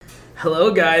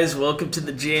Hello guys, welcome to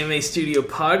the JMAStudios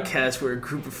podcast. We're a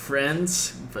group of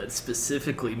friends, but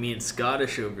specifically me and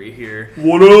Scottish over here.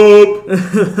 What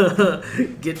up?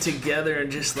 Get together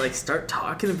and just start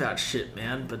talking about shit,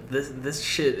 man. But this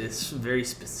shit is very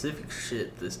specific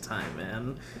shit this time,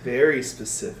 man. Very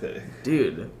specific.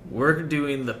 Dude, we're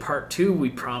doing the part 2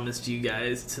 we promised you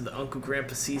guys to the Uncle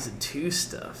Grandpa Season 2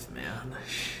 stuff, man.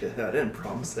 Shit, I didn't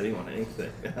promise anyone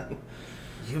anything, man.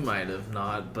 You might have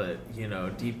not, but,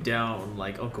 deep down,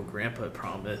 Uncle Grandpa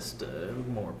promised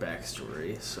more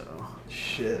backstory, so...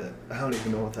 Shit, I don't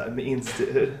even know what that means,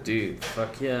 dude. Dude,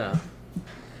 fuck yeah.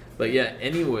 But yeah,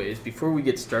 anyways, before we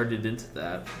get started into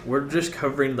that, we're just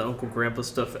covering the Uncle Grandpa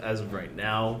stuff as of right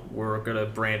now. We're gonna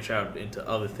branch out into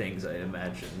other things, I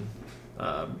imagine,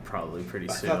 probably pretty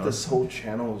soon. I thought this whole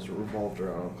channel was revolved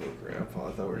around Uncle Grandpa.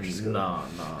 I thought we were just gonna...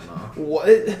 No.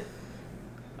 What?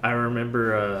 I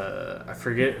remember, I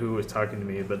forget who was talking to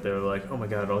me, but they were like, oh my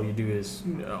god, all you guys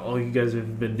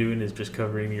have been doing is just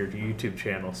covering your YouTube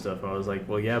channel stuff. I was like,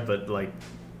 well, yeah, but,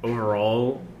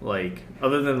 overall,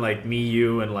 other than, me,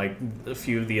 you, and, a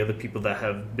few of the other people that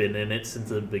have been in it since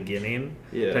the beginning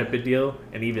type of deal,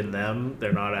 and even them,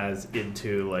 they're not as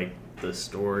into, the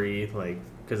story,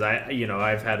 because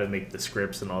I've had to make the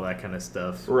scripts and all that kind of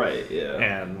stuff. Right, yeah.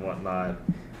 And whatnot.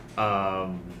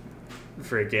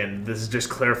 This is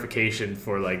just clarification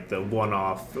for the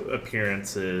one-off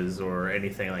appearances or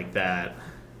anything like that,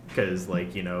 because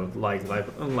like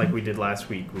we did last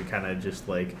week, we kind of just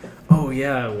oh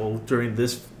yeah, well during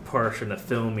this portion of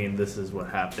filming this is what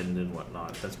happened and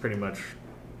whatnot. That's pretty much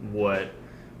what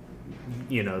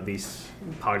these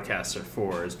podcasts are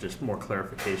for, is just more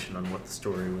clarification on what the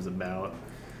story was about.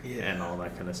 Yeah. And all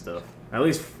that kind of stuff. At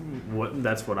least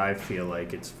that's what I feel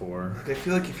like it's for. I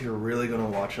feel like if you're really going to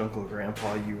watch Uncle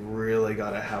Grandpa, you really got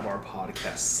to have our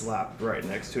podcast slapped right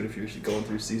next to it if you're going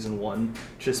through season 1,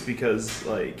 just because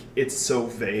it's so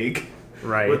vague.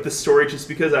 Right. With the story, just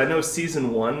because I know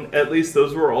season 1, at least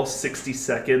those were all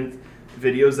 60-second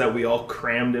videos that we all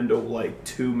crammed into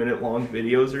 2-minute long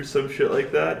videos or some shit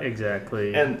like that.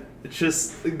 Exactly. And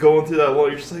just going through that long,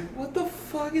 you're just what the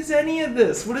fuck is any of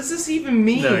this? What does this even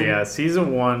mean? No, yeah,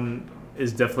 season 1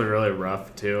 is definitely really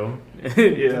rough too.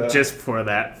 Yeah. Just for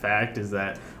that fact is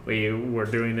that we were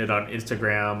doing it on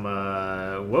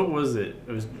Instagram. What was it?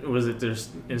 Was it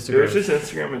just Instagram? It was just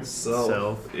Instagram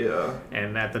itself. Yeah.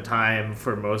 And at the time,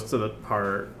 for most of the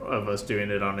part of us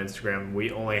doing it on Instagram, we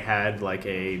only had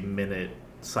a minute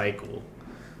cycle.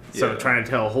 So trying to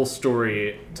tell a whole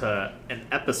story to an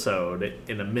episode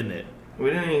in a minute. We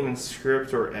didn't even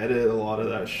script or edit a lot of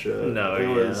that shit. No,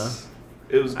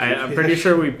 It was. I'm pretty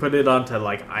sure we put it onto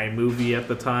iMovie at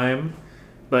the time,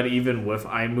 but even with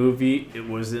iMovie, it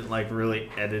wasn't really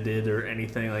edited or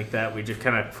anything like that. We just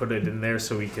kind of put it in there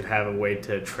so we could have a way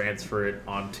to transfer it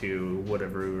onto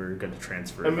whatever we were going to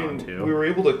transfer it onto. We were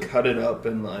able to cut it up,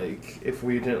 and if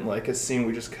we didn't like a scene,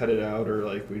 we just cut it out, or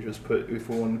we just if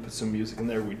we wanted to put some music in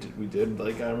there, we did.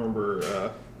 I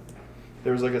remember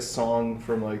there was a song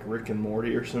from Rick and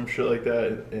Morty or some shit like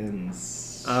that in.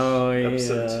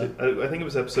 Episode 2. I think it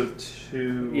was episode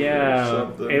 2. Yeah, or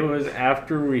something. It was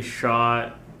after we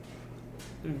shot.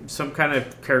 Some kind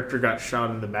of character got shot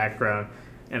in the background,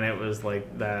 and it was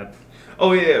that.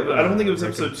 Oh yeah, I don't think it was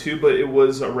episode 2, but it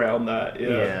was around that.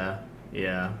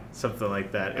 Yeah, something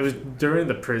like that. It was during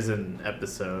the prison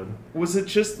episode. Was it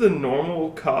just the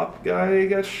normal cop guy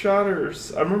got shot, or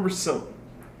I remember some?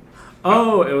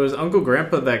 Oh, it was Uncle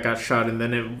Grandpa that got shot, and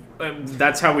then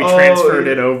that's how we transferred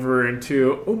it over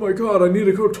into, oh my god, I need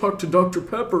to go talk to Dr.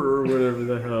 Pepper, or whatever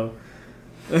the hell.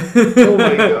 Oh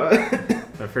my god.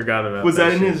 I forgot about that. Was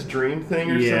that in his dream thing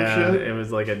or some shit? Yeah, it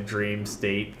was a dream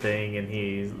state thing,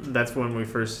 and that's when we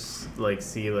first,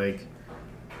 see,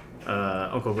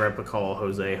 Uncle Grandpa call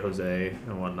Jose,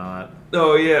 and whatnot.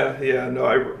 Oh, yeah, no,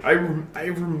 I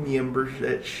remember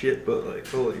that shit, but,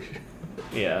 holy shit.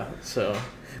 Yeah, so...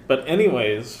 But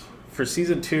anyways, for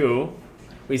season 2,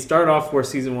 we start off where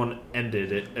season 1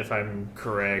 ended, if I'm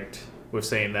correct, with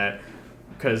saying that,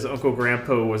 because Uncle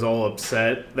Grandpa was all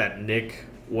upset that Nick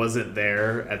wasn't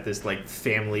there at this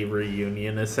family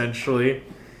reunion, essentially.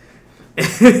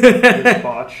 His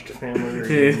botched family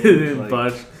reunion.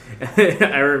 Botched.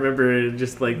 I remember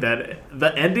just that,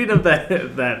 the ending of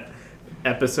that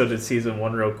episode of season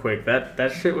 1 real quick,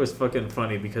 that shit was fucking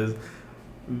funny, because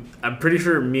I'm pretty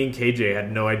sure me and KJ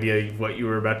had no idea what you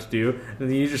were about to do, and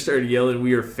then you just started yelling,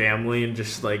 "We are family," and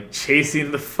just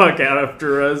chasing the fuck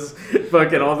after us.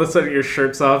 Fucking all of a sudden your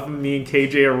shirt's off, and me and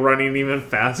KJ are running even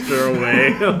faster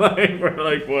away.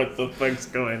 We're what the fuck's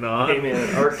going on? Hey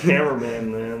man, our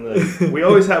cameraman, Like, we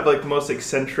always have like the most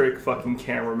eccentric fucking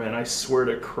cameraman. I swear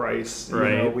to Christ.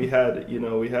 Right. We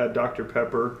had Dr.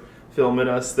 Pepper filming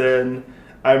us then.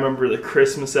 I remember the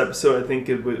Christmas episode. I think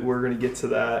we're gonna get to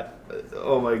that.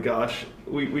 Oh my gosh,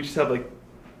 we just have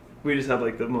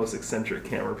like the most eccentric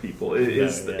camera people.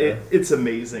 It's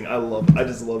amazing. I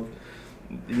just love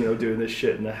doing this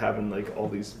shit and having like all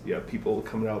these people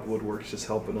coming out of the woodworks just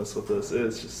helping us with this.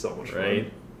 It's just so much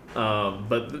fun.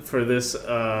 But for this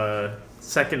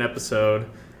second episode,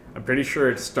 I'm pretty sure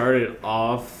it started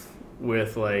off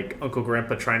with like Uncle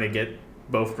Grandpa trying to get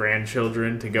both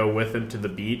grandchildren to go with him to the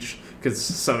beach because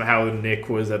somehow Nick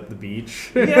was at the beach.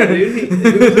 Yeah,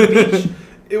 dude,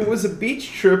 it was a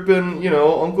beach trip, and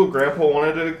Uncle Grandpa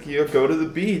wanted to go to the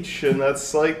beach, and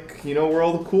that's like where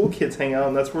all the cool kids hang out,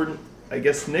 and that's where I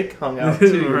guess Nick hung out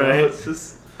too. Right. It's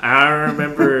just... I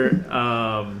remember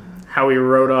how he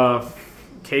wrote off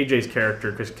KJ's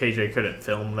character because KJ couldn't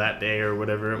film that day or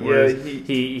whatever it was. I think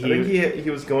he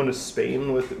was going to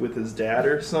Spain with his dad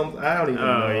or something. I don't even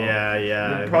know. Oh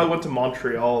yeah. He probably went to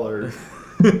Montreal or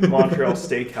Montreal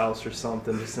Steakhouse or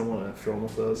something. Just didn't want to film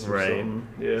with us or something.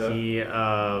 Yeah.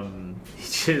 He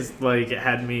just like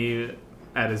had me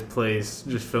at his place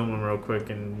just film him real quick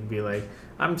and be like,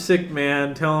 I'm sick,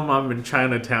 man. Tell him I'm in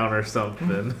Chinatown or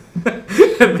something.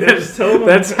 Just tell him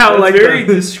that's very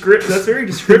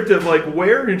descriptive. Like,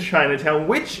 where in Chinatown?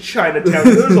 Which Chinatown?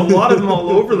 There's a lot of them all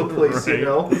over the place,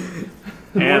 right.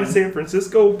 And San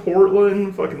Francisco,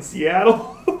 Portland, fucking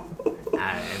Seattle.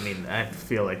 I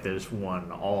feel like there's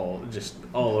one all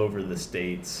over the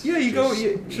states. Yeah, you go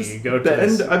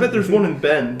Bend. I bet there's one in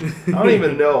Bend. I don't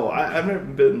even know. I've never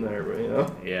been there,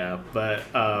 but Yeah, but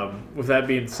with that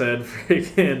being said,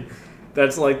 freaking,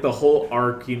 that's like the whole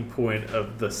arcing point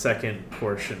of the second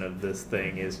portion of this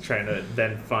thing is trying to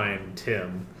then find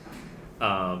Tim.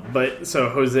 But so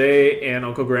Jose and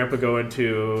Uncle Grandpa go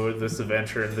into this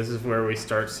adventure, and this is where we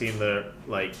start seeing I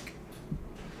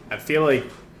feel like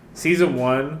season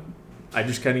 1, I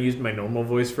just kind of used my normal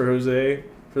voice for Jose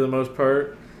for the most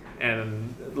part,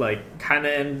 and like kind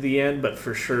of end the end, but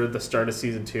for sure the start of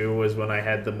season 2 was when I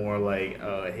had the more like,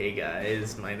 oh hey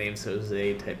guys, my name's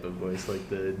Jose type of voice, like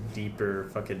the deeper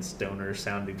fucking stoner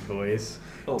sounding voice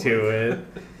to it.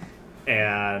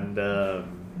 And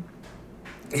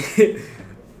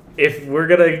if we're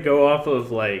gonna go off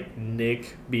of like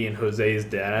Nick being Jose's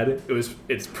dad,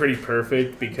 it's pretty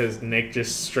perfect because Nick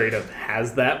just straight up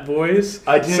has that voice.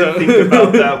 I didn't think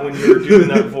about that when you were doing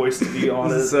that voice, to be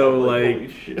honest. So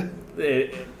like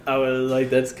I was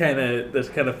like, that's kind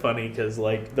of funny because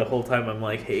like the whole time I'm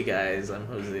like, hey guys, I'm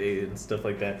Jose and stuff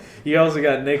like that. You also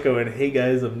got Nick going, hey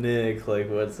guys, I'm Nick. Like,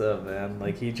 what's up, man?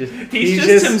 Like he's just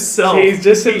himself. He's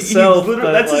just himself.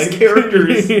 That's like, his character.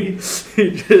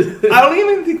 I don't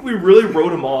even think we really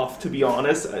wrote him off, to be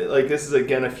honest. Like this is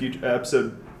again a future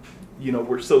episode.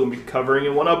 We're still gonna be covering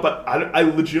and whatnot, but I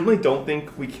legitimately don't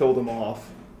think we killed him off.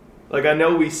 Like, I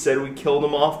know we said we killed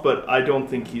him off, but I don't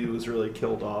think he was really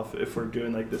killed off. If we're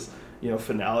doing, like, this,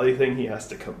 finale thing, he has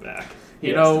to come back.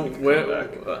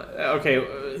 Okay,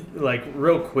 like,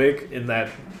 real quick in that,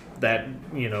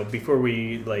 before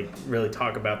we, like, really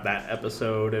talk about that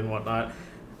episode and whatnot,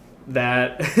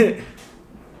 that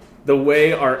the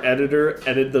way our editor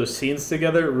edited those scenes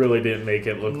together really didn't make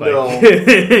it look like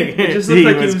it just looked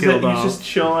like he was just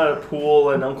chilling at a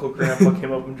pool and Uncle Grandpa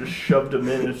came up and just shoved him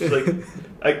in. It's just like,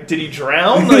 did he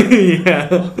drown? Like,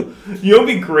 yeah. You know what'd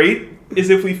be great is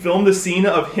if we filmed the scene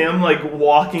of him like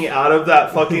walking out of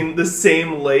that fucking the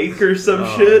same lake or some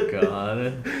shit. Oh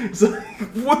god. It's like,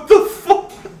 what the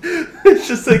fuck? It's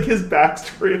just like his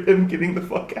backstory of him getting the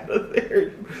fuck out of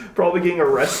there. Probably getting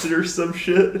arrested or some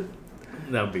shit.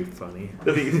 That would be funny.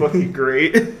 That'd be fucking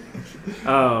great.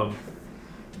 But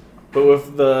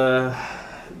with the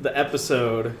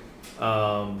episode,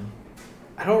 I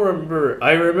don't remember.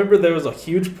 I remember there was a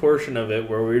huge portion of it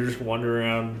where we were just wandering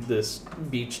around this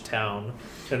beach town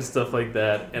and stuff like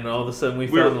that, and all of a sudden we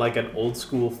found like an old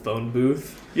school phone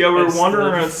booth. Yeah, we were wandering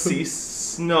around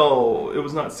No, it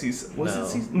was not Seaside. Was it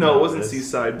Seaside? No, it wasn't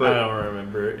Seaside. But I don't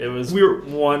remember. It was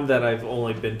one that I've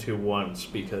only been to once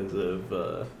because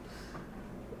of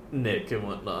Nick and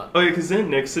whatnot. Oh yeah, because didn't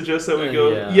Nick suggest that we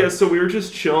go? Yeah, so we were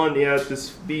just chilling at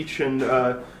this beach, and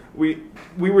we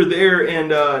were there,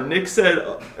 and Nick said,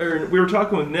 or we were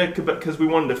talking with Nick because we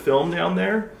wanted to film down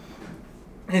there,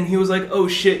 and he was like, "Oh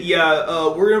shit,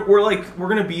 yeah, we're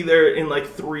gonna be there in like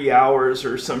 3 hours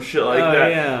or some shit like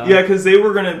that." Yeah, because they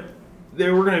were gonna they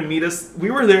were gonna meet us.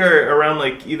 We were there around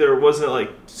like either wasn't it like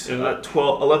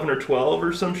 11 or 12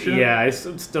 or some shit. Yeah, I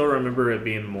still remember it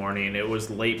being morning. It was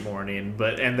late morning,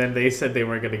 and then they said they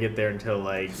weren't gonna get there until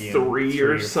like 3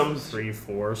 or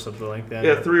 4, something like that.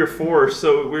 Yeah, 3 or 4.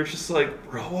 So we were just like,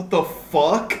 bro, what the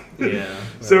fuck? Yeah.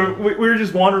 So we were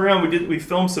just wandering around. We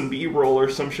filmed some B-roll or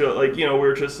some shit. Like, we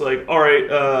were just like, all right,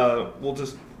 we'll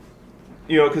just.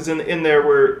 Because in there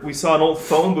where we saw an old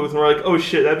phone booth and we're like, oh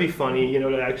shit, that'd be funny,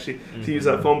 to actually to use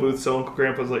that phone booth. So Uncle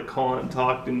Grandpa's like calling and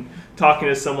talking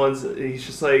to someone. He's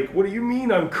just like, what do you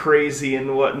mean I'm crazy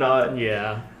and whatnot?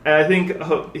 Yeah. And I think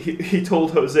he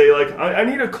told Jose like, I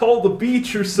need to call the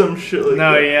beach or some shit like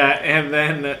that. Yeah, and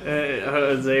then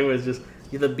Jose was just.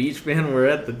 You're the beach man? We're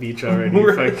at the beach already.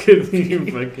 You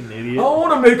fucking idiot. I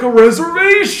want to make a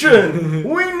reservation.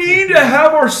 We need to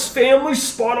have our family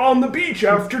spot on the beach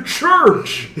after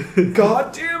church.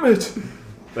 God damn it.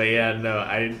 But yeah, no,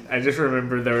 I just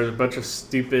remember there was a bunch of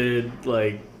stupid,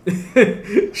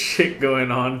 shit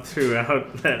going on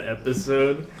throughout that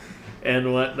episode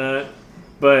and whatnot.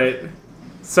 But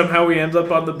somehow we end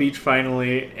up on the beach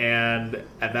finally, and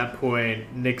at that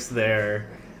point, Nick's there.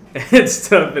 And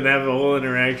stuff and have a whole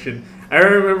interaction. I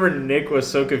remember Nick was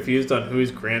so confused on who his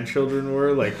grandchildren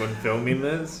were, when filming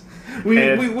this. We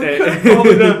could have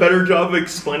probably done a better job of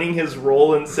explaining his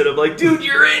role instead of like, dude,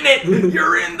 you're in it!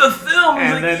 You're in the film!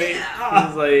 And then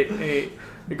he's like, hey,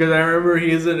 because I remember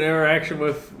he has an interaction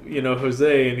with,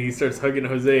 Jose, and he starts hugging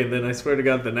Jose, and then I swear to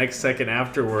God, the next second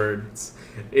afterwards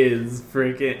is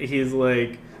freaking, he's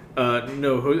like,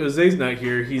 no, Jose's not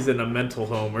here. He's in a mental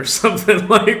home or something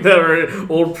like that, or an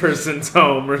old person's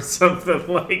home or something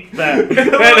like that.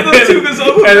 And one of those two goes,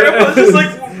 Uncle Grandpa's just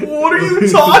like, what are you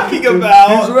talking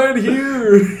about? He's right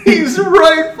here. He's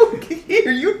right fucking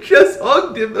here. You just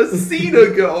hugged him a scene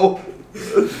ago.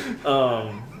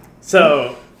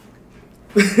 So,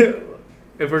 if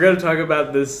we're going to talk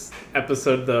about this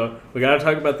episode, though, we got to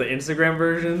talk about the Instagram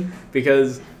version,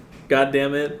 because... God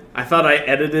damn it. I thought I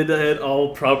edited it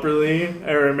all properly.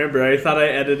 I remember. I thought I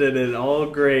edited it all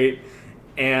great.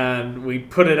 And we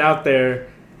put it out there.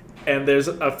 And there's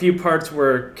a few parts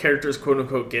where characters, quote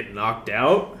unquote, get knocked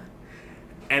out.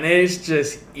 And it's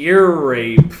just ear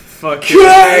rape. Fucking.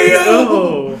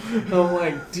 Oh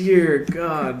my dear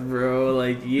God, bro.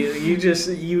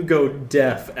 You go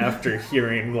deaf after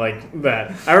hearing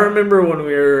that. I remember when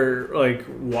we were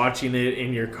watching it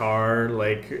in your car,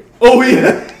 oh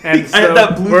yeah, and so I had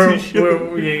that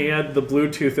Bluetooth. we had the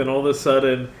Bluetooth, and all of a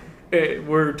sudden.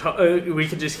 We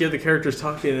could just hear the characters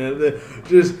talking, and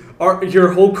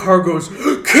your whole car goes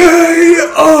KO.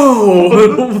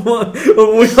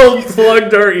 We all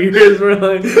plugged our ears. We're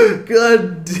like,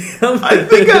 God damn it! I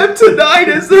think I have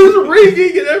tinnitus. There's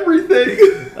ringing and everything.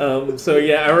 So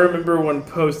yeah, I remember when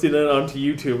posting it onto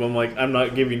YouTube, I'm like, I'm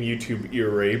not giving YouTube ear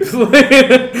rape. I'm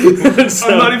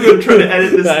not even gonna try to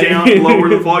edit this down, lower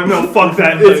the volume. No, fuck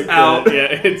that. It's out. Yeah,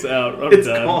 it's out. It's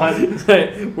done.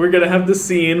 gone. We're gonna have the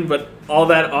scene, but all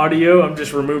that audio, I'm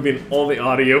just removing all the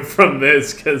audio from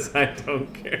this because I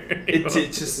don't care. It's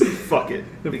just fuck it.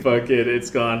 Fuck it, it's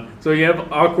gone. So you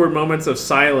have awkward moments of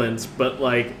silence, but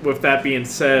with that being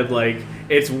said,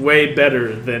 it's way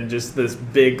better than just this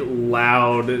big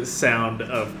loud sound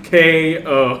of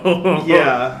KO.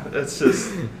 Yeah, that's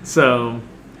just so.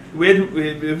 It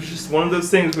was just one of those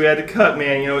things we had to cut,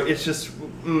 man. It's just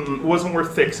wasn't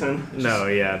worth fixing. No,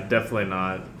 yeah, definitely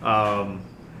not.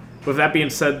 With that being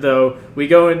said, though, we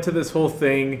go into this whole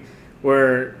thing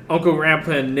where Uncle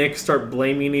Grandpa and Nick start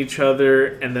blaming each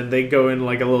other, and then they go in a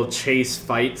little chase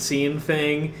fight scene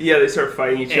thing. Yeah, they start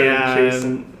fighting each other and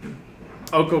chasing.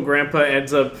 Uncle Grandpa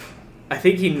ends up, I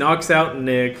think he knocks out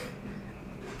Nick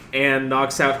and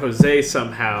knocks out Jose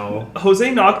somehow. Jose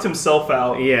knocked himself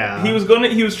out. Yeah. He was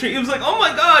like, oh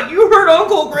my God, you hurt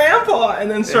Uncle Grandpa!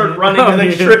 And then started running, and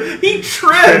then he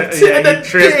tripped! And then,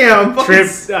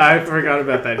 tripped. I forgot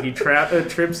about that. He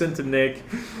trips into Nick,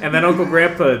 and then Uncle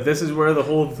Grandpa, this is where the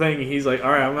whole thing, he's like,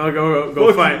 alright, I'm gonna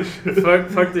go find,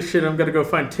 fuck this shit, I'm gonna go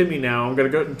find Timmy now, I'm gonna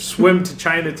go swim to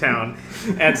Chinatown,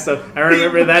 and stuff. I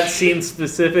remember that scene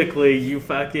specifically, you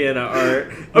fucking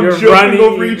are... I'm jumping running,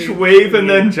 over each wave, and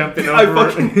then jumping over. I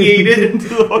fucking ate it into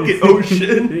the fucking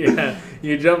ocean. Yeah,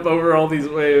 you jump over all these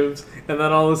waves, and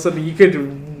then all of a sudden you could,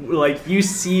 you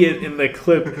see it in the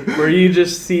clip where you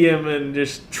just see him and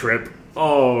just trip.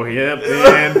 Oh, yep,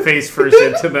 and face first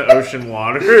into the ocean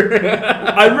water.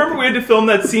 I remember we had to film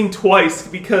that scene twice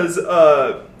because,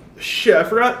 shit, I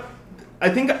forgot.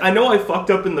 I know I fucked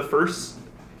up in the first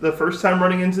time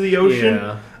running into the ocean.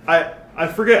 Yeah. I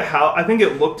forget how. I think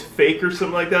it looked fake or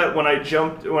something like that when I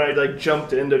jumped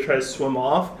in to try to swim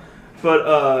off.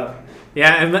 But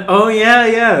Yeah, and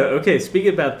yeah. Okay,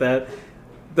 speaking about that,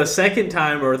 the second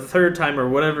time or the third time or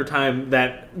whatever time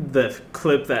that the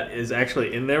clip that is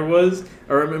actually in there was,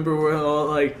 I remember we're all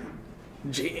like,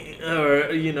 James,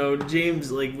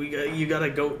 like you gotta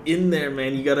go in there,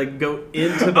 man. You gotta go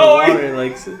into the water,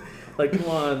 like come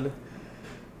on.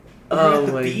 We're at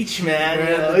the beach, man.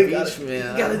 You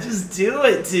gotta just do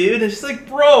it, dude. It's just like,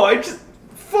 bro,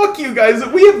 fuck you guys.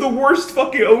 We have the worst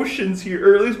fucking oceans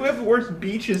here, or at least we have the worst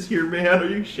beaches here, man. Are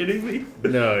you shitting me?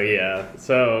 No, yeah.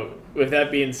 So with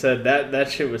that being said,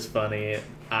 that shit was funny.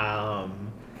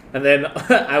 And then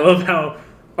I love how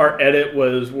our edit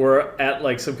was we're at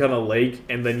like some kind of lake,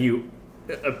 and then you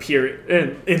appear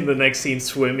in the next scene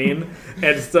swimming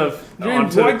and stuff.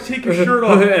 James, why take your shirt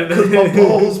off? Because my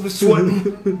balls were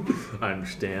sweating. I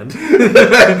understand.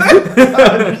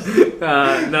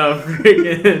 No,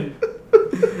 freaking.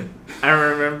 I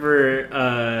remember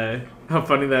how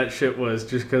funny that shit was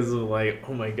just because of like,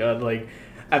 oh my god, like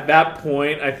at that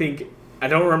point, I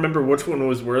don't remember which one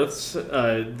was worse,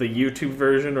 the YouTube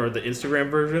version or the Instagram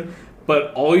version,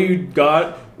 but all you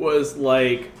got was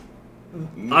like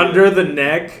under the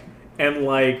neck and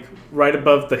like right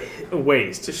above the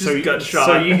waist. It's just gut shot.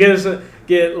 So you guys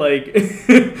get like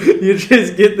you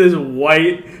just get this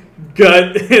white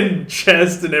gut and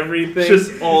chest and everything.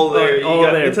 Just all there.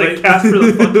 There. It's like Casper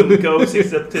the fucking ghost,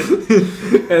 except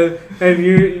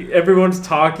and everyone's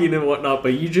talking and whatnot,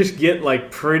 but you just get like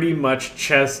pretty much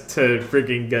chest to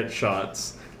freaking gut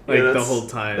shots the whole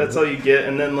time. That's all you get,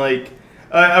 and then like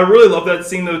I really love that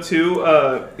scene though too,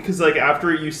 because like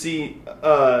after you see,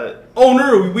 oh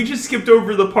no, we just skipped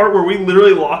over the part where we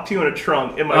literally locked you in a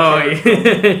trunk in my trunk.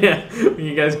 Yeah. When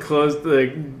you guys closed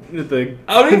the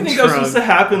I don't even think that was supposed to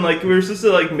happen. Like, we were supposed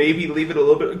to like maybe leave it a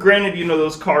little bit. Granted,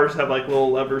 those cars have like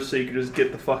little levers, so you could just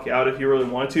get the fuck out if you really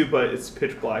wanted to. But it's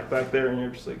pitch black back there, and you're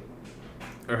just like,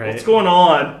 all right, what's going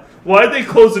on? Why did they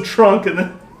close the trunk and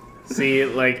then? See,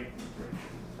 like,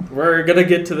 we're gonna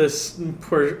get to this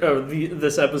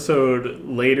this episode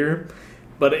later,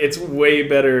 but it's way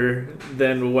better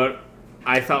than what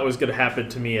I thought was gonna happen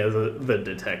to me as the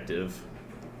detective.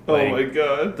 Like, oh my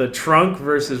god. The trunk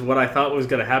versus what I thought was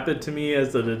going to happen to me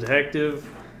as the detective,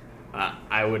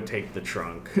 I would take the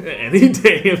trunk any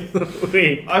day of the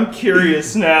week. I'm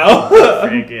curious now.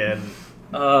 Freaking.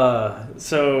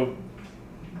 So,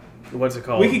 what's it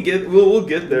called? We'll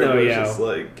get there, no, but yeah. It's just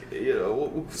like,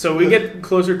 So we get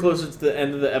closer to the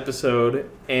end of the episode,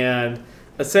 and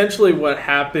essentially what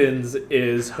happens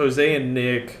is Jose and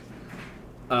Nick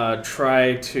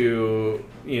try to,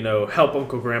 help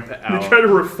Uncle Grandpa out. They try to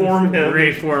reform him.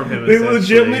 They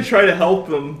legitimately try to help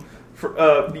him,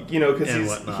 because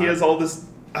he has all this.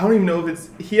 I don't even know if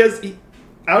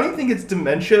I don't even think it's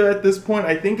dementia at this point.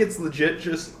 I think it's legit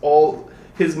just all.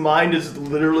 His mind is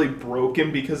literally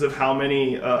broken because of how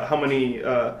many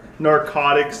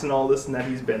narcotics and all this and that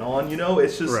he's been on.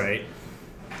 It's just right.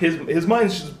 His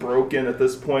mind's just broken at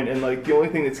this point, and like the only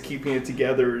thing that's keeping it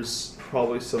together is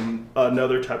probably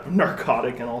another type of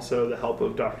narcotic and also the help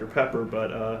of Dr. Pepper,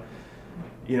 but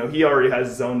he already has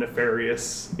his own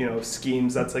nefarious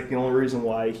schemes. That's like the only reason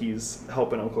why he's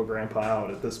helping Uncle Grandpa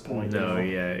out at this point. No,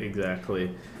 yeah,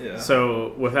 exactly. Yeah.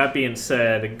 So with that being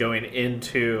said, going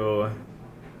into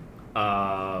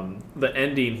the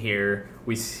ending here,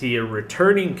 we see a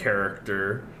returning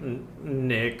character.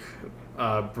 Nick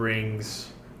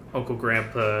brings Uncle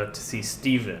Grandpa to see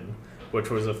Steven, which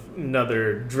was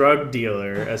another drug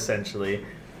dealer, essentially.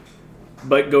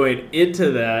 But going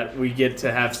into that, we get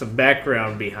to have some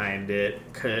background behind it,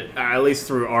 at least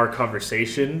through our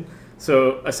conversation.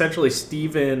 So, essentially,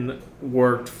 Steven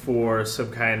worked for some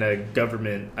kind of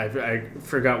government. I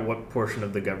forgot what portion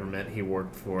of the government he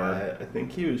worked for. I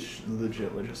think he was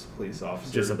legitimately just a police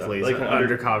officer. Just a police, like an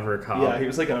undercover cop. Yeah, he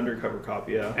was like an undercover cop,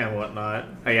 yeah. And whatnot.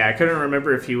 Yeah, I couldn't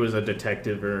remember if he was a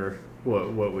detective or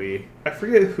what we... I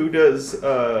forget who does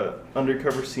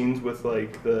undercover scenes with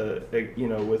like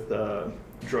with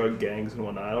drug gangs and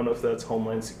whatnot. I don't know if that's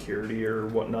Homeland Security or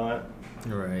whatnot.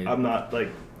 Right. I'm not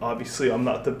obviously I'm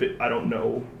not I don't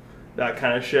know that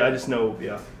kind of shit. I just know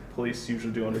police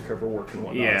usually do undercover work and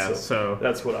whatnot. Yeah, so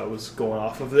that's what I was going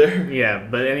off of there. Yeah,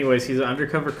 but anyways, he's an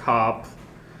undercover cop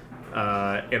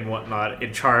and whatnot,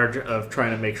 in charge of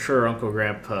trying to make sure Uncle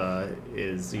Grandpa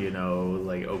is,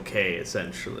 okay,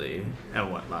 essentially,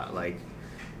 and whatnot, like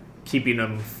keeping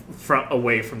him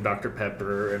away from Dr.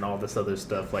 Pepper and all this other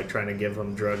stuff, like trying to give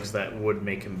him drugs that would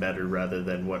make him better rather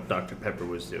than what Dr. Pepper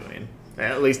was doing.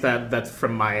 At least that's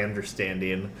from my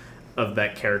understanding of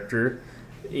that character.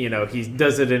 He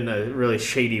does it in a really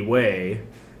shady way,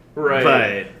 right?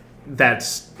 But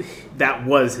that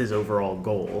was his overall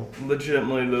goal.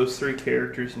 Legitimately, those three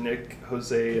characters, Nick,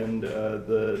 Jose, and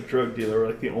the drug dealer, were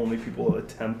like the only people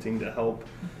attempting to help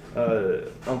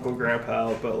Uncle Grandpa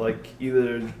out, but like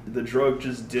either the drug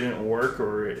just didn't work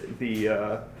or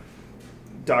the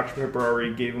Dr. Pepper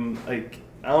already gave him, like,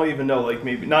 I don't even know, like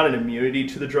maybe not an immunity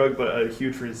to the drug, but a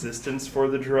huge resistance for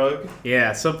the drug.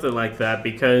 Yeah, something like that,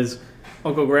 because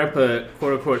Uncle Grandpa,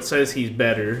 quote unquote, says he's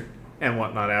better and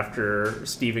whatnot after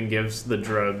Steven gives the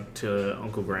drug to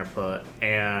Uncle Grandpa,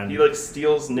 and he like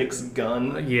steals Nick's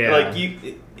gun. Yeah, like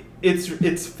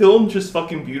it's filmed just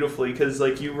fucking beautifully, because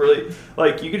like you really,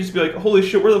 like, you could just be like, holy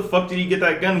shit, where the fuck did he get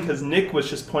that gun? Because Nick was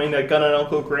just pointing that gun at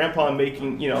Uncle Grandpa and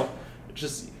making,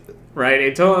 just right.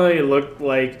 It totally looked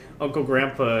like Uncle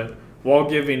Grandpa, while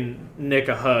giving Nick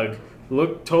a hug,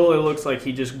 totally looks like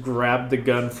he just grabbed the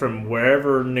gun from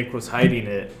wherever Nick was hiding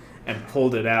it and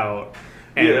pulled it out.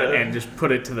 And just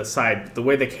put it to the side. The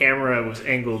way the camera was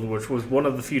angled, which was one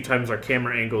of the few times our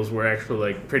camera angles were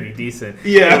actually like pretty decent.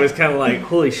 Yeah, it was kind of like,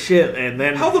 holy shit! And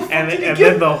then how the fuck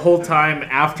then the whole time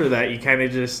after that, you kind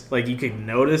of just like, you can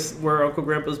notice where Uncle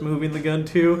Grandpa's moving the gun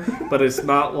to, but it's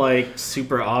not like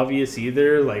super obvious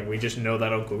either. Like, we just know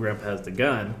that Uncle Grandpa has the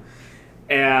gun,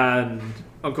 and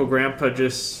Uncle Grandpa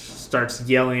just starts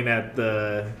yelling at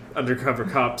the undercover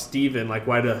cop Steven, like,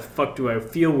 why the fuck do I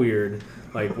feel weird?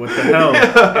 Like, what the hell?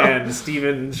 Yeah. And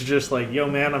Steven's just like, yo,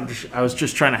 man, I was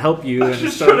just trying to help you. And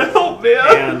just trying to help,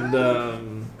 man.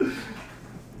 And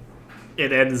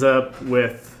it ends up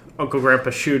with Uncle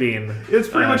Grandpa shooting. It's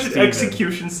pretty much an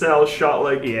execution style shot.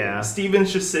 Like, yeah.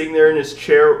 Steven's just sitting there in his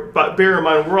chair. But bear in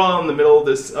mind, we're all in the middle of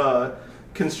this,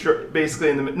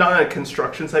 basically not a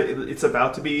construction site. It's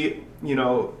about to be,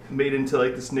 made into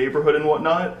like this neighborhood and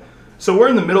whatnot. So we're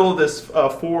in the middle of this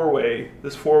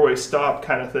four-way stop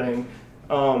kind of thing.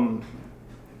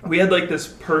 We had like this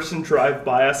person drive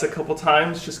by us a couple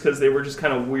times just because they were just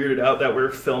kind of weirded out that we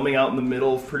were filming out in the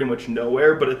middle of pretty much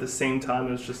nowhere, but at the same time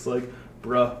it was just like,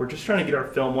 bruh, we're just trying to get our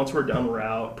film. Once we're done, we're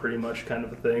out, pretty much kind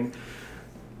of a thing.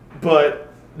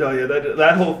 But no, yeah,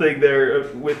 that whole thing there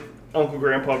with Uncle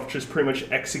Grandpa just pretty much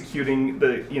executing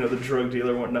the the drug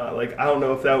dealer and whatnot. Like, I don't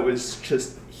know if that was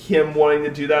just him wanting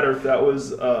to do that, or if that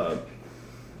was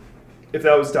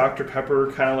Dr.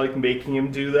 Pepper kind of like making him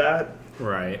do that.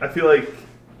 Right. I feel like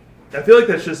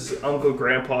that's just Uncle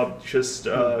Grandpa just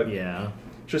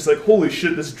just like, holy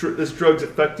shit, this drug's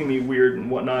affecting me weird and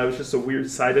whatnot. It was just a weird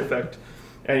side effect,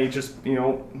 and he just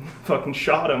fucking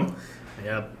shot him.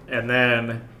 Yep. And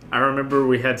then I remember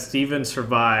we had Steven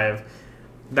survive.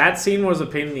 That scene was a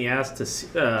pain in the ass to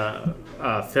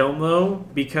film though,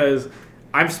 because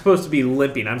I'm supposed to be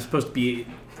limping. I'm supposed to be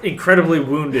incredibly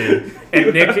wounded,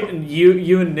 and Nick,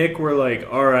 you and Nick were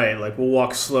like, all right, like, we'll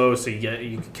walk slow so you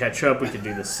can catch up, we can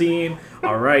do the scene,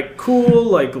 all right, cool,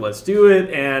 like, let's do it.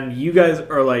 And you guys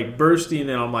are like bursting,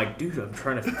 and I'm like, dude, I'm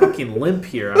trying to fucking limp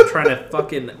here, I'm trying to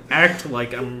fucking act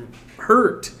like I'm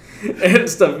hurt and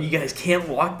stuff. You guys can't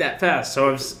walk that fast.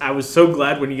 So I was so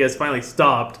glad when you guys finally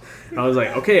stopped. I was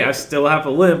like, okay, I still have a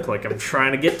limp. Like, I'm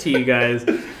trying to get to you guys.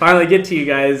 Finally get to you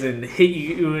guys and hit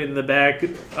you in the back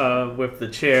with the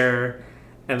chair.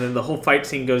 And then the whole fight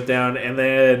scene goes down. And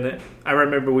then I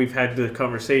remember we've had the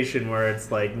conversation where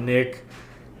it's like Nick,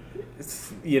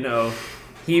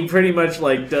 he pretty much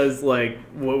like does like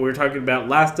what we were talking about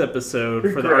last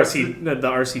episode for the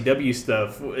RCW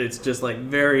stuff. It's just like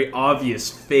very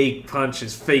obvious fake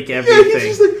punches, fake everything. Yeah,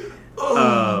 he's just like,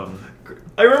 oh.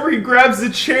 I remember he grabs the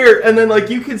chair, and then like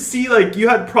you could see like you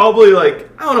had probably like,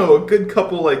 I don't know, a good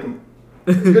couple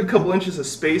inches of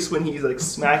space when he like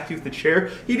smacked you with the chair.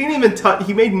 He didn't even touch.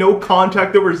 He made no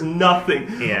contact. There was nothing.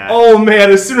 Yeah. Oh man!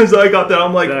 As soon as I got that,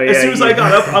 I'm like, as soon as I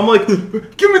got up, I'm like,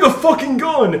 give me the fucking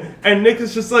gun. And Nick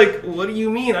is just like, what do you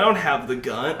mean? I don't have the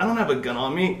gun. I don't have a gun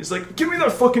on me. He's like, give me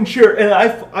that fucking chair. And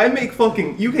I make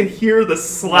fucking. You can hear the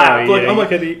slap. Oh, yeah, I'm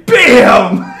like,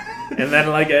 bam. And then,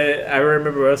 like, I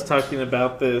remember us talking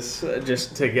about this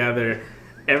just together.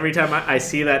 Every time I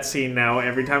see that scene now,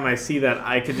 every time I see that,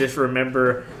 I could just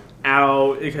remember,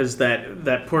 ow, because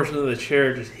that portion of the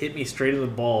chair just hit me straight in the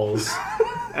balls.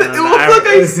 It looks like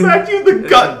I smacked you in the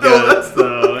gut,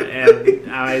 though. And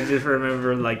I just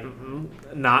remember, like,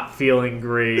 not feeling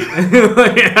great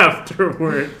like,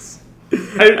 afterwards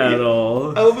at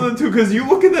all. I love it, too, because you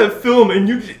look at that film,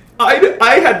 and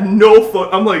I had no fun.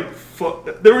 I'm like,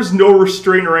 there was no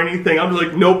restraint or anything. I'm just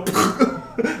like, nope.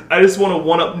 I just want to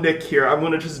one-up Nick here. I'm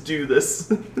going to just do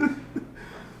this.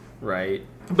 Right.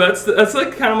 But that's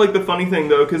like kind of like the funny thing,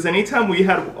 though, because anytime we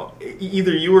had,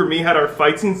 either you or me had our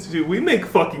fight scenes, dude, we make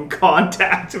fucking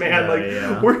contact, man.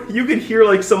 You could hear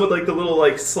like some of like the little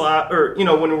like slap, or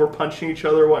when we're punching each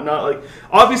other or whatnot. Like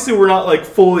obviously we're not like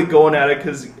fully going at it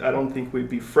because I don't think we'd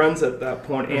be friends at that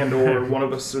point, and or one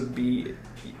of us would be,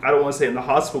 I don't want to say in the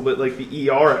hospital, but like the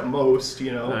ER at most,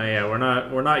 we're not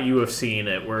UFCing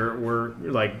it. We're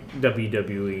like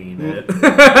WWEing it.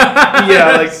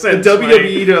 Yeah, like the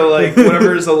WWE to like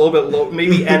whatever is a little bit low,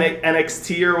 maybe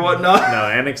NXT or whatnot. No,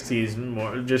 NXT is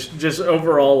more just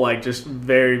overall like just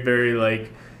very, very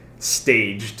like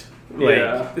staged.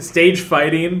 Like stage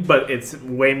fighting, but it's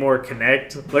way more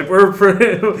connect. Like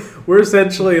we're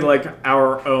essentially like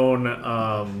our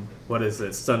own what is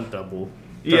it, stunt double.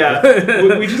 Yeah,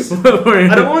 we just, I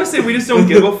don't want to say we just don't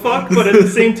give a fuck, but at the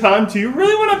same time, do you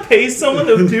really want to pay someone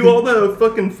to do all the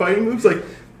fucking fighting moves? Like,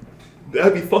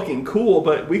 that'd be fucking cool,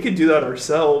 but we could do that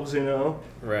ourselves,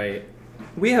 Right.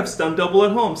 We have stunt double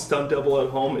at home. Stunt double at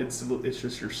home, it's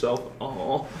just yourself.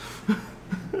 Oh.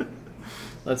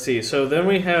 Let's see, so then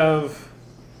we have...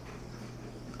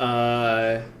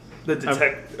 the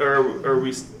detect... Or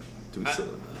we...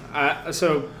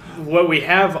 So what we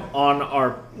have on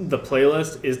the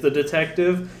playlist is the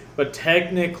detective, but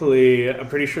technically I'm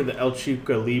pretty sure the El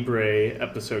Chico Libre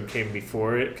episode came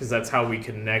before it because that's how we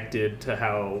connected to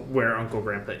where Uncle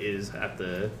Grandpa is at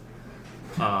the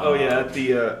at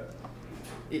the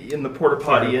in the porta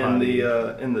potty in the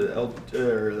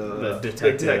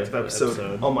detective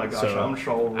episode. Oh my gosh, I'm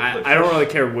sure. I don't really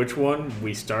care which one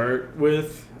we start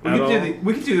with.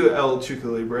 We could do El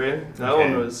Chico Libre. That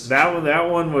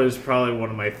one was probably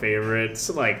one of my favorites.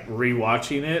 Like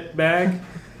rewatching it back,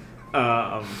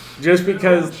 just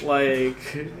because like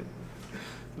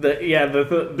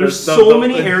there's so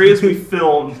many areas we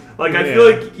filmed. Like I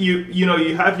feel like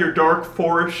you have your dark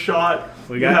forest shot.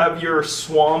 You have your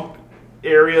swamp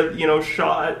area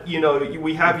shot.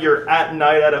 We have your at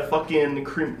night at a fucking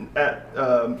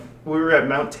we were at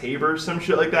Mount Tabor, some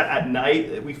shit like that at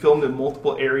night. We filmed in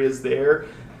multiple areas there.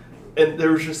 And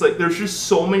there's just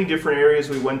so many different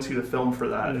areas we went to film for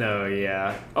that. No,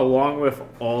 yeah. Along with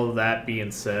all of that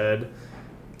being said,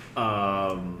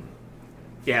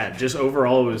 just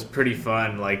overall it was pretty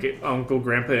fun. Like Uncle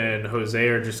Grandpa and Jose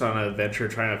are just on an adventure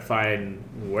trying to find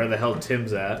where the hell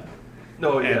Tim's at.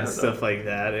 And stuff like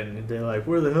that. And they're like,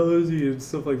 where the hell is he? And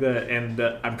stuff like that. And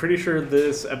I'm pretty sure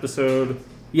this episode...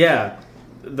 Yeah.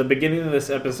 The beginning of this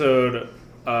episode,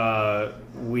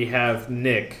 we have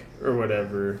Nick or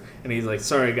whatever, and he's like,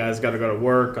 "Sorry guys, gotta go to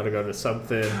work, gotta go to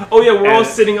something." Oh yeah, we're all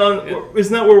sitting on.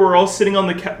 Isn't that where we're all sitting on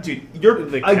the couch?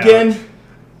 Dude, again.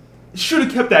 Should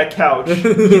have kept that couch.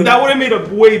 That would have made a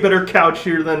way better couch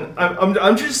here than.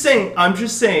 I'm just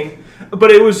saying.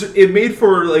 But it made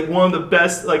for like one of the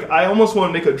best. Like I almost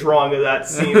want to make a drawing of that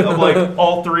scene of like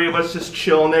all three of us just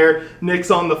chilling there. Nick's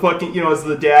on the fucking as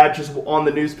the dad just on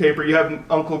the newspaper. You have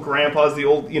Uncle Grandpa as the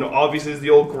old obviously as the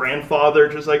old grandfather,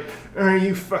 just like, are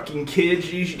you fucking kids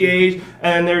these days?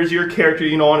 And there's your character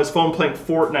on his phone playing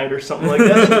Fortnite or something like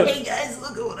that. Like, hey guys,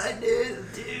 look at what I did,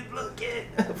 dude. Look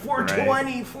at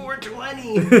 420,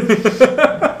 420.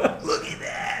 Look at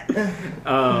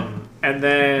that. And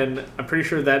then I'm pretty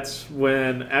sure that's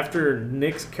when, after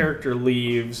Nick's character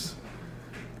leaves,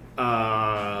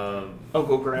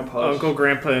 Uncle Grandpa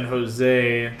and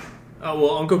Jose.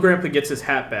 Uncle Grandpa gets his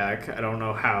hat back. I don't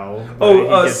know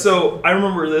how. So I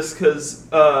remember this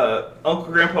because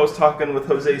Uncle Grandpa was talking with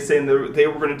Jose, saying they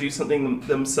were going to do something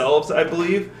themselves, I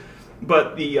believe.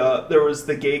 But there was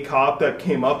the gay cop that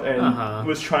came up and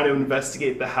was trying to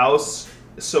investigate the house.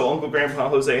 So Uncle Grandpa and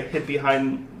Jose hid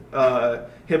behind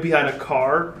a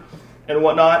car and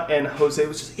whatnot, and Jose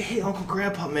was just, hey, Uncle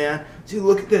Grandpa, man, dude,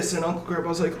 look at this. And Uncle Grandpa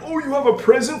was like, oh, you have a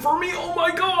present for me? Oh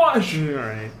my gosh! All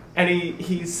right. And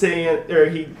he's saying,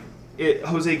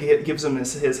 Jose gives him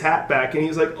his hat back, and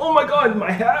he's like, oh my god,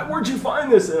 my hat? Where'd you find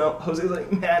this? And Jose's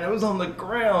like, man, it was on the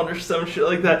ground or some shit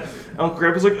like that. And Uncle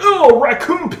Grandpa's like, oh,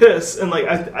 raccoon piss! And like,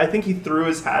 I think he threw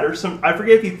his hat or something. I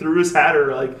forget if he threw his hat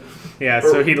or like. Yeah,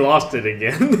 so he lost it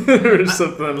again or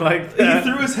something like that. He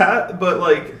threw his hat, but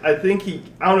like I think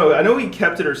I don't know. I know he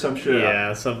kept it or some shit.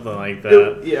 Yeah, something like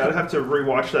that. I'd have to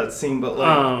rewatch that scene, but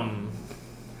like.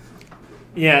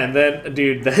 Yeah, and then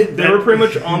dude, they were pretty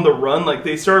much on the run. Like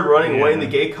they started running away, and the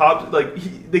gay cop,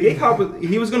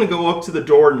 he was gonna go up to the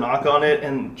door, knock on it,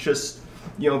 and just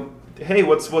hey,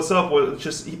 what's up?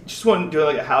 He just wanted to do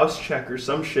like a house check or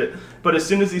some shit. But as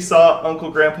soon as he saw Uncle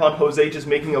Grandpa and Jose just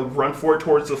making a run for it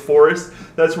towards the forest,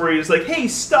 that's where he was like, hey,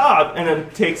 stop! And then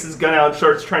takes his gun out and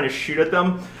starts trying to shoot at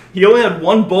them. He only had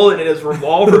one bullet in his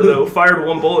revolver, though. Fired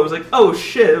one bullet. It was like, oh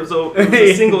shit, it was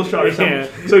a single shot or something.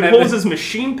 Yeah. So he pulls his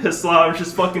machine pistol out and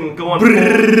just fucking going. I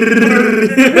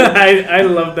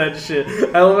love that shit.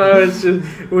 I love how it's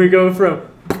just, we go from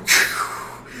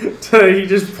so he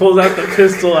just pulls out the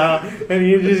pistol out and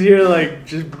you just hear like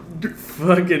just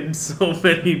fucking so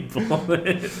many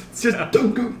bullets. It's just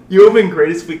you would have been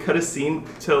great if we cut a scene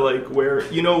to like where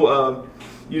you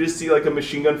just see like a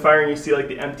machine gun fire and you see like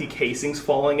the empty casings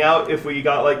falling out. If we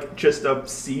got like just a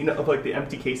scene of like the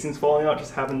empty casings falling out,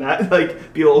 just having that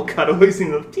like be a little cutaway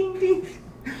scene of ding ding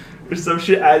or some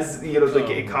shit as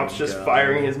the cop's just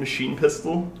firing his machine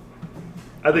pistol.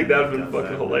 I think that would have been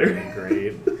fucking hilarious.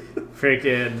 Great.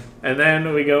 Freaking. And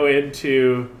then we go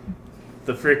into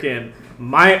the freaking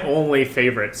my only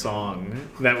favorite song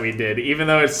that we did, even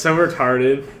though it's so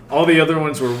retarded. All the other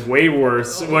ones were way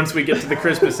worse. Once we get to the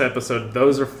Christmas episode,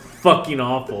 those are fucking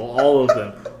awful. All of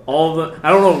them.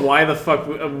 I don't know why the fuck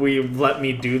we let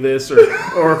me do this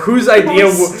or whose idea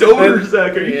was Stoner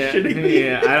Zach, are you shitting me?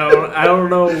 Yeah, I don't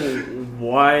know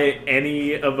why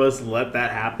any of us let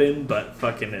that happen, but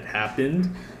fucking it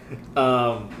happened.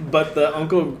 But the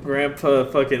Uncle Grandpa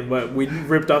fucking we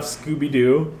ripped off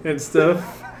Scooby-Doo and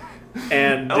stuff.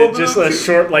 And just a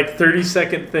short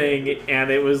 30-second thing, and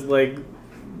it was like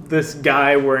this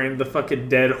guy wearing the fucking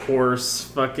dead horse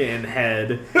fucking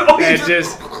head and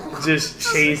just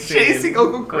chasing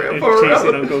Uncle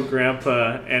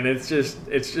Grandpa, and it's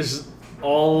just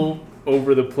all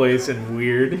over the place and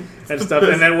weird and stuff.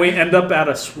 And then we end up at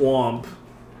a swamp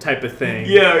type of thing,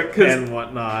 and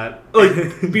whatnot.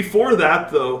 Like before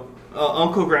that though,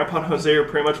 Uncle, Grandpa, and Jose are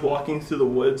pretty much walking through the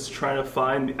woods trying to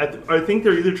find. I think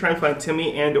they're either trying to find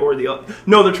Timmy they're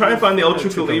trying to find the El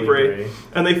Chuco Libre,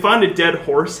 and they find a dead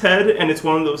horse head, and it's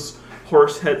one of those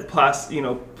horse head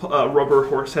rubber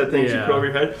horse head things you put over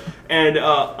your head. And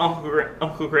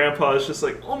Uncle Grandpa is just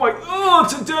like, oh,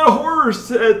 it's a dead horse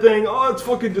head thing. Oh, it's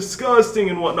fucking disgusting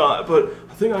and whatnot. But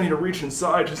I think I need to reach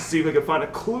inside just to see if I can find a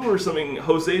clue or something.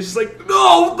 Jose's just like,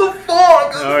 no, what the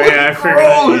fuck? I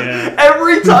forgot. Yeah.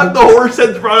 Every time the horse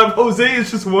head's brought up, Jose is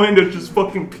just wanting to just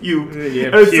fucking puke.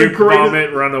 Yeah, puke,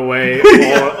 vomit, run away,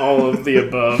 all of the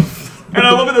above. And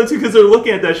I love it though too because they're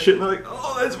looking at that shit and they're like,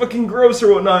 "Oh, that's fucking gross"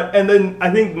 or whatnot. And then I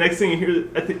think next thing you hear,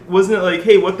 wasn't it like,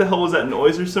 "Hey, what the hell was that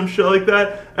noise?" or some shit like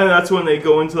that? And that's when they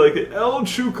go into like the El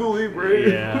Chuco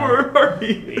Libre. Yeah. Where are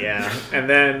you? Yeah. And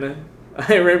then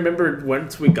I remember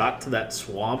once we got to that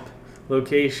swamp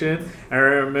location, I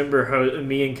remember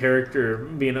me and Jose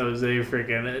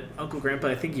freaking Uncle Grandpa,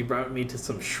 I think you brought me to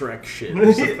some Shrek shit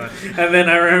or something. And then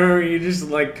I remember you just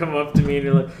come up to me and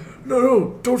you're like,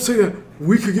 no, don't say that.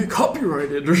 We could get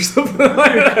copyrighted or something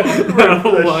like that.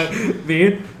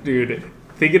 Dude,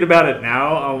 thinking about it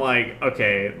now, I'm like,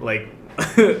 okay,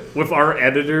 with our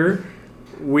editor,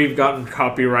 we've gotten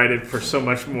copyrighted for so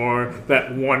much more.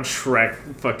 That one Shrek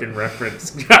fucking reference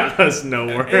got us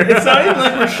nowhere. It's not even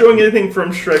like we're showing anything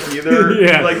from Shrek either.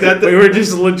 Yeah, like that. We were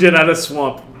just legit at a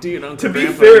swamp. Dude, to be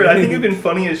fair, I think it'd been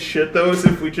funny as shit though is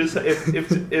if we just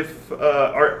if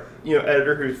our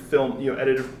editor who filmed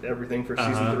edited everything for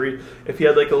season 3, if he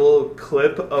had a little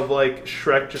clip of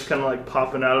Shrek just kind of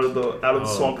popping out of the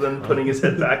swamp and then putting his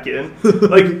head back in,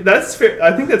 that's fair.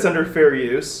 I think that's under fair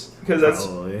use because that's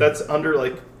under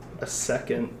a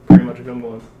second pretty much of him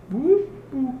going whoop,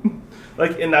 whoop.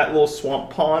 In that little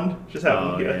swamp pond, just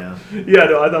having no, I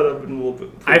thought that would have been a little bit.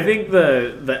 I think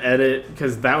the edit,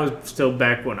 because that was still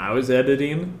back when I was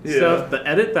editing stuff. The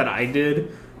edit that I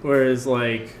did, whereas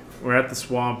we're at the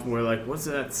swamp, we're what's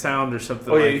that sound or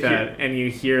something that, and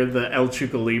you hear the El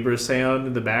Chuco Libre sound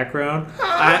in the background.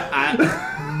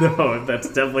 No, that's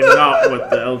definitely not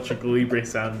what the El Chuco Libre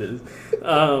sound is.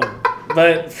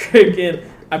 But freaking,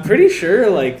 I'm pretty sure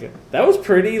that was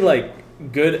pretty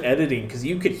good editing because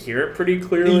you could hear it pretty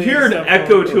clearly. You hear an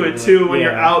echo to it too when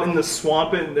you're out in the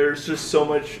swamp and there's just so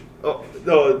much.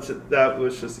 That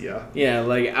was just yeah.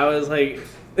 I was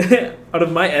out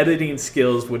of my editing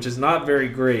skills, which is not very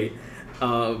great.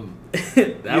 You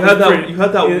had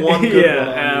that one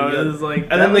good one.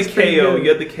 And then the KO. You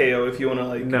had the KO if you want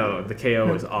to No, the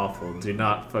KO is awful. Do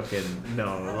not fucking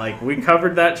no. We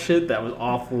covered that shit. That was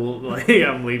awful.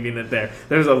 I'm leaving it there.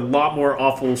 There's a lot more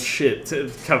awful shit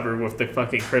to cover with the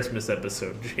fucking Christmas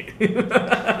episode.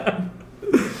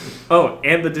 Oh,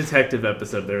 and the detective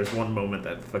episode. There's one moment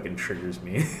that fucking triggers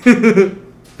me.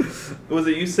 Was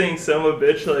it you saying "son of a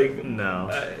bitch"? No,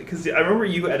 because I remember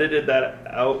you edited that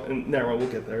out. And never mind, we'll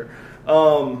get there.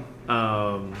 El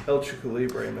Chuco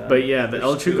Libre, man. But yeah, the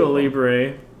El Chuco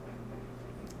Libre.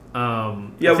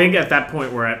 I think at that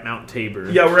point we're at Mount Tabor.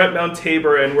 Yeah, we're at Mount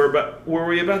Tabor, and we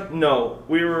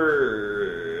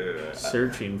were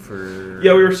searching for...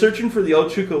 Yeah, we were searching for the El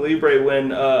Chuco Libre when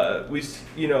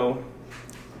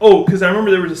because I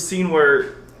remember there was a scene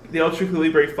where the El Chuco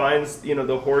Libre finds,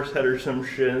 the horse head or some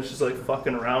shit, and it's just like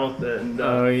fucking around with it. And,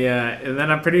 oh yeah, and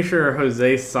then I'm pretty sure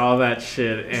Jose saw that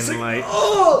shit and like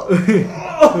oh!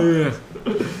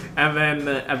 And then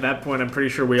at that point, I'm pretty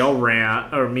sure we all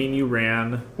ran, or me and you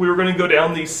ran. We were gonna go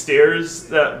down these stairs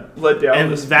that led down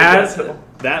and this hill.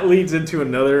 That leads into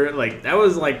another, like, that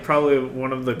was like probably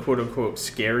one of the quote unquote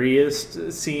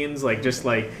scariest scenes. Like, just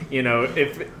like,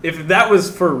 if that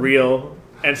was for real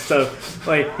and stuff,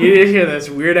 like, you did hear this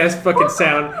weird ass fucking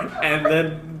sound, and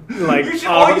then like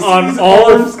on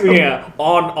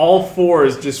all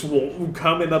fours just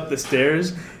coming up the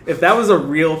stairs. If that was a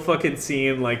real fucking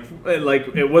scene, like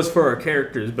it was for our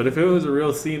characters, but if it was a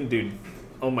real scene, dude,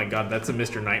 oh my god, that's a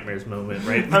Mr. Nightmares moment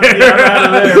right there. I'm out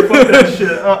of there. Fuck that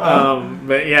shit.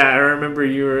 But yeah, I remember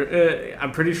you were.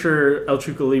 I'm pretty sure El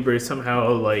Chuco Libre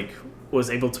somehow like was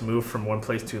able to move from one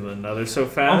place to another so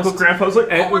fast. Uncle Grandpa was like,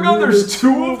 "Oh my god, there's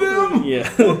two of them! Yeah.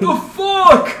 What the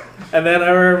fuck?" And then I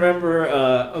remember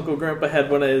Uncle Grandpa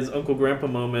had one of his Uncle Grandpa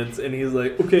moments, and he's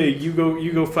like, "Okay, you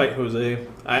go fight Jose.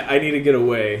 I need to get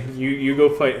away. You go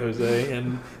fight Jose."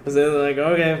 And Jose was like,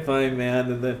 "Okay, fine, man."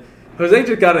 And then Jose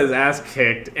just got his ass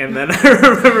kicked, and then I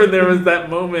remember there was that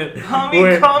moment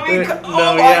where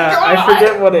I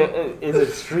forget what it is.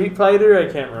 It Street Fighter?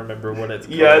 I can't remember what it's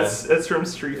called. Yeah, it's from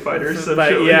Street Fighter. So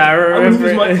but yeah, I remember.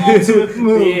 I'm gonna use my ultimate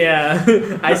move.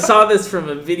 Yeah, I saw this from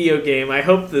a video game. I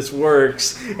hope this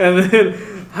works. And then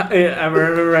I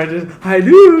remember I just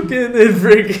Hadouken, and then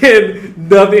freaking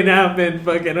nothing happened.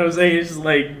 Fucking Jose just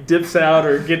like dips out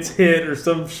or gets hit or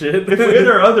some shit. If we had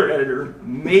our other editor,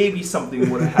 maybe something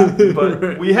would have happened.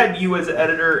 But we had you as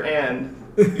editor, and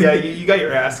yeah, you got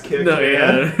your ass kicked. No,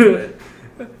 yeah.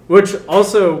 Which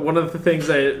also one of the things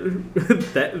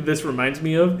that this reminds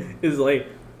me of is like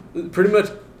pretty much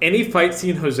any fight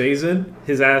scene Jose's in,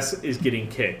 his ass is getting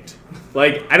kicked.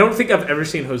 Like, I don't think I've ever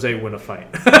seen Jose win a fight.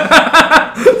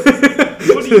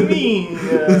 What do you mean?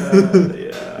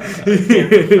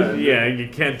 Yeah, you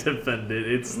can't defend it.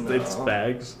 It's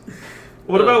bags.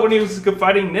 What about when he was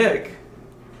fighting Nick?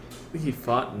 He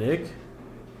fought Nick?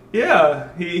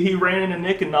 Yeah, he ran into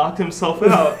Nick and knocked himself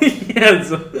out.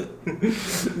 Yes.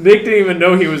 Nick didn't even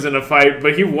know he was in a fight,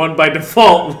 but he won by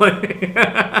default.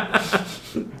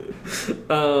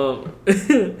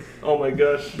 Oh my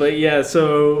gosh. But yeah,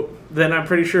 so then I'm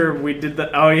pretty sure we did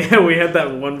that. Oh yeah, we had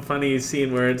that one funny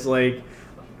scene where it's like,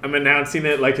 I'm announcing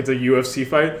it like it's a UFC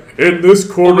fight in this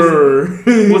corner.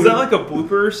 Was that like a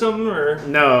blooper or something? Or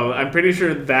no, I'm pretty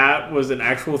sure that was an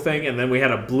actual thing, and then we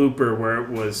had a blooper where it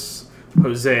was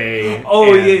Jose and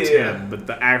Tim, but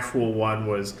the actual one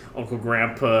was Uncle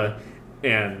Grandpa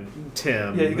and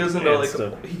Tim. Yeah, he goes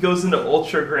into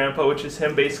Ultra Grandpa, which is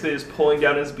him basically just pulling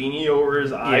down his beanie over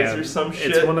his eyes or some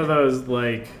shit. It's one of those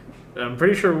like, I'm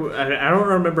pretty sure, I don't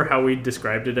remember how we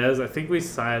described it as. I think we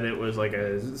said it was like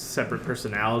a separate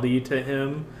personality to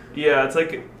him. Yeah, it's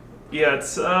like,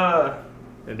 it's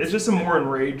just a more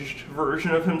enraged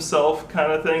version of himself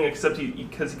kind of thing, except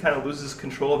because he kind of loses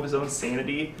control of his own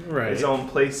sanity, his own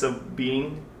place of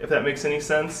being, if that makes any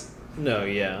sense. No,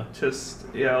 yeah.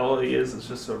 All he is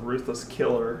just a ruthless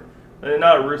killer. And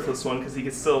not a ruthless one, because he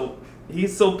can still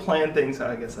plan things out.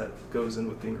 I guess that goes in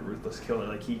with being a ruthless killer.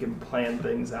 Like, he can plan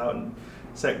things out and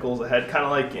set goals ahead. Kind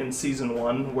of like in season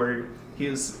 1, where he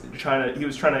was trying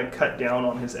to cut down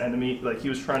on his enemy. Like, he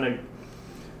was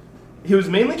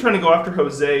mainly trying to go after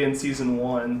Jose in season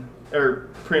 1, or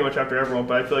pretty much after everyone,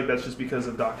 but I feel like that's just because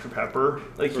of Dr. Pepper.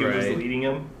 Like, he was leading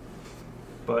him.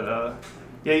 But,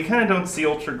 yeah, you kind of don't see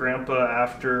Ultra Grandpa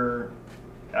after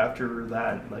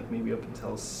that, like, maybe up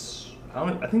until,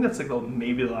 I think that's, like,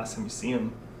 maybe the last time you see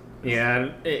him.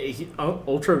 Yeah,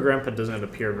 Ultra Grandpa doesn't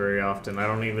appear very often. I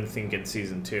don't even think in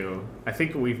season 2. I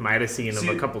think we might have seen him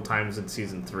a couple times in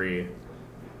season 3.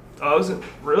 Oh, is it?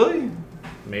 Really?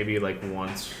 Maybe, like,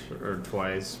 once or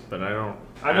twice, but I don't...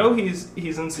 I know he's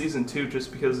in season 2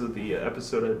 just because of the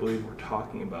episode I believe we're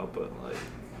talking about, but, like...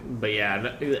 But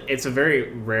yeah, it's a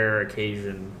very rare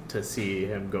occasion to see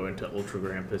him go into Ultra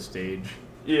Grandpa's stage.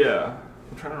 Yeah,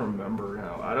 I'm trying to remember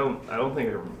now. I don't think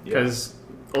I remember. Because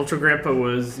Ultra Grandpa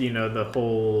was, the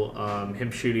whole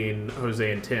him shooting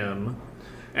Jose and Tim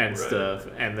and stuff,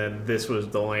 and then this was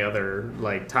the only other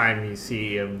time you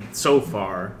see him so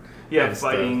far. Yeah,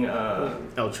 fighting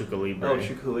El Chuco Libre. El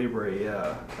Chuco Libre,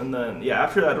 yeah. And then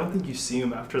after that, I don't think you see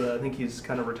him after that. I think he's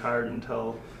kind of retired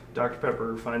until Dr.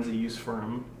 Pepper finds a use for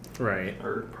him. Right.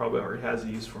 Or probably already has a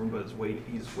use for him, but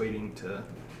he's waiting to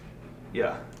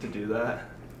do that.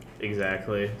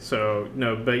 Exactly. So,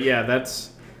 no, but yeah,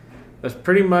 that's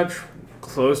pretty much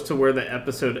close to where the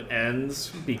episode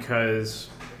ends because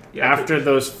after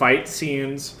those fight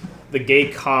scenes, the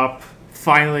gay cop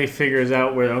finally figures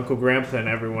out where Uncle Grandpa and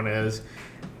everyone is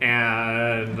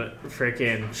and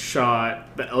freaking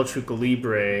shot the El Chuco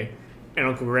Libre, and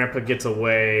Uncle Grandpa gets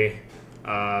away,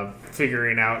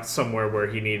 figuring out somewhere where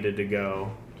he needed to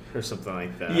go or something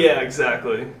like that. Yeah,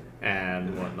 exactly.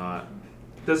 And whatnot.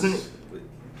 Isn't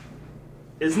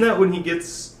that when he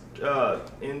gets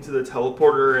into the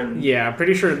teleporter and... Yeah, I'm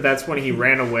pretty sure that's when he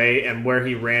ran away, and where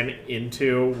he ran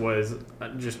into was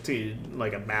just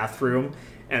like a bathroom,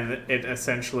 and it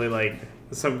essentially like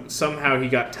somehow he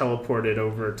got teleported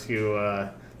over to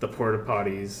the porta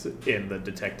potties in the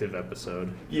detective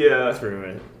episode. Yeah. Through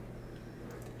it.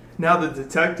 Now the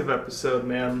detective episode,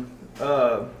 man.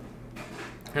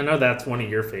 I know that's one of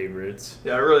your favorites.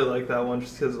 Yeah, I really like that one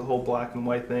just because the whole black and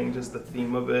white thing, just the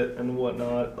theme of it and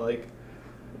whatnot. Like,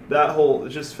 that whole,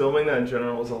 just filming that in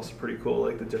general was also pretty cool,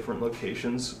 like the different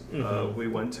locations we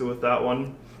went to with that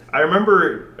one. I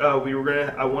remember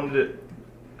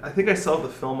I think I still have the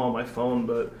film on my phone,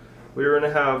 but we were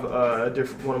going to have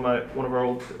one of our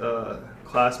old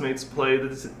classmates play the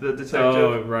detective.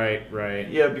 Oh, right.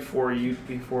 Yeah, before we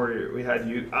had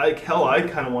you. I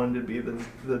kind of wanted to be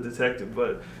the detective,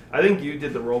 but I think you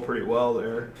did the role pretty well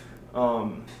there.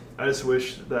 I just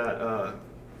wish that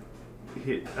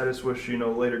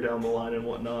later down the line and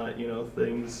whatnot,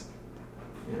 things,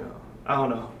 I don't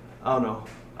know.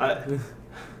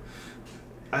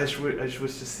 I just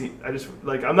wish to see.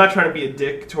 I'm not trying to be a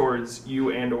dick towards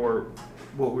you and or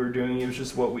what we were doing. It was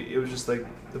just like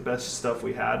the best stuff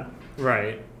we had.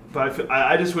 Right. But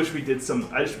I just wish we did some.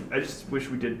 I just wish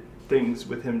we did things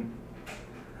with him.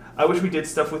 I wish we did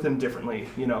stuff with him differently.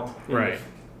 Right.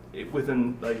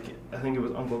 Within I think it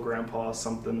was Uncle Grandpa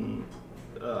something.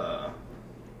 I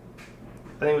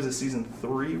think it was a season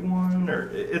 3 one, or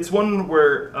it's one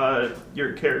where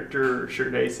your character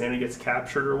Sugar Sandy gets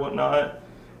captured or whatnot.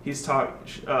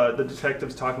 The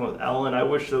detective's talking with Ellen. I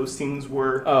wish those scenes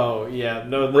were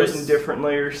written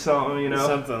differently or something,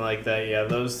 Something like that, yeah.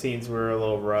 Those scenes were a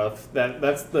little rough.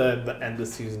 That's the end of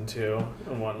season 2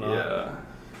 and whatnot. Yeah.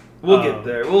 We'll get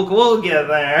there. We'll get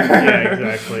there. Yeah,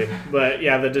 exactly. But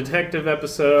yeah, the detective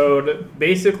episode,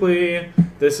 basically,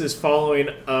 this is following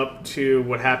up to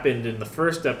what happened in the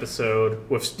first episode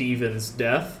with Steven's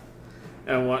death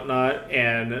and whatnot,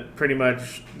 and pretty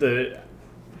much the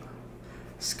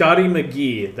Scotty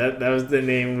McGee, that was the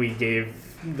name we gave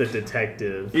the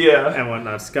detective. Yeah. And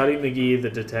whatnot. Scotty McGee, the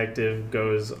detective,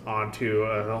 goes on to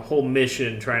a whole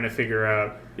mission trying to figure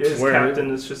out his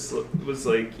captain was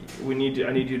like, I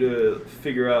need you to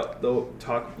figure out about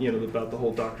the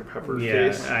whole Dr. Pepper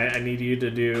case. Yeah, I need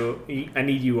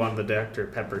you on the Dr.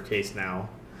 Pepper case now,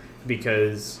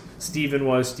 because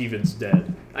Steven's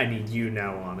dead. I need you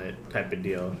now on it, type of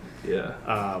deal. Yeah.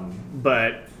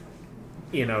 But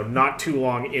not too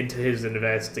long into his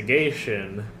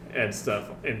investigation and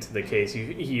stuff into the case,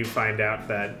 you find out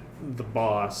that the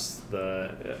boss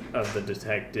of the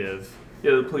detective.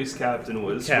 Yeah, the police captain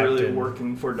was really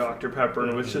working for Dr. Pepper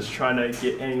and was just trying to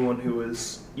get anyone who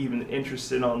was even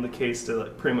interested on the case to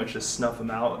pretty much just snuff him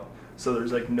out. So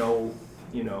there's no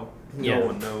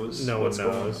one knows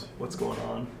what's going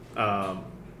on.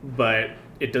 But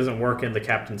it doesn't work in the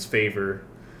captain's favor,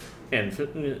 and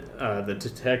the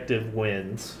detective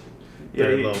wins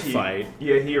their little fight.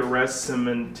 Yeah, he arrests him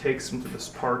and takes him to this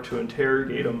park to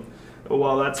interrogate him.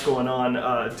 While that's going on,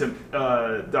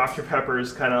 Dr. Pepper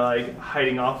is kind of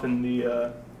hiding off in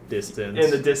the distance.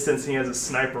 In the distance, and he has a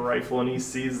sniper rifle, and he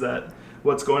sees that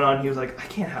what's going on. He was like, I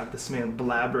can't have this man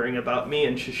blabbering about me,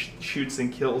 and shoots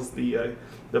and kills the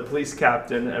police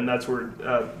captain, and that's where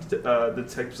the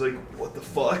detective's like, what the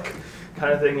fuck,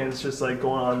 kind of thing, and it's just going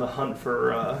on the hunt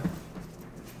for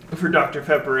Dr.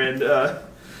 Pepper, and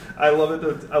I love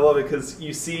it because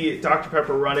you see Dr.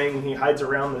 Pepper running, and he hides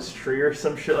around this tree or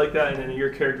some shit like that, and then your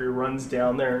character runs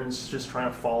down there and is just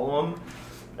trying to follow him.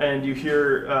 And you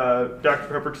hear Dr.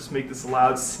 Pepper just make this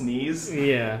loud sneeze.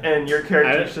 Yeah. And your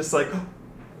character's just like,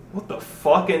 what the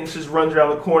fuck? And just runs around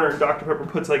the corner, and Dr. Pepper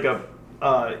puts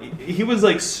he was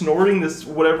snorting this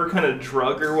whatever kind of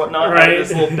drug or whatnot out of this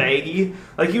little baggie.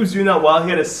 He was doing that while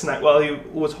he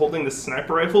was holding the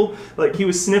sniper rifle. He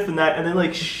was sniffing that and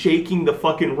then shaking the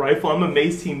fucking rifle. I'm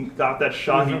amazed he got that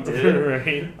shot he did.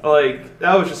 Right.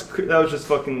 That was just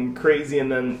fucking crazy.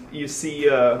 And then you see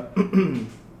him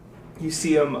you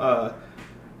see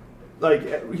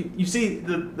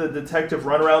the detective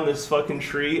run around this fucking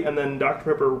tree, and then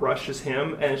Dr. Pepper rushes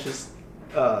him, and it's just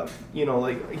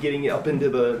getting up into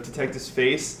the detective's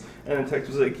face, and the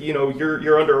detective's like,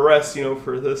 you're under arrest,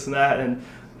 for this and that, and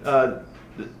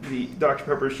the Dr.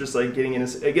 Pepper's just like getting in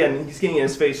his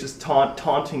face, just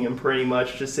taunting him pretty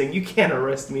much, just saying, you can't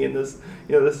arrest me in this,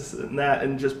 this and that,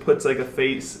 and just puts like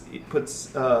puts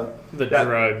the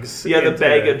drugs. Yeah, the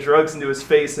bag of drugs into his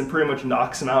face and pretty much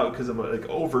knocks him out because of like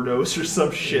overdose or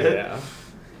some shit. Yeah.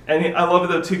 And I love it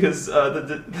though too because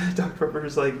the Dr. Pepper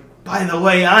is like, by the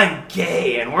way, I'm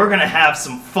gay and we're gonna have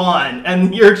some fun,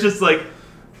 and you're just like,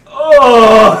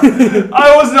 oh,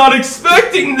 I was not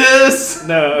expecting this.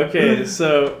 No, okay,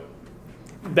 so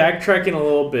backtracking a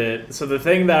little bit. So the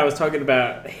thing that I was talking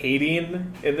about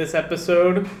hating in this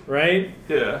episode, right?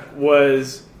 Yeah.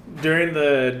 Was during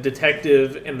the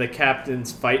detective and the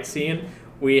captain's fight scene,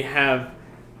 we have,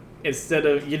 instead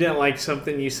of, you didn't like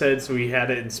something you said, so we had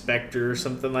an inspector or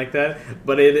something like that.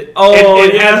 But it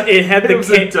had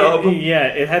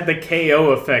the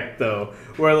KO effect though,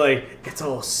 where like it's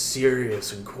all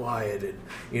serious and quiet and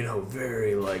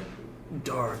very like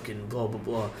dark and blah blah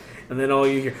blah, and then all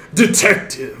you hear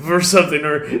detective or something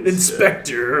or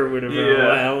inspector or whatever.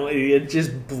 Yeah. It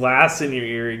just blasts in your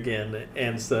ear again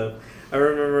and stuff. I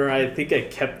remember, I think I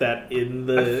kept that in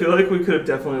the... I feel like we could have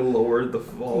definitely lowered the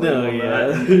volume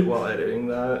that while editing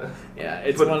that. Yeah,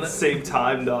 it's but at the same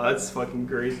time, no, it's fucking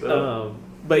great, though.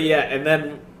 But yeah, and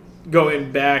then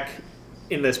going back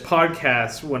in this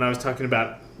podcast, when I was talking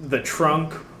about the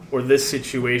trunk or this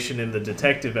situation in the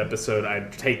detective episode,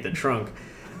 I'd take the trunk.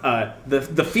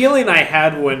 The feeling I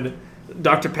had when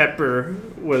Dr. Pepper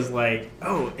was like,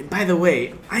 oh, and by the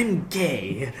way, I'm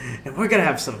gay, and we're going to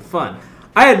have some fun.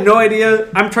 I had no idea.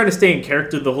 I'm trying to stay in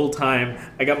character the whole time.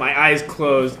 I got my eyes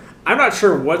closed. I'm not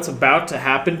sure what's about to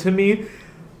happen to me.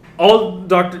 All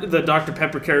the Dr.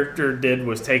 Pepper character did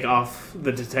was take off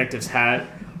the detective's hat,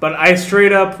 but I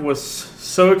straight up was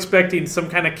so expecting some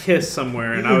kind of kiss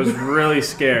somewhere, and I was really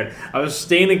scared. I was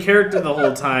staying in character the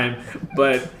whole time,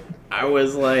 but I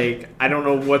was like, I don't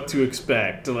know what to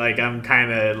expect. Like, I'm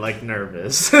kind of like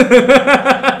nervous.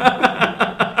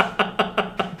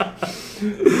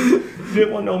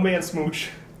 Didn't want no man smooch.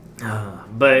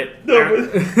 But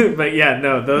yeah,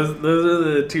 no, those are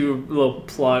the two little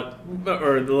plot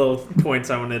or the little points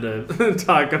I wanted to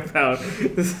talk about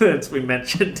since we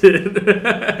mentioned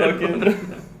it.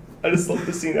 I just love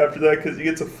the scene after that because he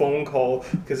gets a phone call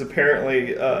because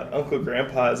apparently Uncle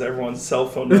Grandpa has everyone's cell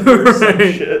phone number or some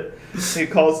shit. He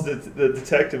calls the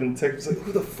detective, and the detective's like,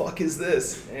 "Who the fuck is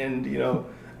this?" And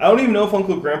I don't even know if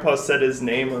Uncle Grandpa said his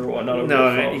name or whatnot over the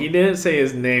phone. He didn't say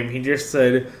his name. He just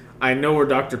said, I know where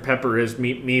Dr. Pepper is.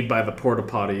 Meet me by the porta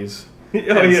potties.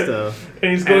 Stuff.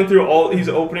 And he's going through he's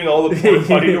opening all the porta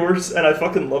potty doors, and I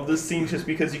fucking love this scene just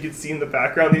because you can see in the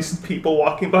background these people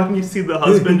walking by, and you see the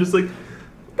husband just like,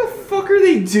 what the fuck are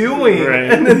they doing?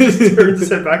 Right. And then just turns his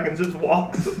head back and just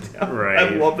walks down. Right. I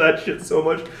love that shit so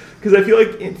much. Because I feel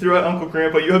like throughout Uncle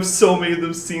Grandpa, you have so many of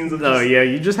those scenes of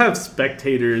you just have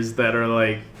spectators that are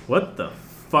like, what the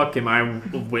fuck am I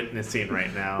witnessing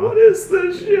right now? What is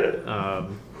this shit?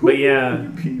 But yeah,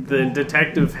 the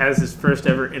detective has his first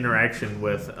ever interaction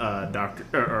with not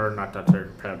Dr.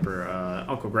 Pepper,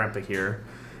 Uncle Grandpa here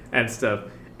and stuff.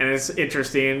 And it's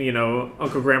interesting,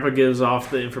 Uncle Grandpa gives off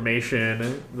the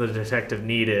information the detective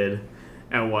needed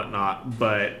and whatnot,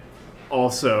 but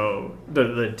also the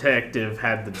detective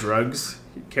had the drugs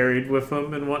carried with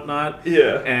him and whatnot.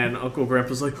 Yeah. And Uncle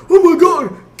Grandpa's like, oh my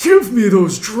god, give me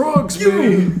those drugs,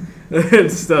 man! And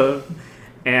stuff.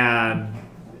 And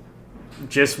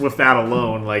just with that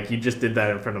alone, like, you just did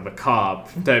that in front of a cop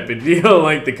type of deal.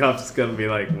 Like, the cop's gonna be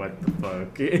like, what the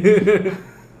fuck?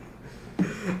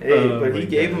 Hey, but he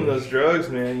gave him those drugs,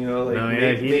 man.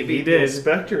 Maybe he did.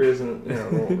 Inspector isn't,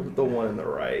 the one in the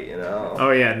right,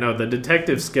 Oh yeah, no, the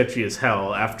detective's sketchy as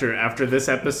hell. After this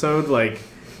episode, like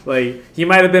he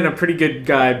might have been a pretty good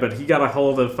guy, but he got a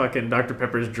hold of fucking Dr.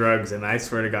 Pepper's drugs, and I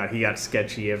swear to God, he got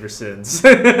sketchy ever since.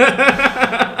 What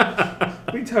are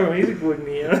you talking about? He's a good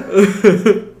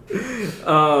man.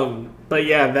 But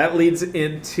yeah, that leads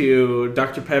into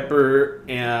Dr. Pepper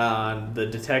and the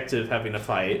detective having a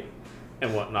fight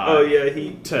and whatnot. Oh yeah,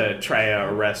 to try to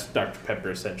arrest Dr.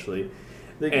 Pepper essentially,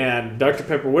 and Dr.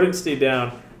 Pepper wouldn't stay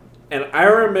down. And I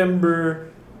remember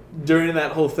during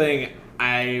that whole thing,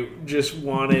 I just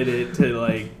wanted it to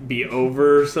like be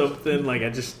over or something. Like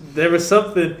there was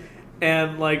something,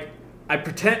 and like I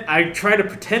try to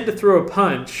pretend to throw a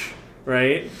punch,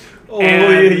 right? Oh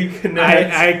yeah, you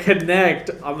connect. I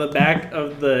connect on the back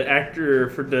of the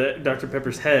actor for Dr.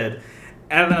 Pepper's head,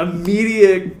 and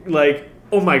immediate like,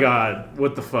 oh my god,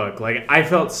 what the fuck? Like, I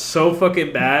felt so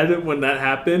fucking bad when that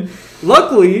happened.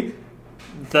 Luckily,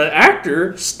 the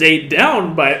actor stayed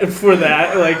down for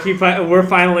that. Like, we're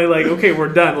finally like, okay,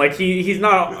 we're done. Like, he's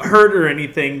not hurt or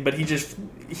anything, but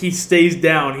he stays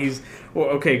down. He's well,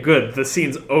 okay, good. The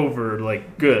scene's over.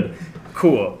 Like, good.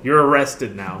 Cool. You're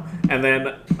arrested now. And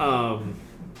then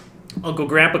Uncle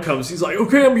Grandpa comes. He's like,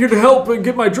 okay, I'm here to help and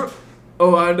get my drug.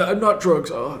 Oh, I'm not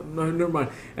drugs. Oh, no, never mind.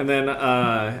 And then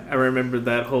I remember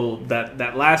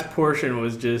that last portion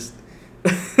was just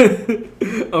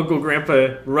Uncle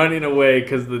Grandpa running away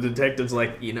because the detective's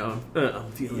like,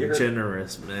 I'm feeling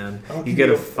generous, man. You get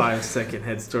a 5-second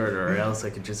head start, or else I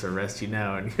could just arrest you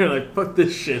now. And you're like, fuck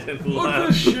this shit. And fuck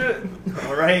this shit.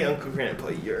 All right, Uncle Grandpa,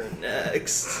 you're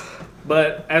next.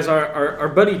 But as our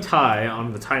buddy Ty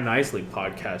on the Ty Knisley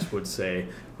podcast would say,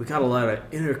 we got a lot of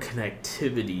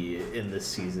interconnectivity in this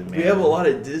season, man. We have a lot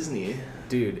of Disney.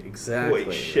 Dude, exactly.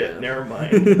 Wait, shit, man. Never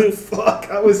mind. Fuck,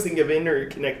 I was thinking of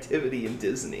interconnectivity in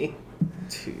Disney.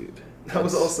 Dude. I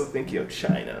was also thinking of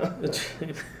China. But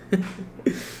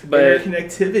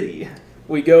interconnectivity.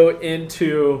 We go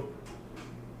into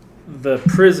the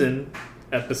prison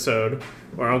episode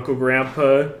where Uncle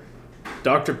Grandpa,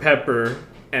 Dr. Pepper,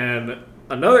 and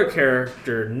another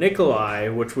character, Nikolai,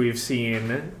 which we've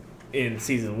seen in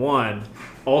season 1,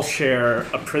 all share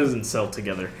a prison cell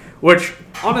together. Which,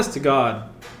 honest to God,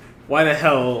 why the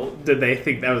hell did they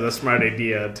think that was a smart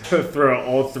idea to throw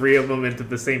all 3 of them into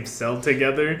the same cell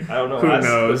together? I don't know. Who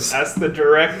knows? Ask the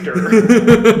director.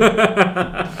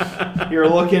 You're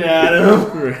looking at him.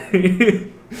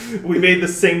 Right. We made the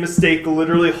same mistake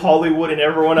literally Hollywood and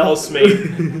everyone else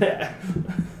made.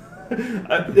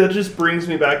 That just brings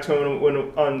me back to when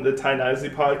on the Ty Knisley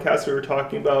podcast we were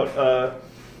talking about,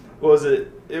 what was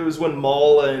it? It was when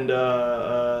Maul and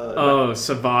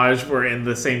Savage were in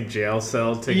the same jail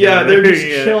cell together. Yeah, they're just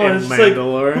chilling. It's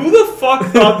Mandalore. Like, who the fuck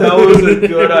thought that was a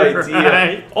good idea?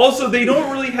 Right. Also, they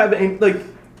don't really have any,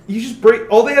 you just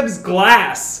break, all they have is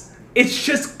glass. It's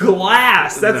just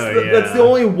glass. That's the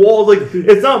only wall.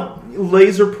 It's not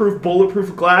laser-proof,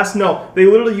 bulletproof glass. No, they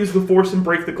literally use the Force and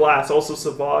break the glass. Also,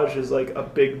 Savage is like a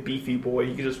big, beefy boy.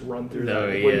 You can just run through that. Oh,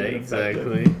 yeah,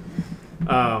 exactly.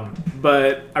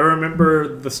 But I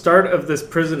remember the start of this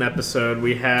prison episode,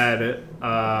 we had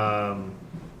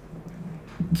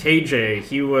KJ.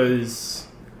 He was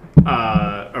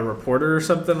a reporter or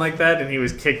something like that, and he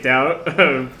was kicked out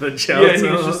of the jail.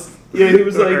 Yeah, he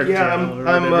was like,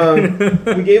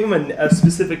 we gave him a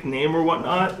specific name or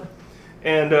whatnot,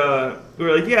 and we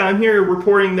were like, yeah, I'm here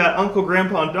reporting that Uncle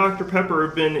Grandpa and Dr. Pepper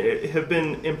have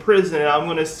been in prison, and I'm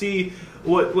going to see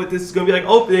what this is going to be like.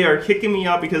 Oh, they are kicking me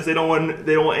out because they don't want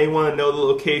anyone to know the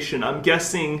location. I'm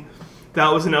guessing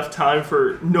that was enough time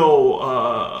for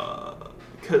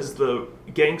because the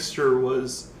gangster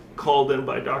was called in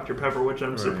by Dr. Pepper, which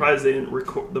I'm surprised they didn't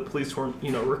record. The police weren't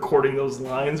recording those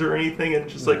lines or anything, and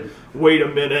just like, wait a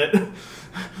minute,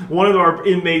 one of our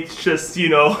inmates just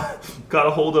got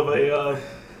a hold of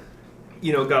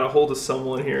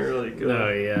someone here,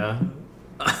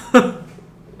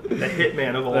 the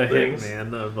hitman of all things.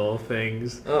 Hitman of all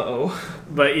things. Uh-oh.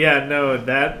 But yeah, no,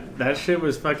 that shit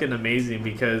was fucking amazing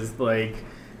because that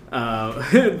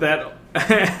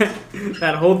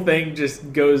that whole thing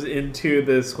just goes into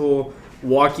this whole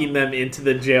walking them into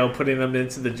the jail, putting them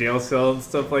into the jail cell and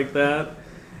stuff like that.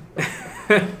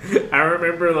 I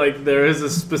remember there is a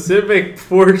specific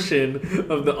portion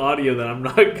of the audio that I'm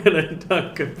not gonna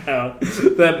talk about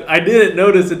that I didn't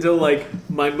notice until one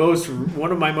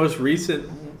of my most recent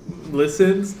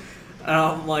listens.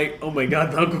 I'm like, oh my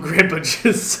god, the Uncle Grandpa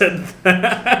just said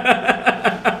that.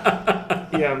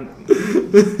 Yeah.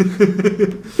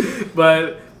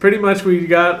 But pretty much we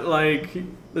got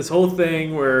this whole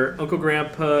thing where Uncle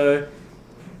Grandpa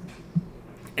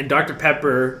and Dr.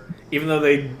 Pepper, even though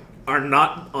they are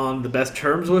not on the best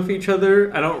terms with each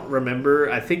other, I don't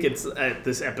remember. I think it's at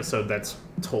this episode that's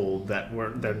told that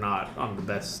they're not on the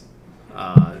best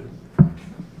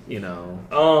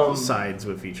sides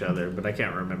with each other, but I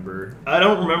can't remember. I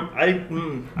don't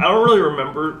really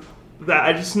remember that.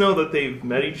 I just know that they've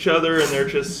met each other and they're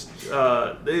just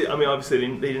obviously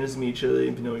they didn't just meet each other,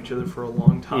 they've known each other for a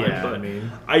long time. Yeah, but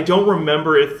I don't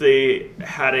remember if they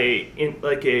had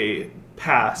a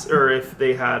pass, or if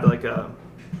they had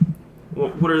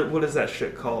what is that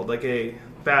shit called, a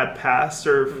bad past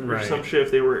or some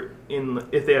shit.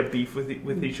 If they had beef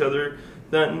with each other,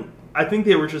 then I think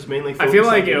they were just mainly focused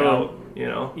out.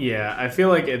 Yeah, I feel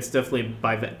like it's definitely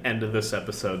by the end of this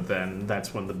episode, then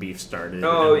that's when the beef started.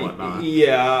 Oh, and whatnot.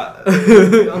 Yeah.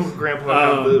 Uncle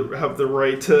Grandpa have the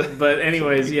right to. But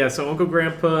anyways, yeah. So Uncle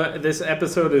Grandpa, this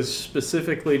episode is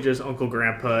specifically just Uncle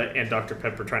Grandpa and Dr.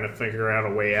 Pepper trying to figure out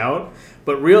a way out,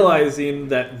 but realizing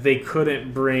that they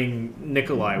couldn't bring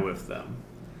Nikolai with them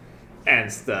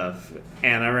and stuff.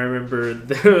 And I remember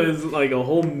there was a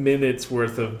whole minute's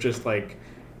worth of just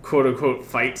quote unquote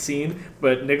fight scene,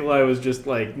 but Nikolai was just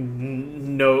like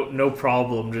no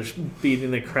problem, just beating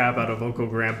the crap out of Uncle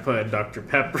Grandpa and Dr.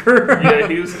 Pepper. Yeah,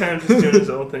 he was kind of just doing his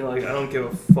own thing. Like, I don't give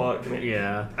a fuck, man.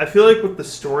 Yeah, I feel like with the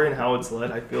story and how it's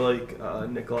led, I feel like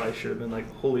Nikolai should have been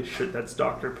like, holy shit, that's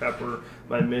Dr. Pepper.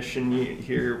 My mission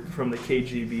here from the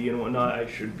KGB and whatnot. I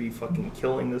should be fucking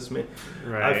killing this man.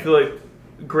 right. I feel like,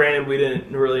 granted, we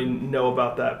didn't really know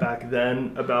about that back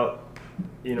then, about,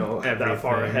 that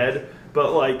far ahead.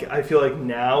 But, like, I feel like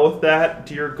now with that,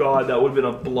 dear God, that would have been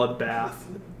a bloodbath.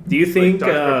 Do you think...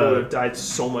 Dr. Pepper would have died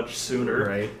so much sooner.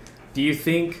 Right. Do you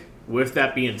think, with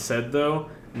that being said, though,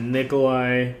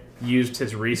 Nikolai used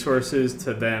his resources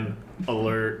to then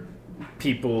alert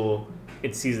people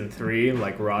in Season 3,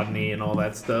 like Rodney and all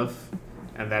that stuff?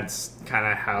 And that's kind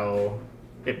of how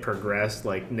it progressed.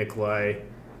 Like, Nikolai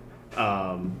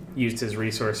used his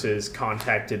resources,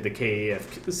 contacted the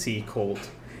KFC cult,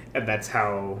 and that's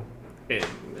how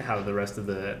the rest of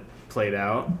the played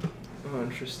out. Oh,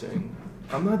 interesting.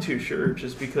 I'm not too sure,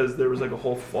 just because there was like a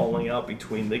whole falling out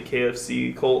between the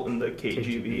KFC cult and the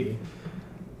KGB.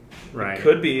 Right. It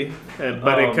could be.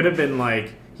 But it could have been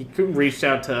like, he reached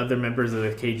out to other members of the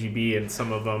KGB, and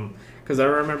some of them, because I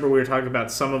remember we were talking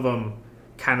about some of them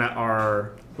kind of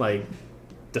are like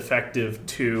defective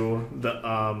to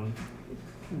the,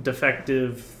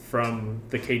 defective from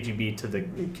the KGB to the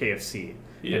KFC.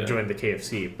 And joined the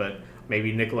KFC, but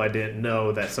maybe Nikolai didn't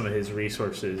know that some of his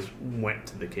resources went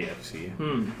to the KFC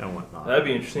and whatnot. That'd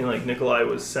be interesting. Like, Nikolai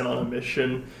was sent on a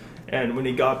mission, and when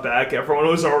he got back, everyone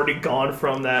was already gone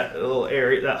from that little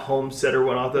area, that homestead or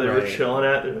whatnot that they were chilling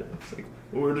at. It's like,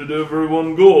 where did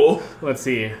everyone go? Let's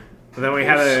see. And then we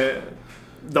had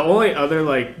the only other,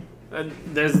 like,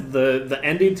 there's the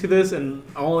ending to this, and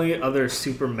only other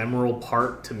super memorable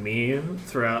part to me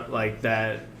throughout, like,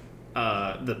 that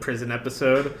the prison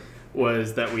episode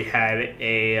was that we had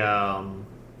a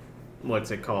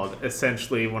what's it called?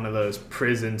 Essentially one of those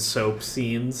prison soap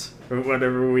scenes or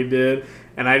whatever we did,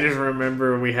 and I just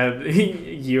remember we had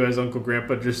you as Uncle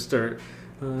Grandpa just start,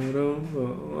 I don't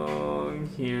belong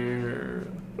here.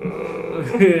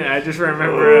 I just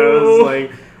remember I was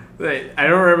like, I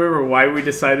don't remember why we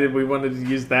decided we wanted to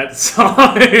use that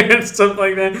song and stuff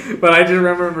like that, but I just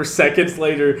remember seconds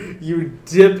later, you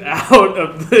dip out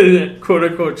of the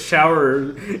quote-unquote shower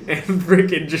and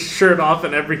freaking just shirt off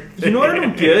and everything. You know what I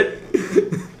don't get?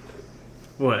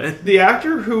 What? The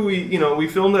actor who we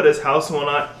filmed at his house and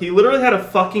whatnot, he literally had a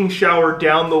fucking shower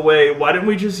down the way. Why didn't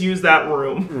we just use that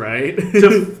room? Right.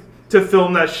 to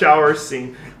film that shower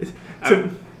scene?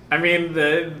 I mean,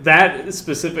 that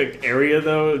specific area,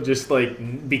 though, just,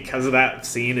 like, because of that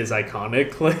scene is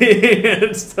iconic, like,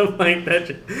 and stuff like that,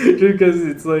 just because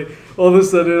it's, like, all of a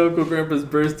sudden Uncle Grandpa's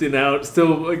bursting out,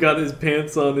 still got his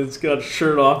pants on, it's got his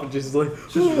shirt off, and just, like,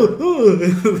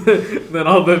 then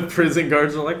all the prison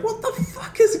guards are like, what the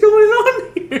fuck is going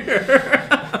on here?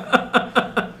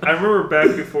 I remember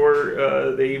back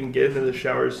before they even get into the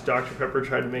showers, Dr. Pepper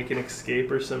tried to make an escape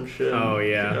or some shit. Oh,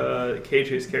 yeah.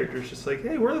 KJ's character is just like,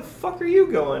 hey, where the fuck are you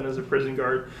going as a prison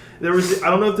guard? I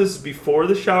don't know if this is before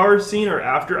the shower scene or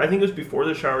after. I think it was before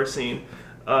the shower scene.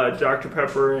 Dr.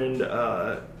 Pepper and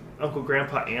Uncle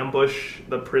Grandpa ambush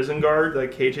the prison guard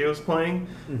that KJ was playing.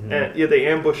 Mm-hmm. And they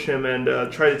ambush him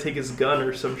and try to take his gun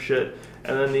or some shit.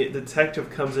 And then the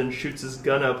detective comes in and shoots his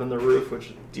gun up in the roof,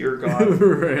 which, dear God,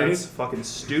 right. That's fucking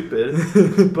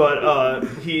stupid. But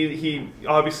he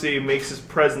obviously makes his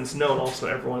presence known. Also,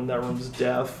 everyone in that room is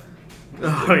deaf. The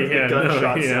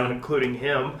gunshots sound, including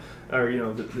him, or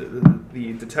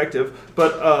the detective.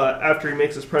 But after he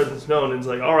makes his presence known, and he's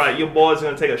like, "All right, you boys are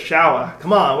gonna take a shower.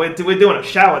 Come on, we're doing a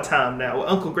shower time now.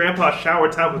 Uncle Grandpa's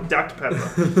shower time with Dr.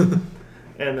 Pepper."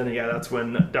 And then, that's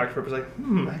when Dr. Pepper's like,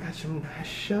 I got some nice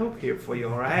soap here for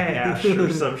your ass,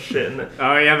 or some shit.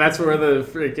 That's where the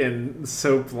freaking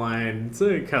soap line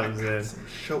comes in. Some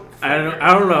soap I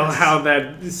don't know how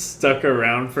that stuck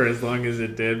around for as long as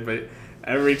it did, but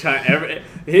every time,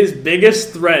 his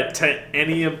biggest threat to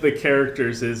any of the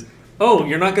characters is, oh,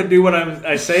 you're not going to do what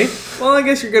I say? Well, I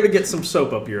guess you're going to get some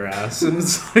soap up your ass. And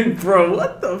it's like, bro,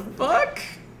 what the fuck?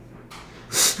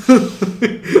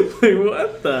 Like,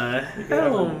 what the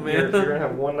hell, man? You're gonna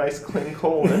have one nice clean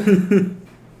colon.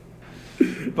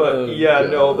 But they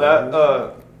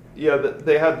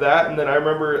had that, and then I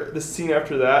remember the scene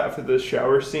after that, after the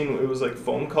shower scene, it was like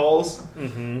phone calls,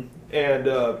 and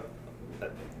Dr.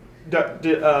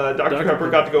 Pepper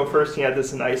got to go first. He had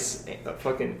this nice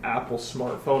fucking Apple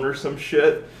smartphone or some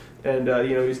shit, and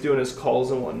he's doing his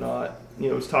calls and whatnot. He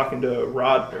was talking to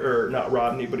not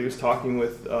Rodney, but he was talking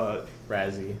with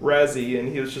Razzie, and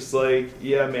he was just like,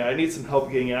 yeah, man, I need some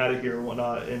help getting out of here and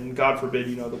whatnot, and God forbid,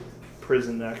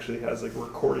 prison actually has like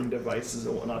recording devices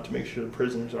and whatnot to make sure the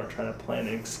prisoners aren't trying to plan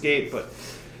an escape. But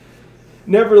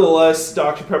nevertheless,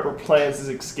 Dr. Pepper plans his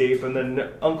escape, and then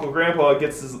Uncle Grandpa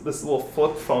gets this little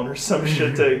flip phone or some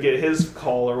shit to get his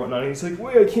call or whatnot. And he's like,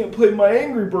 wait, I can't play my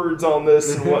Angry Birds on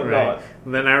this and whatnot. Right.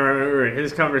 Then I remember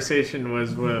his conversation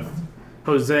was with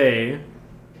Jose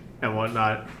and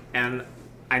whatnot. And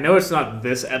I know it's not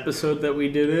this episode that we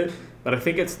did it, but I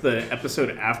think it's the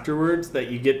episode afterwards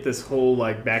that you get this whole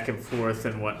like back and forth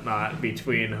and whatnot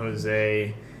between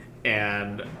Jose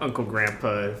and Uncle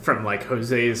Grandpa from like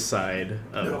Jose's side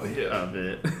of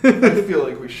it. I feel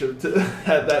like we should have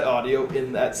had that audio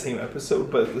in that same episode,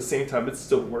 but at the same time it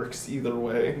still works either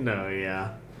way. No,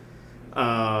 yeah.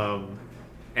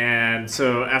 And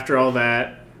so after all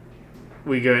that,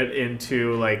 we get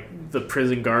into like the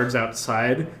prison guards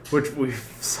outside, which we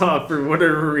saw for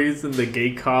whatever reason the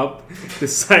gay cop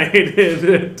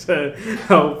decided to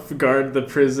help guard the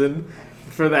prison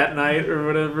for that night or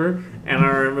whatever. And I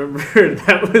remember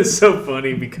that was so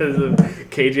funny because of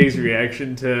KJ's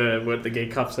reaction to what the gay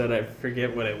cop said. I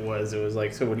forget what it was. It was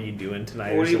like, so what are you doing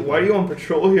tonight? Why are you on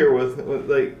patrol here with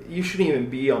like, you shouldn't even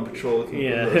be on patrol with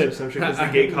because the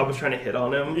gay cop was trying to hit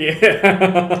on him.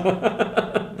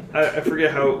 Yeah. I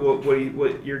forget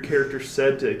what your character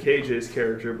said to KJ's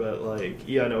character, but like,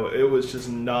 yeah, no, it was just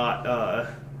not.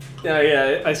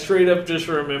 Yeah, I straight up just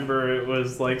remember it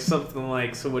was like something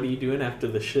like, so what are you doing after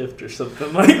the shift or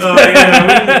something like that. Oh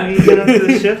yeah, we get after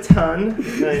the shift, hun.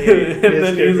 And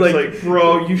then he's like,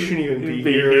 bro, you shouldn't even be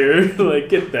here. Like,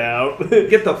 get out.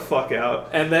 Get the fuck out.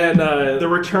 And then the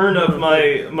return of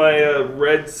my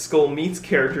Red Skull Meats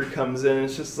character comes in and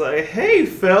it's just like, hey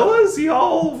fellas,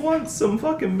 y'all want some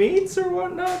fucking meats or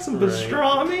whatnot? Some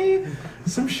pastrami?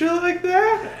 Some shit like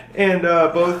that? And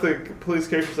both the police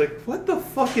characters are like, what the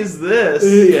fuck is this?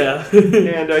 Yeah.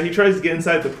 And he tries to get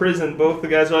inside the prison. Both the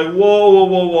guys are like,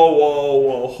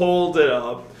 whoa, hold it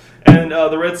up. And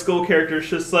the Red Skull character is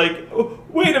just like, oh,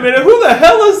 wait a minute, who the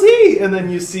hell is he? And then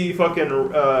you see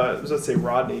fucking, let's say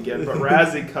Rodney again, but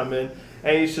Razzie come in,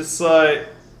 and he's just like,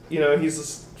 he's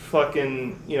just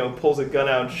fucking, pulls a gun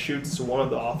out and shoots one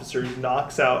of the officers,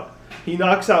 He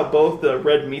knocks out both the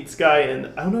red meats guy, and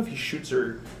I don't know if he shoots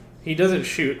or... He doesn't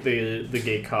shoot the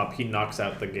gay cop. He knocks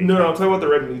out the gay cop. No, I'm talking about the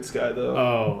red meats guy, though.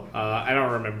 Oh, I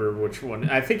don't remember which one.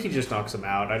 I think he just knocks him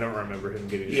out. I don't remember him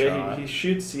getting shot. Yeah, he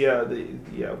shoots, one of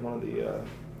the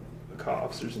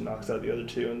co-officers and knocks out the other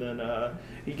two, and then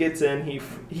he gets in,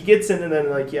 and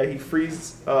then, he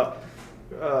frees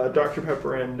Dr.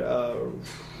 Pepper and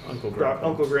Uncle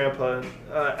Grandpa.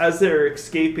 As they're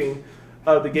escaping...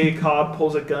 the gay cop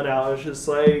pulls a gun out and is just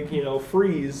like,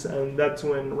 freeze. And that's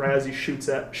when Razzie shoots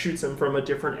him from a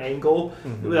different angle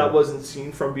that wasn't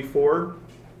seen from before.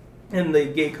 And the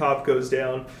gay cop goes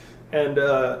down, and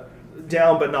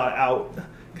down but not out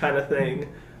kind of thing.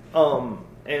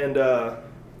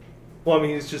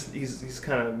 He's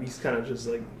kind of just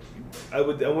like, I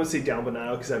wouldn't say down but not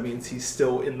out because that means he's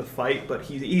still in the fight, but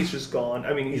he's just gone.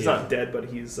 I mean, he's not dead, but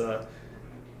he's...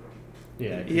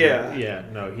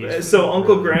 So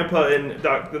Uncle Grandpa and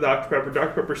Dr.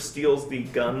 Pepper steals the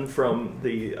gun from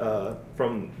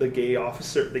the gay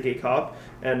officer, the gay cop,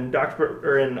 and Dr.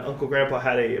 Pepper and Uncle Grandpa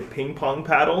had a ping pong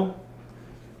paddle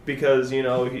because he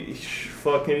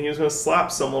was gonna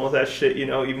slap someone with that shit,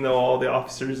 even though all the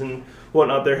officers and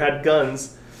whatnot there had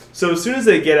guns. So as soon as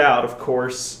they get out, of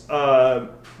course,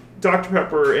 Dr.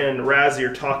 Pepper and Razzie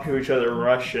are talking to each other in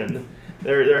Russian.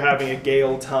 They're having a gay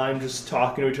old time just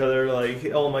talking to each other like,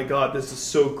 oh my god, this is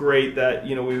so great that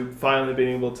we've finally been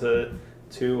able to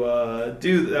do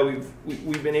that.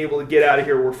 We've been able to get out of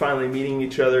here. We're finally meeting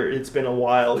each other. It's been a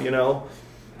while,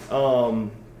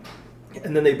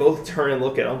 and then they both turn and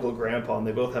look at Uncle Grandpa, and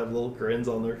they both have little grins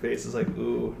on their faces like,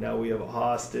 ooh, now we have a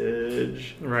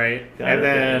hostage. Right. And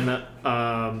then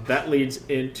that leads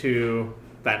into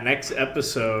that next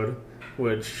episode,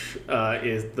 which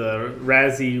is the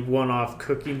Razzie one-off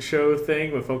cooking show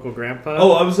thing with Uncle Grandpa.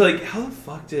 Oh, I was like, how the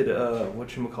fuck did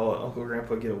Uncle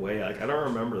Grandpa get away? Like, I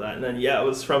don't remember that. And then it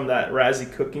was from that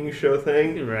Razzie cooking show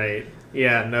thing. Right.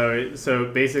 Yeah. No. So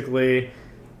basically,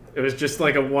 it was just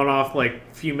like a one-off,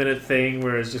 like few-minute thing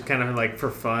where it was just kind of like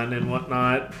for fun and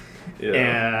whatnot.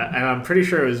 Yeah. And I'm pretty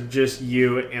sure it was just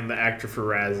you and the actor for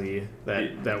Razzie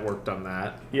that worked on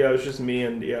that. Yeah, it was just me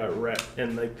and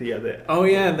like the Oh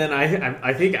yeah, and then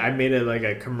I think I made it like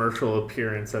a commercial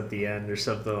appearance at the end or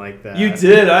something like that. You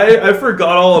did. I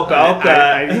forgot all about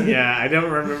that. I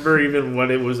don't remember even what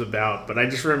it was about, but I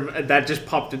just that just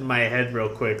popped in my head real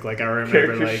quick. Like I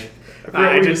remember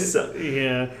I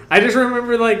just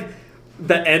remember like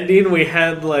the ending we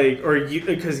had like, or you,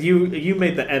 because you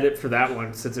made the edit for that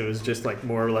one since it was just like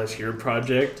more or less your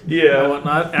project, Yeah. and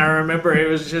whatnot. And I remember it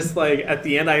was just like at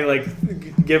the end I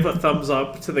like give a thumbs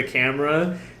up to the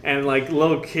camera and like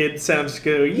little kid sounds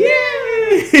go yay.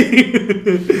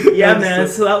 Yeah, man.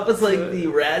 So that was like the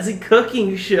Razzie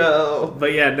cooking show.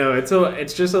 But yeah, no,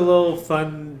 it's just a little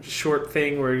fun short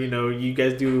thing where you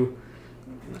guys do.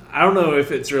 I don't know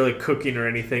if it's really cooking or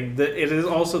anything. It is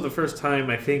also the first time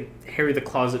I think Harry the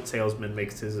Closet Salesman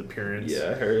makes his appearance.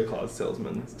 Yeah, Harry the Closet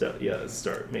Salesman.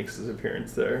 Makes his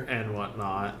appearance there and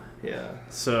whatnot. Yeah.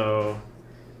 So,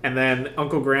 and then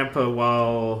Uncle Grandpa,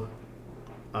 while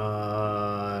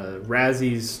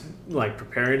Razzie's like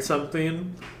preparing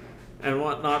something and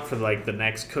whatnot for like the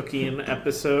next cooking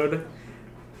episode,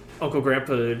 Uncle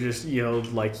Grandpa just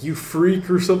yelled like "you freak"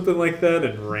 or something like that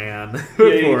and ran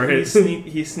for it.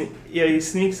 He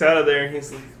sneaks out of there and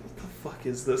he's like, "What the fuck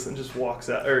is this?" and just walks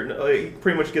out, or like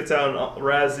pretty much gets out. And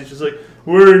Razzie's just like,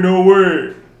 "Wait, no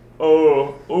wait.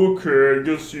 Oh, okay, I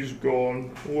guess he's gone.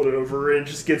 Whatever," and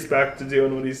just gets back to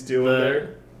doing what he's doing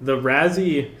there. The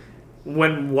Razzie.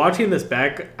 When watching this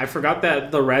back, I forgot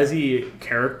that the Razzie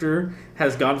character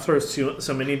has gone through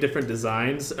so many different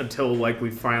designs until like we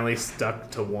finally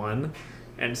stuck to one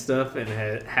and stuff, and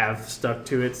have stuck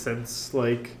to it since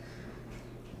like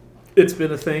it's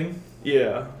been a thing.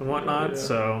 Yeah. And whatnot. Yeah.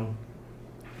 So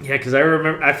yeah, because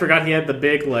I forgot he had the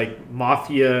big like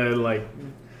mafia like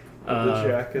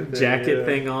the jacket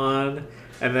thing on,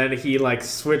 and then he like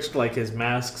switched like his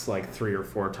masks like 3 or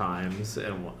 4 times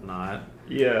and whatnot.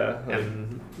 Yeah.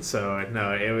 And so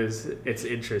no, it's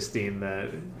interesting that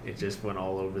it just went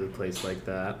all over the place like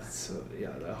that. So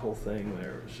yeah, that whole thing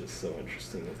there was just so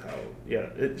interesting with how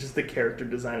just the character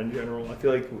design in general. I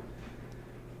feel like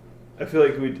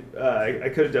we I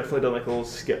could have definitely done like a little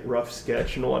rough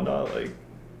sketch and whatnot, like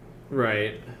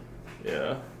right.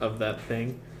 Yeah. Of that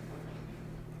thing.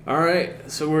 All right,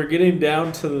 so we're getting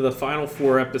down to the final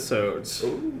 4 episodes.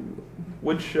 Ooh.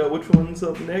 Which one's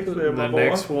up next? The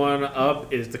next one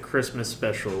up is the Christmas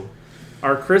special.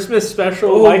 Our Christmas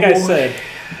special, I said.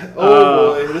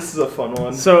 Oh boy, this is a fun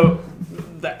one. So,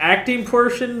 the acting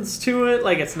portions to it,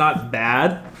 like, it's not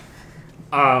bad.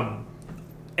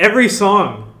 Every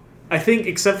song, I think,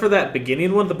 except for that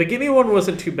beginning one. The beginning one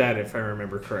wasn't too bad, if I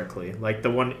remember correctly. Like,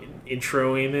 the one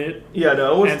introing it. Yeah,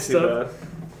 no, it wasn't too bad.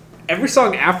 Every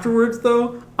song afterwards,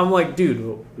 though, I'm like,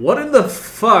 dude, what in the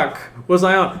fuck was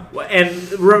I on?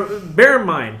 And bear in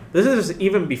mind, this is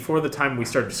even before the time we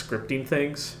started scripting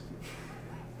things.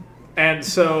 And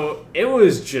so it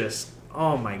was just,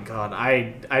 oh my god,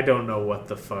 I don't know what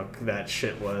the fuck that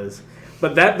shit was.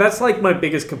 But that's like my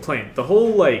biggest complaint. The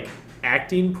whole like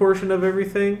acting portion of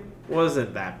everything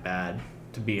wasn't that bad,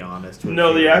 to be honest with you.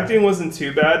 No, the acting wasn't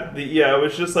too bad. It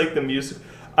was just like the music.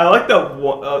 I like that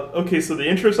one. Okay, so the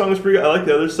intro song was pretty good. I like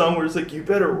the other song where it's like, "You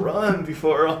better run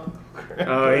before I'll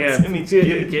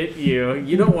get you.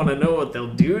 You don't want to know what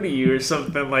they'll do to you," or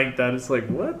something like that. It's like,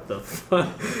 what the fuck?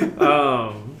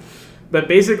 But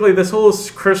basically, this whole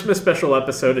Christmas special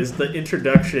episode is the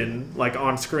introduction, like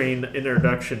on-screen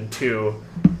introduction to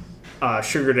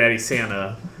Sugar Daddy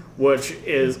Santa, which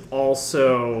is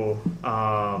also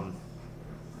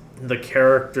the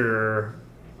character.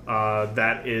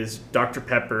 That is Dr.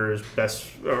 Pepper's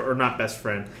not best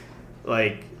friend,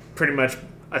 like pretty much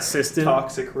assistant.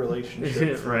 Toxic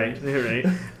relationship. right.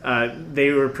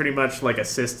 They were pretty much like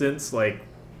assistants. Like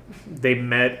they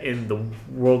met in the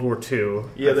World War II.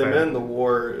 Yeah, they met in the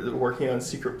war, working on these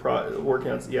secret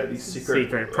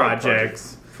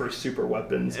projects for super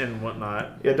weapons and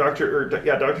whatnot. Yeah, Dr.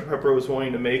 Pepper was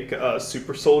wanting to make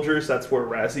super soldiers. That's where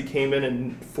Razzie came in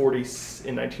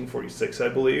 1946, I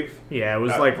believe. Yeah, it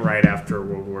was like right after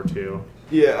World War II.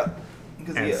 Yeah,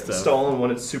 because Stalin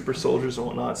wanted super soldiers and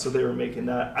whatnot, so they were making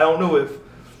that. I don't know if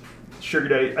Sugar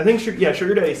Daddy. I think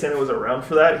Sugar Daddy Santa was around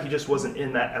for that. He just wasn't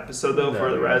in that episode though for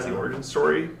the Razzie origin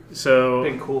story. So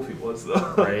it'd been cool if he was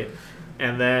though. Right,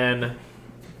 and then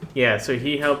so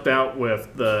he helped out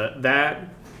with that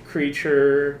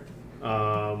creature.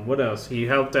 What else? He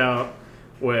helped out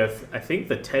with, I think,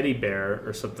 the teddy bear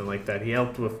or something like that. He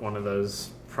helped with one of those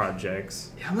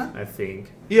projects. Yeah, I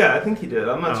think. Yeah, I think he did.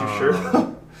 I'm not too sure.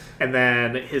 And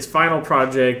then his final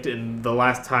project, in the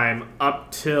last time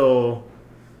up till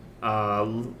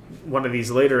one of these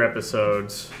later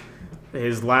episodes,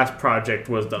 his last project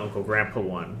was the Uncle Grandpa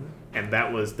one, and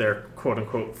that was their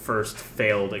quote-unquote first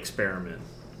failed experiment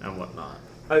and whatnot.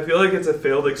 I feel like it's a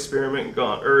failed experiment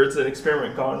it's an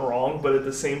experiment gone wrong, but at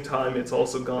the same time, it's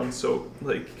also gone so,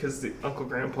 like, because the Uncle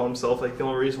Grandpa himself, like, the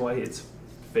only reason why it's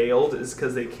failed is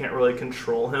because they can't really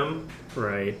control him.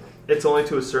 Right. it's only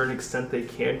to a certain extent they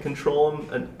can control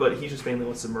him, but he just mainly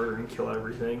wants to murder and kill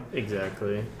everything.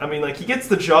 Exactly. I mean, like, he gets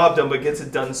the job done, but gets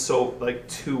it done so, like,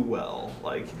 too well.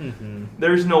 Like,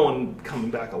 there's no one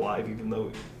coming back alive, even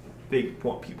though they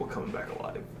want people coming back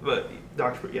alive. But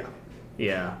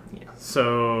Yeah.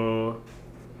 So,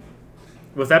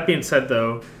 with that being said,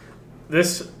 though,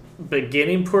 this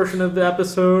beginning portion of the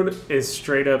episode is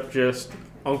straight up just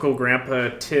Uncle Grandpa,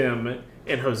 Tim,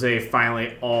 and Jose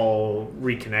finally all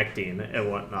reconnecting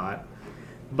and whatnot.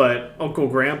 But Uncle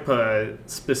Grandpa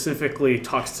specifically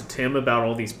talks to Tim about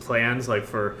all these plans,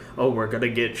 like we're going to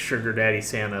get Sugar Daddy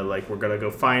Santa, like we're going to go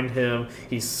find him.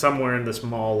 He's somewhere in this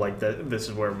mall, like this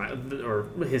is where or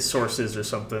his sources or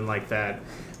something like that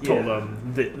told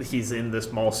him that he's in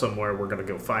this mall somewhere, we're going to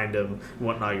go find him,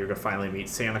 whatnot, you're going to finally meet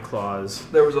Santa Claus.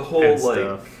 There was a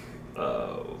whole,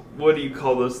 what do you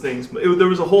call those things? There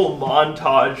was a whole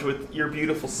montage with Your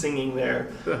Beautiful Singing there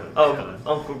of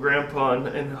Uncle Grandpa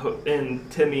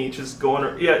and Timmy just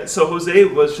going... Yeah, so Jose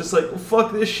was just like, well,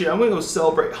 fuck this shit, I'm going to go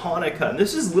celebrate Hanukkah. And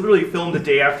this is literally filmed the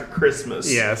day after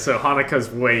Christmas. Yeah, so Hanukkah's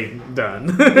way done.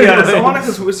 Yeah, so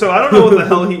Hanukkah's... So I don't know what the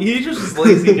hell... He just was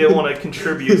lazy, didn't want to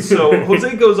contribute. So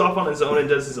Jose goes off on his own and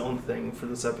does his own thing for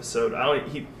this episode.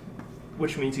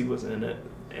 Which means he wasn't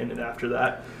in it after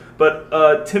that.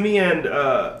 But Timmy and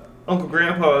Uncle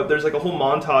Grandpa, there's like a whole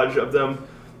montage of them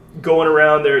going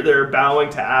around. They're bowing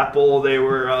to Apple. They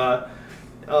were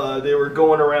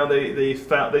going around. They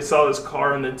saw this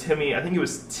car, and then Timmy, I think it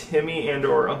was Timmy and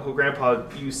or Uncle Grandpa.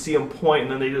 You see them point,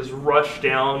 and then they just rush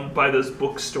down by this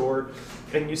bookstore,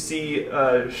 and you see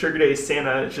Sugar Daddy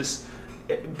Santa. Just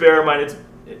bear in mind,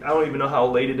 I don't even know how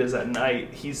late it is at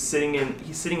night. He's sitting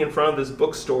in front of this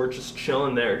bookstore, just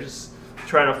chilling there, just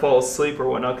trying to fall asleep or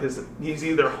whatnot, because he's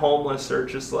either homeless or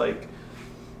just like,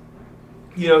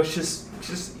 just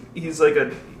he's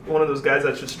like one of those guys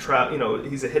that's just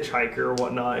he's a hitchhiker or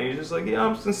whatnot. And he's just like,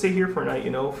 I'm just gonna stay here for a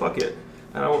night, fuck it.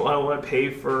 I don't want to pay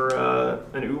for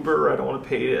an Uber. I don't want to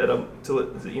pay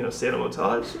to stay at a motel.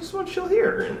 I just want to chill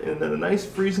here in a nice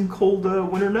freezing cold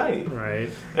winter night. Right.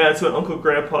 And that's when Uncle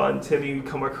Grandpa and Timmy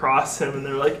come across him, and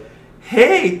they're like,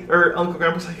 hey, or Uncle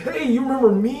Grandpa's like, hey, you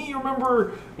remember me? You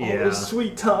remember all those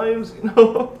sweet times,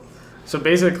 So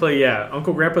basically,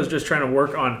 Uncle Grandpa's just trying to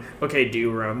work on, okay, do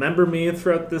you remember me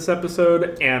throughout this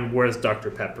episode? And where's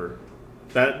Dr. Pepper?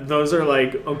 Those are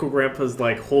like Uncle Grandpa's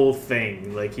like whole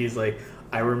thing. Like he's like,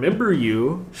 I remember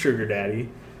you, Sugar Daddy.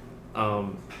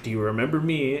 Do you remember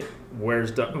me?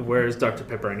 Where's Dr.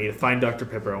 Pepper? I need to find Dr.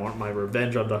 Pepper. I want my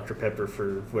revenge on Dr. Pepper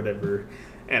for whatever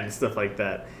and stuff like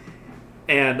that.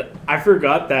 And I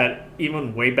forgot that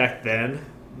even way back then,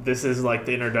 this is like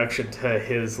the introduction to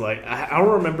his like I don't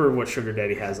remember what Sugar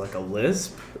Daddy has, like a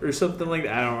lisp or something like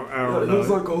that. I don't know. It's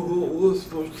like a little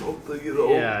lisp or something,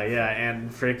 Yeah, and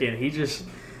freaking he just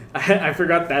I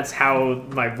forgot that's how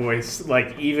my voice,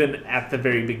 like even at the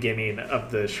very beginning of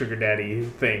the Sugar Daddy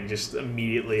thing, just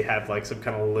immediately had like some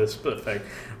kind of lisp effect.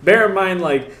 Bear in mind,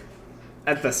 like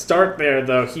at the start there,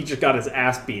 though, he just got his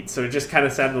ass beat, so it just kind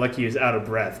of sounded like he was out of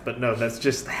breath. But no, that's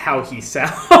just how he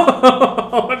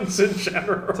sounds in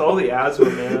general. It's all the asthma,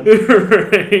 man.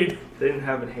 Right. They didn't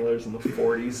have inhalers in the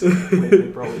 40s. Maybe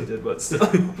they probably did, but still.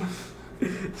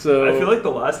 So I feel like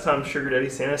the last time Sugar Daddy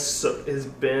Santa has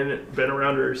been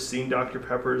around or seen Dr.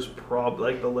 Pepper's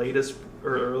probably like the latest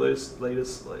probably like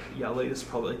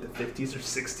the 50s or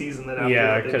 60s, and then after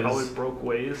that they probably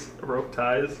broke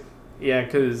ties. Yeah,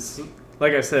 because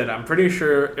like I said, I'm pretty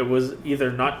sure it was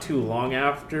either not too long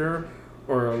after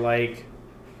or like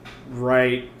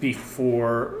right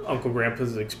before Uncle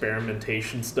Grandpa's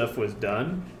experimentation stuff was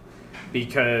done.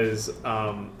 Because,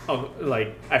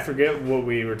 like, I forget what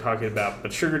we were talking about,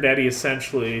 but Sugar Daddy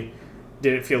essentially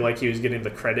didn't feel like he was getting the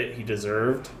credit he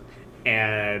deserved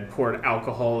and poured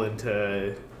alcohol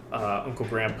into Uncle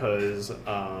Grandpa's,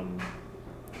 I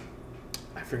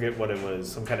forget what it was,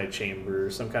 some kind of chamber,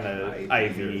 some kind of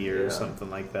IV or something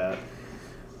like that.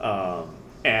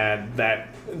 And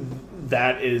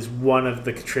that is one of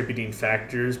the contributing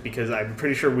factors, because I'm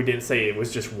pretty sure we didn't say it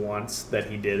was just once that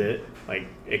he did it. Like,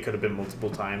 it could have been multiple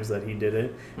times that he did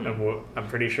it. And I'm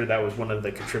pretty sure that was one of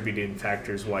the contributing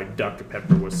factors why Dr.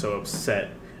 Pepper was so upset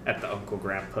at the Uncle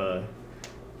Grandpa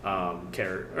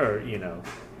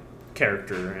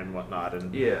character and whatnot,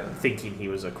 and thinking he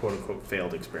was a quote-unquote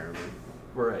failed experiment.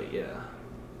 Right, yeah.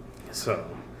 So,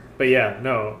 but yeah,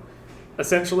 no.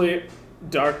 Essentially,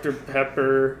 Dr.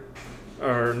 Pepper,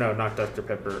 or no, not Dr.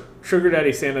 Pepper, Sugar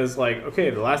Daddy Santa's like,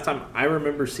 okay, the last time I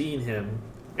remember seeing him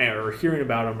or hearing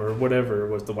about him or whatever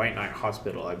was the White Knight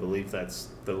Hospital. I believe that's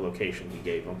the location he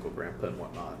gave Uncle Grandpa and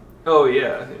whatnot. Oh,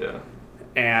 yeah.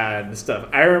 and stuff.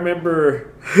 I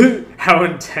remember how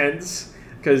intense,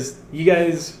 because you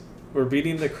guys were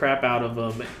beating the crap out of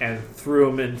him and threw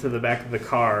him into the back of the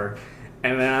car.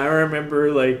 And then I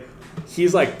remember, like,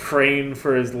 he's, like, praying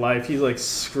for his life. He's, like,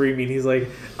 screaming. He's like,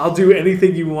 I'll do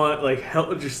anything you want. Like,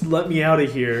 help, just let me out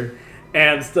of here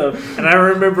and stuff. And I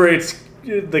remember it's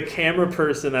the camera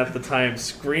person at the time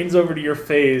screens over to your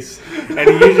face, and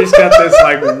you just got this,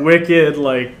 like, wicked,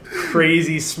 like,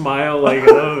 crazy smile, like,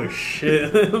 oh,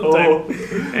 shit.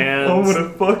 And I'm gonna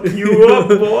fuck you up,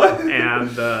 boy.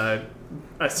 And,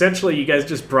 essentially, you guys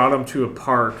just brought him to a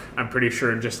park, I'm pretty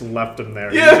sure, and just left him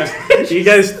there. Yeah. You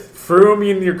guys threw him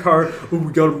in your car. Oh,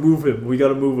 we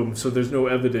gotta move him so there's no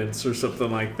evidence or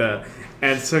something like that.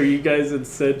 And so you guys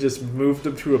instead just moved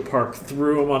him to a park,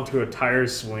 threw him onto a tire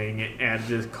swing, and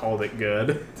just called it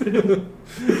good.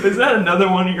 Is that another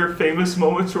one of your famous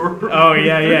moments? Oh,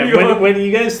 yeah. When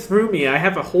you guys threw me, I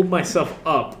have to hold myself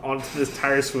up onto this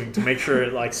tire swing to make sure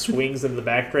it, like, swings in the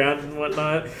background and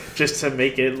whatnot, just to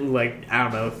make it, like, I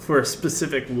don't know, for a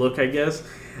specific look, I guess.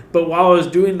 But while I was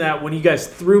doing that, when you guys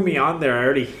threw me on there, I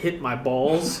already hit my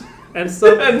balls and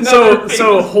stuff. so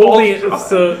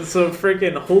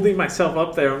freaking holding myself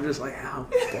up there, I'm just like, ow,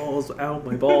 balls, ow,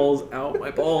 my balls, ow,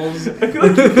 my balls. I feel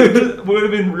like it would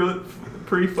have been really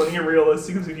pretty funny and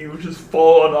realistic if you would just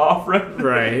fallen off right there.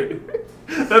 Right.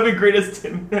 That'd be great as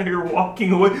Tim, you're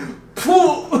walking away.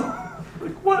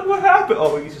 Like, what happened?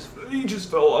 Oh, he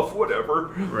just fell off,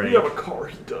 whatever. Right. We have a car,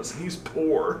 he doesn't. He's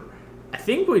poor. I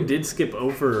think we did skip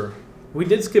over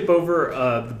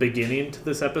the beginning to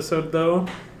this episode, though.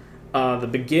 The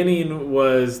beginning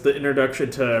was the introduction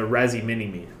to Razzie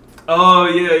Mini-Me. Oh,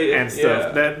 yeah. And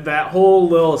stuff. Yeah. That whole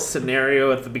little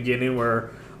scenario at the beginning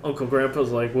where Uncle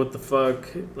Grandpa's like, what the fuck?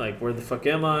 Like, where the fuck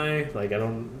am I? Like, I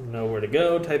don't know where to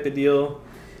go type of deal.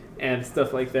 And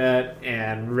stuff like that.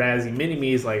 And Razzie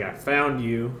Mini-Me's like, I found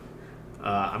you.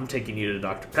 I'm taking you to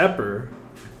Dr. Pepper.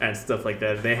 And stuff like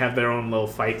that. They have their own little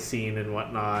fight scene and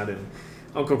whatnot. And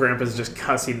Uncle Grandpa's just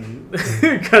cussing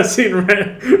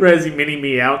Razzie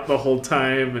Mini-Me out the whole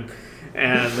time.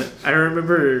 And I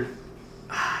remember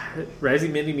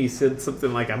Razzie Mini-Me said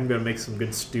something like, I'm going to make some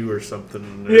good stew or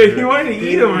something. Yeah, he wanted to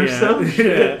eat him or something.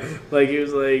 Yeah. Like, he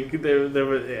was like, there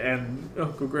was, and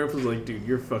Uncle Grandpa's like, dude,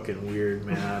 you're fucking weird,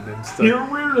 man. And stuff.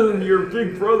 You're weirder than your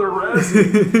big brother,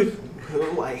 Razzie.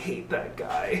 Oh, I hate that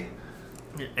guy.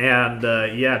 And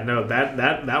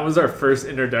that was our first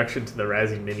introduction to the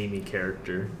Razzie Mini-Me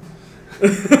character.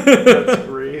 That's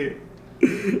great.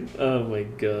 Oh my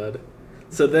god.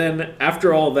 So then,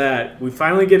 after all that, we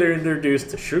finally get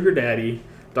introduced to Sugar Daddy,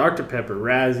 Dr. Pepper,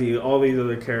 Razzie, all these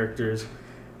other characters.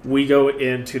 We go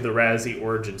into the Razzie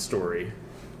origin story.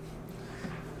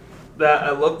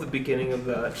 I love the beginning of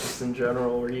that, just in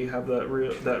general, where you have that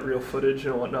real footage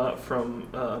and whatnot from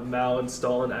Mao and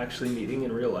Stalin actually meeting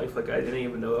in real life. Like, I didn't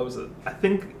even know that was I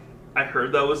think I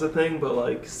heard that was a thing, but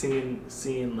like seeing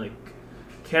like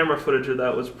camera footage of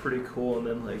that was pretty cool. And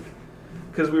then, like,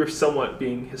 because we were somewhat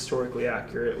being historically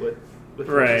accurate with what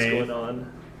was going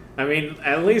on. I mean,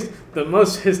 at least the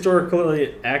most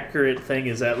historically accurate thing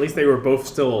is that at least they were both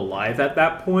still alive at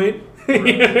that point. Right.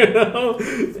 You know?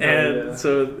 And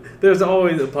so there's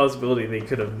always a possibility they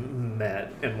could have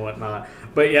met and whatnot.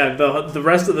 But yeah, the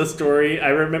rest of the story, I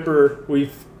remember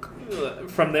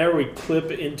from there we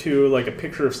clip into like a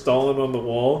picture of Stalin on the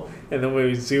wall, and then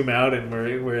we zoom out and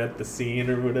we're at the scene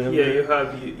or whatever. Yeah, you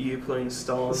have you playing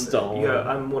Stalin. Yeah,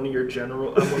 I'm one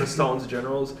of Stalin's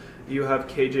generals. You have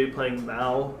KJ playing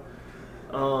Mao.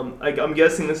 I'm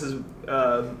guessing this is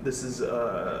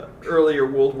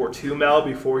earlier World War II Mao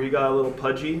before he got a little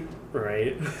pudgy.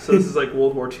 Right. So this is like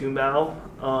World War II Mao.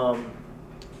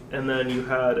 And then you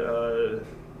had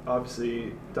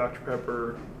obviously Dr.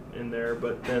 Pepper in there,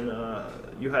 but then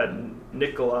you had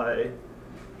Nikolai,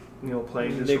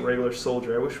 playing just a regular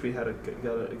soldier. I wish we had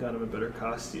got him a better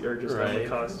costume, or just got him a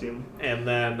costume. And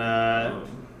then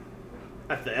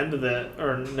at the end of that,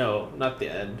 or no, not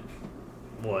the end.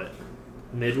 What?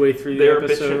 Midway through the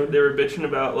episode, they were bitching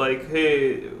about like,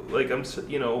 hey, like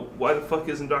why the fuck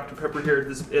isn't Dr. Pepper here at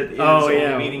his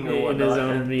own meeting or whatnot? In his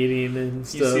own meeting and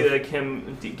stuff. You see like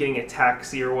him getting a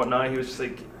taxi or whatnot. He was just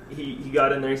like, he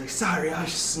got in there. He's like, sorry, I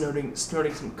was just snorting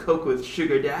some coke with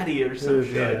Sugar Daddy or some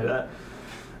shit like that.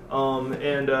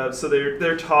 So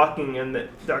they're talking, and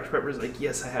Dr. Pepper's like,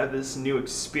 yes, I have this new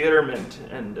experiment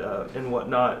and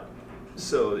whatnot.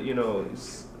 So I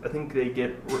think they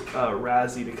get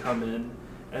Razzie to come in,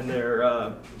 and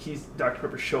he's Dr.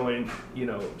 Pepper showing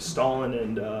Stalin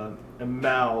and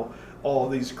Mao all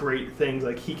these great things,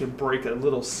 like he could break a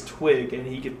little twig and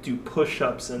he could do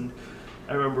push-ups and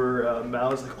I remember Mal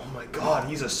was like, "Oh my god,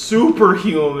 he's a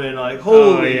superhuman! Like,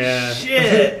 holy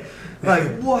shit!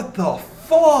 Like, what the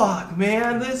fuck,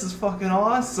 man? This is fucking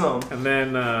awesome!" And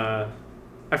then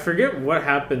I forget what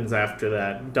happens after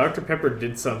that. Dr. Pepper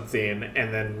did something,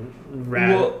 and then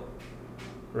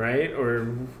right?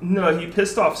 Or no, he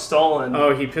pissed off Stalin.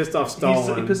 Oh, he pissed off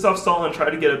Stalin. He pissed off Stalin and tried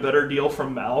to get a better deal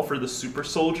from Mal for the super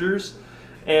soldiers.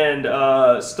 And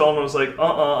Stalin was like,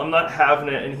 I'm not having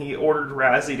it. And he ordered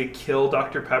Razzie to kill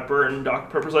Dr. Pepper. And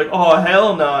Dr. Pepper's like, oh,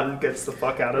 hell no, and gets the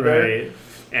fuck out of there. Right.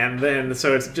 And then,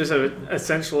 so it's just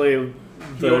essentially...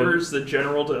 He orders the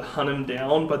general to hunt him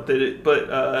down, but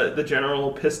the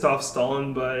general pissed off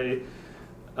Stalin by...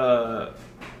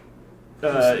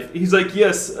 he's like,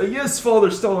 yes,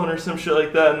 Father Stalin, or some shit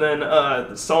like that. And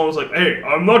then Stalin was like, hey,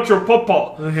 I'm not your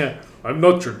papa. Okay. I'm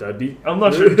not your daddy. I'm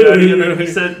not your daddy. And then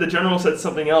the general said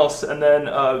something else. And then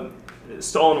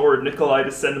Stalin ordered Nikolai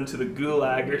to send him to the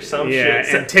gulag or some shit.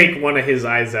 Yeah, and take one of his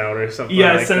eyes out or something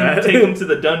like that. Take him to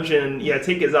the dungeon. Yeah,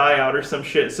 take his eye out or some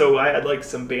shit. So I had like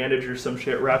some bandage or some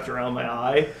shit wrapped around my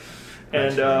eye.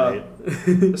 And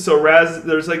so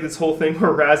there's like this whole thing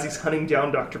where Razzie's hunting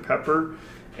down Dr. Pepper.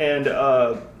 And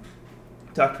Dr.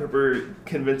 Pepper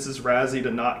convinces Razzie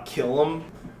to not kill him.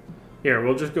 Here,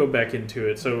 we'll just go back into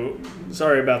it. So,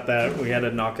 sorry about that. We had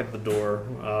a knock at the door.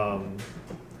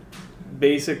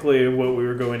 Basically, what we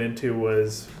were going into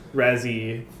was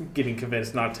Razzie getting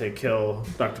convinced not to kill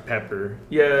Dr. Pepper.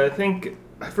 Yeah,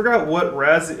 I forgot what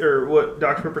what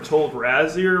Dr. Pepper told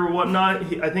Razzie or whatnot.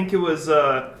 I think it was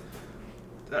I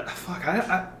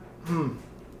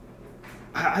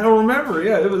don't remember.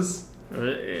 Yeah, it was.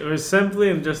 It was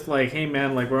simply just like, hey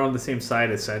man, like we're on the same side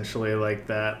essentially, like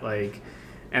that, like.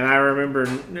 And I remember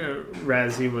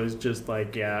Razzie was just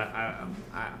like, yeah,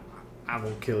 I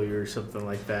will kill you or something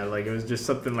like that. Like it was just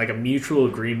something like a mutual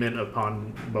agreement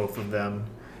upon both of them.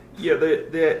 Yeah,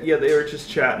 they were just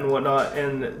chatting and whatnot.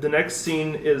 And the next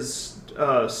scene is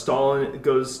Stalin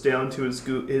goes down to his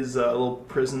little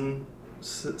prison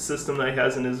system that he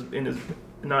has in his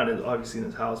obviously in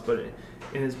his house, but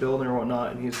in his building or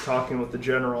whatnot. And he's talking with the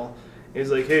general. He's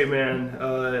like, hey man,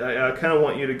 I kind of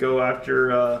want you to go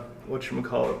after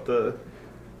whatchamacallit,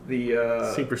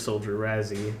 the super soldier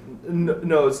Razzie.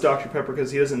 No, it's Dr. Pepper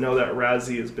because he doesn't know that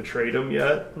Razzie has betrayed him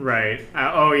yet. Right.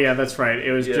 Oh yeah, that's right.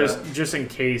 It was just in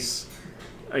case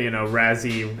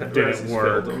Razzie didn't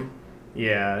work.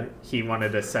 Yeah, he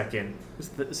wanted a second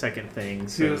thing.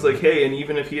 So. He was like, hey, and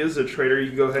even if he is a traitor,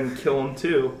 you go ahead and kill him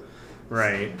too.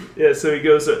 Right. Yeah. So he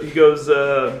goes.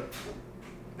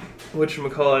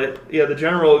 Whatchamacallit? Yeah, the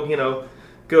general,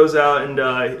 goes out and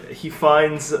he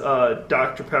finds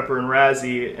Dr. Pepper and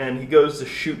Razzie, and he goes to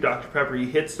shoot Dr. Pepper. He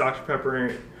hits Dr.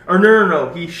 Pepper, or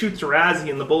no, he shoots Razzie,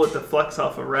 and the bullet deflects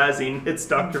off of Razzie and hits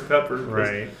Dr. Pepper.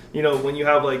 Right. When you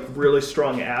have like really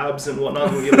strong abs and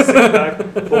whatnot, when you have a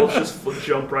six-pack, bullets just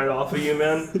jump right off of you,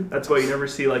 man. That's why you never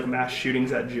see like mass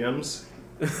shootings at gyms.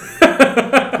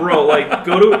 Bro, like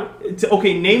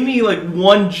name me like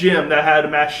one gym that had a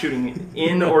mass shooting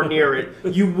in or near it.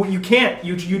 You can't.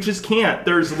 You just can't.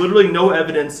 There's literally no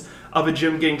evidence of a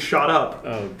gym getting shot up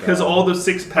because all those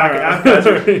six-pack ab guys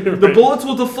the bullets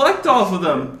will deflect off of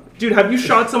them. Dude, have you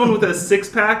shot someone with a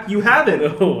six-pack? You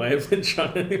haven't. No, I haven't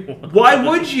shot anyone. Why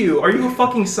would you? Are you a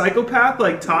fucking psychopath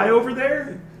like Ty over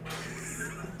there?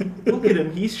 Look at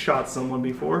him. He's shot someone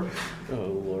before. Oh,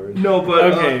 Lord. No,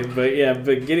 but...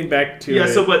 but getting back to it... Yeah,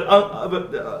 so, but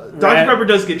Dr. Pepper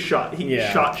does get shot. He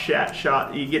gets shot.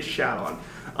 He gets shot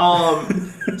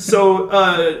on.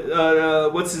 So,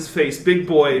 what's his face? Big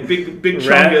boy. Big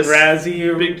Chungus.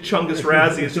 Razzie. Big Chungus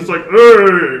Razzie is just like,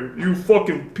 hey, you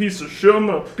fucking piece of shit, I'm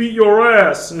gonna beat your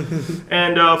ass.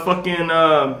 And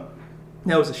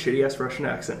that was a shitty-ass Russian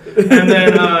accent. And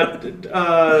then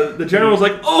the general's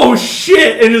like, oh,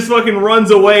 shit! And just fucking runs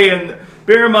away. And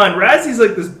bear in mind, Razzie's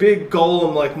like this big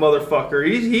golem-like motherfucker.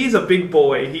 He's a big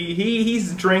boy.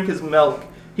 He's drank his milk.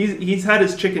 He's had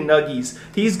his chicken nuggies.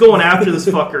 He's going after this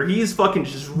fucker. He's fucking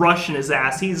just rushing his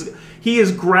ass. He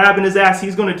is grabbing his ass.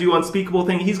 He's going to do unspeakable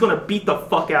thing. He's going to beat the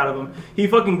fuck out of him. He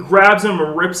fucking grabs him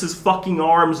and rips his fucking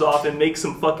arms off and makes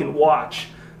him fucking watch.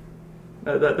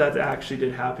 That actually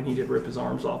did happen. He did rip his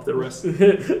arms off. The rest,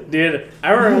 dude. I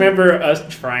remember us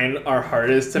trying our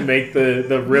hardest to make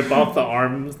the rip off the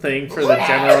arm thing for the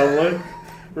general look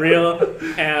real,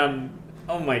 and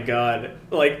oh my god,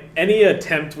 like any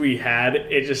attempt we had,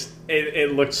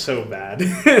 it looked so bad.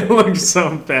 It looked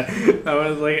so bad. I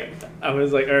was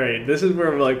like, all right, this is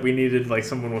where like we needed like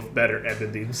someone with better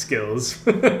editing skills.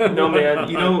 No man,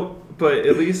 But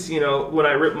at least, you know,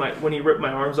 when he ripped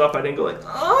my arms off, I didn't go like,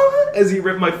 as he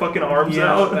ripped my fucking arms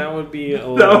out. That would be a that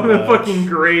would have been fucking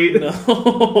great. No,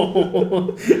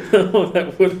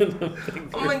 that wouldn't have been good.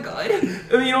 Oh my god. I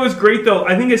mean, you know what's great though?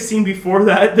 I think a scene before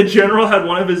that, the general had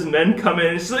one of his men come in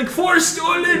and it's like, "For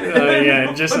stolen!"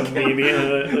 Yeah, just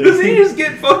immediately. Doesn't he just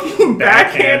get fucking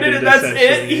backhanded and that's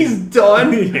it? He's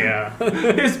done. Yeah.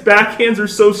 His backhands are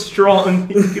so strong.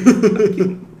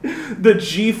 The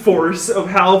G-force of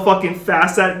how fucking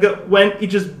fast that went, he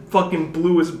just fucking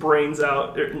blew his brains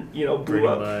out, you know, blew Pretty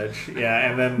up. much. Yeah,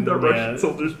 and then the Russian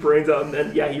soldier's brains out, and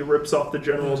then, he rips off the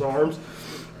general's arms.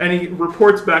 And he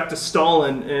reports back to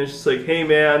Stalin, and it's just like, hey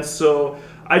man, so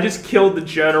I just killed the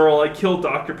general, I killed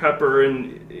Dr. Pepper,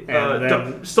 and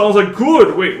Stalin's like,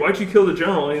 good, wait, why'd you kill the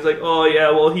general? And he's like, oh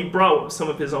yeah, well he brought some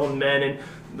of his own men, and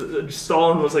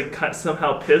Stalin was like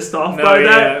somehow pissed off by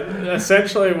that.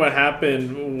 Essentially what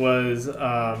happened was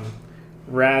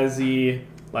Razzie,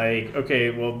 like, okay,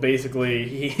 well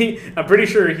basically I'm pretty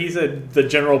sure he said the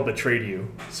general betrayed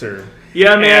you, sir.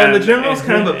 Yeah, man, the general's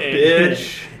kind of a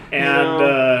bitch.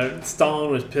 And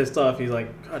Stalin was pissed off. He's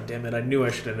like, God damn it, I knew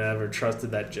I should have never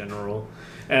trusted that general.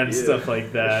 And stuff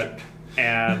like that.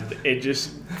 And it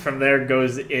just, from there,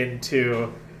 goes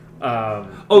into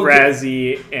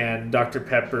Razzie and Dr.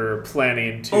 Pepper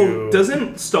planning to... Oh,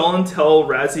 doesn't Stalin tell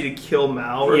Razzie to kill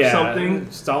Mao or something?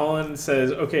 Stalin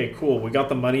says, okay, cool, we got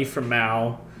the money from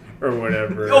Mao or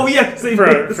whatever. Oh, yeah.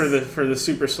 For the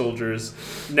super soldiers.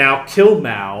 Now kill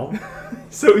Mao.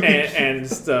 And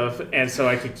stuff, and so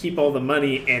I could keep all the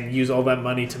money and use all that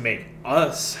money to make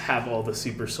us have all the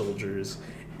super soldiers,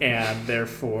 and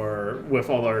therefore, with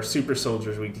all our super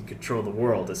soldiers, we can control the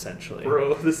world, essentially.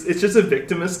 Bro, it's just a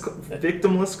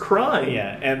victimless crime.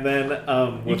 Yeah, and then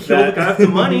you kill the guy with the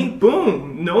money,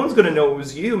 boom, no one's gonna know it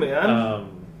was you, man.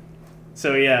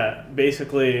 So yeah,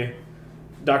 basically,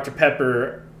 Dr.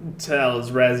 Pepper tells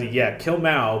Razzie, kill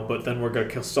Mao, but then we're gonna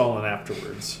kill Stalin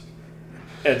afterwards,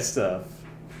 and stuff.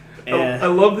 I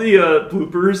love the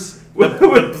bloopers. The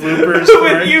bloopers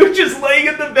with you just laying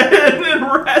in the bed and then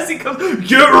Razzie comes,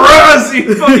 get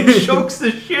Razzie! Fucking chokes the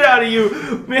shit out of you.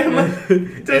 Man, like,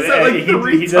 does that like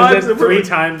three times. He does it 3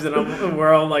 times and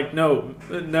we're all like, no,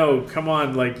 come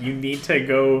on, like, you need to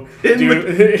go get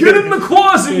in the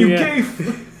closet, you gay...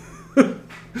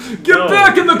 Get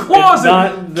back in the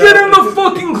closet! Get in the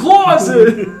fucking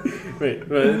closet! Wait,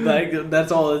 but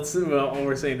that's all. All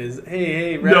we're saying is,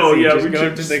 hey, Razzie, no, yeah, just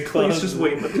go to the closet. Please just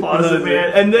wait in the closet,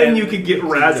 man, and then you can get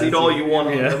Razzied all you want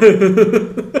on him.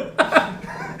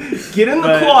 Get in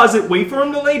the closet, wait for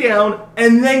him to lay down,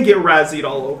 and then get Razzied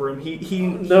all over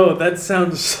him. No, that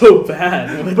sounds so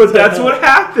bad. But that's what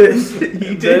happened.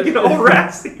 He did get all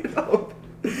Razzied out.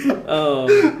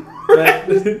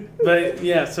 But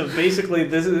yeah, so basically,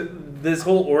 this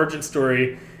whole origin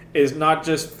story is not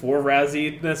just for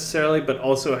Razzie necessarily, but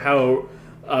also how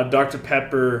Dr.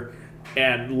 Pepper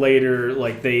and later,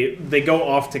 like, they go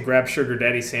off to grab Sugar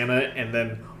Daddy Santa, and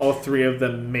then all 3 of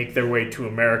them make their way to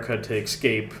America to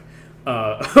escape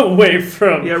away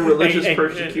from religious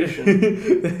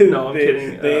persecution. No, I'm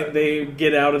kidding. They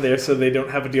get out of there so they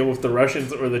don't have to deal with the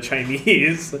Russians or the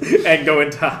Chinese and go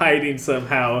into hiding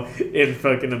somehow in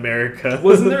fucking America.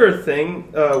 Wasn't there a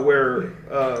thing where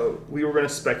we were going to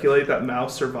speculate that Mao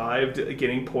survived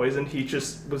getting poisoned? He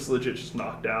just was legit just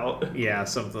knocked out. Yeah,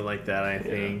 something like that, I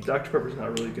think. Dr. Pepper's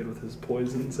not really good with his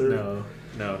poisons.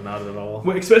 No, not at all.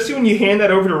 Especially when you hand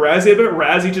that over to Razzie. I bet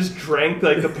Razzie just drank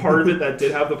like the part of it that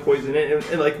did have the poison in it,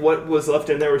 and like what was left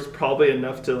in there was probably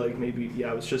enough to like maybe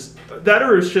it was just that,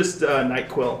 or it was just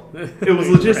NyQuil. It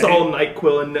was just all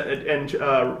NyQuil, and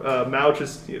Mao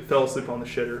just fell asleep on the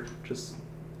shitter, just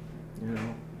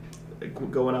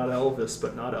going out Elvis,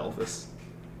 but not Elvis.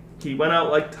 He went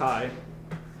out like Ty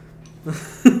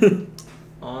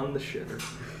on the shitter.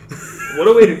 What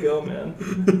a way to go, man.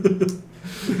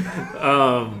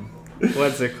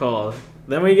 What's it called?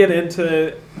 Then we get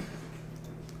into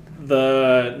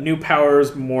the New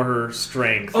Powers, More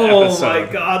Strength episode. Oh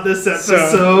my god, this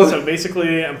episode. So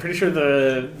basically, I'm pretty sure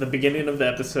the beginning of the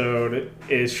episode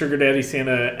is Sugar Daddy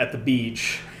Santa at the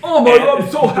beach. Oh my god,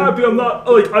 I'm so happy I'm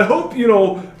not, like, I hope,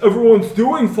 everyone's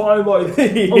doing fine, like,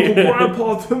 Uncle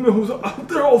Grandpa, Tim,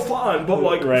 they're all fine, but,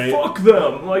 like, fuck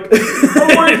them, like, I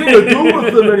don't want anything to do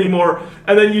with them anymore.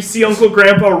 And then you see Uncle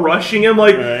Grandpa rushing him,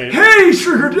 like, hey,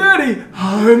 Sugar Daddy,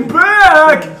 I'm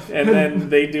back! And then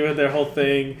they do their whole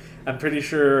thing. I'm pretty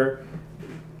sure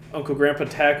Uncle Grandpa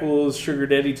tackles Sugar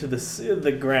Daddy to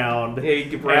the ground. Yeah,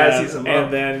 he razzies him up.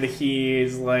 And then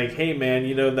he's like, "Hey man,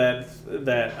 you know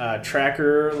that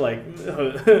tracker like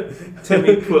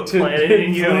Timmy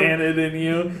planted in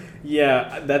you?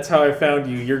 Yeah, that's how I found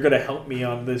you. You're gonna help me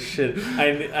on this shit.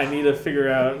 I need to figure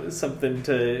out something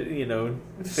to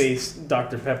face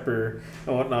Dr. Pepper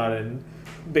and whatnot." And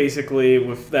basically,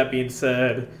 with that being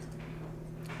said,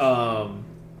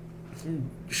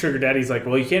 Sugar Daddy's like,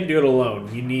 well, you can't do it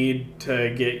alone. You need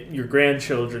to get your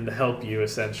grandchildren to help you,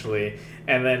 essentially.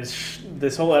 And then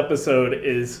this whole episode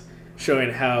is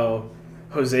showing how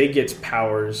Jose gets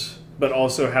powers, but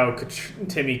also how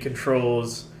Timmy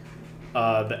controls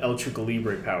the El Chuco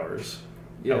Libre powers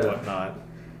and whatnot.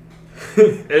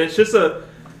 And it's just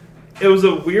it was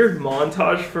a weird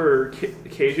montage for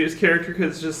KJ's character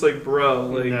because it's just like, bro,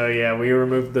 like... No, yeah, we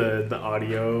removed the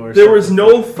audio or There something. was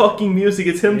no fucking music.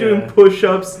 It's him doing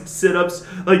push-ups, sit-ups,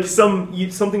 like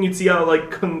something you'd see out of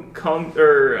like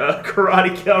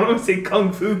Karate Kid. I don't want to say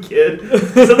Kung Fu Kid.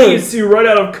 Something you'd see right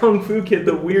out of Kung Fu Kid,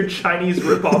 the weird Chinese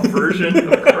rip-off version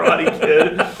of Karate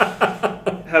Kid.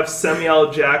 Have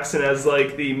Samuel Jackson as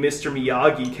like the Mr.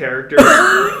 Miyagi character.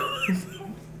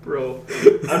 Bro,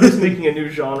 I'm just making a new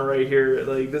genre right here.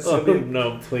 Like this is gonna be,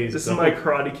 no, please. This is my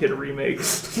Karate Kid remake.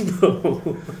 No.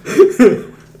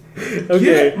 Okay.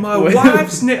 Get my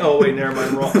wife's name. Oh wait, never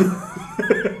mind.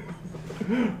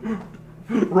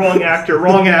 Wrong actor.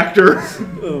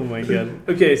 Oh my god.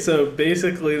 Okay, so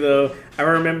basically though, I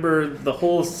remember the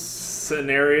whole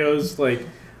scenarios like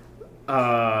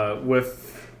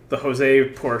with the Jose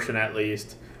portion at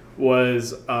least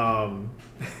was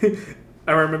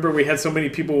I remember we had so many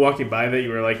people walking by that you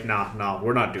were like, nah,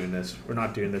 we're not doing this. We're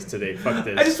not doing this today. Fuck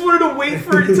this. I just wanted to wait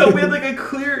for it until we had like a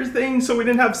clear thing so we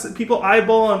didn't have people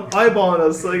eyeballing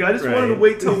us. Like, I just wanted to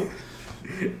wait till...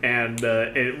 And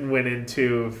it went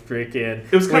into freaking...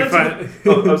 It was kind of... I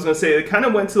was going to say, it kind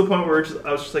of went to the point where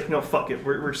I was just like, no, fuck it.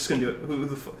 We're just going to do it. Who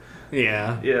the fuck...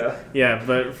 Yeah. Yeah,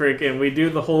 but freaking, we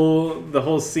do the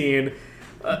whole scene.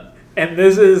 And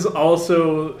this is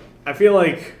also... I feel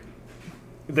like...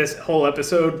 This whole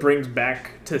episode brings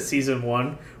back to season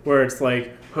 1, where it's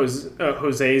like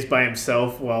Jose's by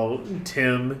himself while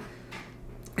Tim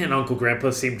and Uncle Grandpa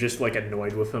seem just like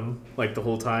annoyed with him like the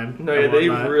whole time. No, yeah, they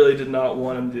really did not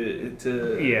want him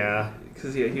to yeah,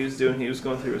 because he was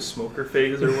going through a smoker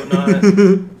phase or whatnot.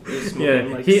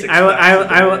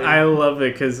 I love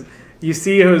it because you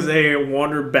see Jose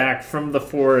wander back from the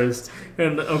forest,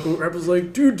 and Uncle Grandpa's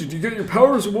like, dude, did you get your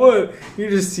powers or what? You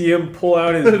just see him pull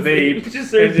out his vape,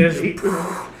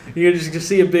 you just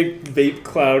see a big vape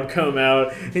cloud come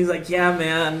out. And he's like, yeah,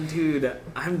 man, dude,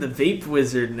 I'm the vape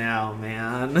wizard now,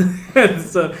 man.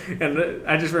 and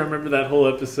I just remember that whole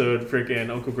episode,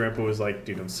 freaking Uncle Grandpa was like,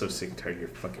 dude, I'm so sick and tired of your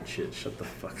fucking shit. Shut the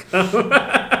fuck up.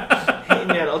 Hey,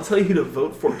 man, I'll tell you who to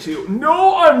vote for, too.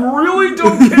 No, I really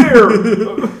don't care.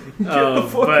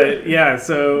 But yeah,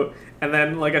 so and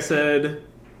then like I said,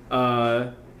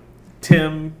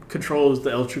 Tim controls the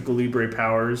El Chuco Libre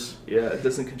powers. Yeah, it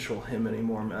doesn't control him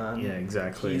anymore, man. Yeah,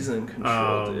 exactly. He's in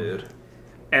control, dude.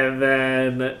 And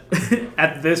then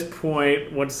at this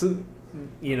point, once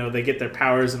they get their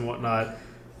powers and whatnot,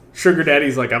 Sugar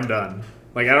Daddy's like, I'm done.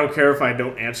 Like, I don't care if I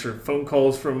don't answer phone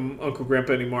calls from Uncle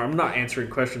Grandpa anymore. I'm not answering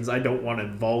questions. I don't want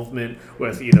involvement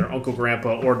with either Uncle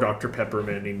Grandpa or Dr.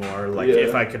 Peppermint anymore, like,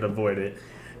 if I could avoid it.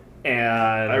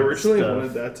 And I originally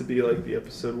wanted that to be, like, the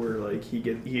episode where, like, he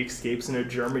escapes in a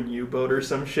German U-boat or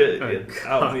some shit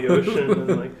out in the ocean.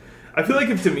 And, like, I feel like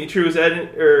if Dimitri was editing,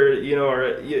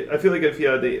 I feel like if he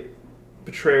had the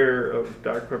betrayer of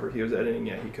Dr. Pepper, he was editing,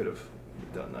 he could have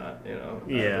done that,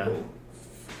 Yeah.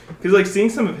 Because, like, seeing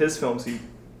some of his films,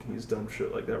 he's done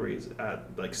shit like that where he's at,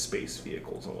 like, space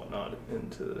vehicles and whatnot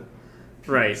into...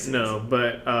 Right, no,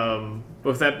 but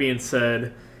with that being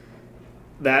said,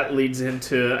 that leads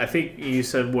into, I think you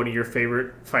said one of your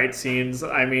favorite fight scenes.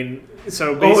 I mean,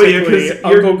 so basically,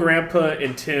 Uncle Grandpa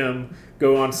and Tim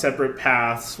go on separate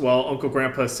paths while Uncle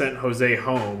Grandpa sent Jose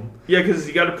home. Yeah, because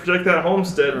you got to protect that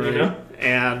homestead, right?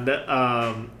 And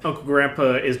Uncle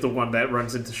Grandpa is the one that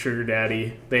runs into Sugar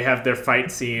Daddy. They have their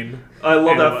fight scene. I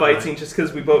love that fight scene just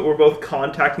because we're both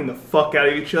contacting the fuck out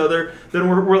of each other. Then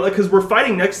we're like, because we're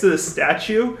fighting next to the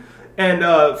statue, and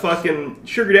fucking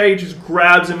Sugar Daddy just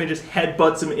grabs him and just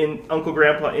headbutts him in Uncle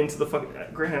Grandpa into the fucking.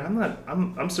 Granted,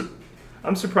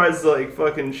 I'm surprised like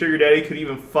fucking Sugar Daddy could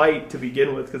even fight to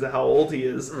begin with because of how old he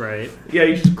is. Right. Yeah,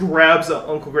 he just grabs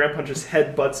Uncle Grandpa and just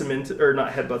headbutts him into, or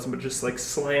not headbutts him, but just like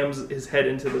slams his head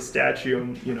into the statue,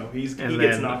 and he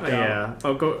gets knocked out. Yeah,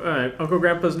 Uncle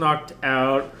Grandpa's knocked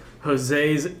out.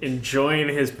 Jose's enjoying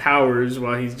his powers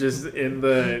while he's just in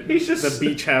the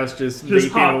beach house, just vaping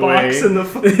hotbox away. in the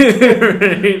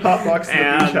Right? hotbox in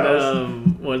the beach house.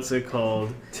 What's it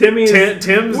called? Tim's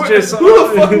just who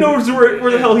the fuck knows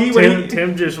where the hell he went?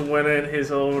 Tim just went in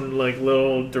his own like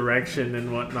little direction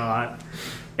and whatnot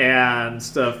and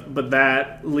stuff. But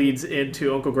that leads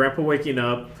into Uncle Grandpa waking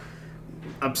up,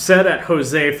 upset at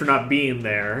Jose for not being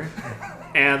there,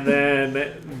 and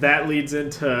then that leads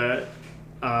into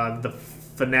the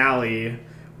finale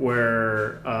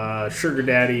where Sugar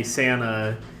Daddy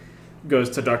Santa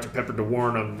goes to Dr. Pepper to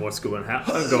warn him what's going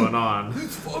on.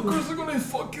 These fuckers are gonna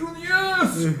fuck you in the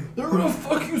ass. They're gonna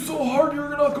fuck you so hard you're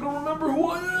not gonna remember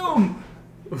who I am.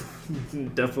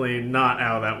 Definitely not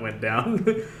how that went down.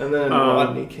 And then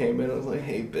Rodney came in and was like,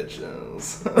 "Hey,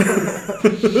 bitches."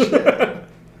 Shit.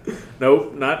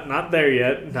 Nope, not there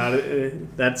yet.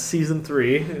 That's season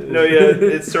 3. No, yeah,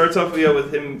 it starts off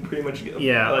with him pretty much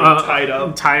tied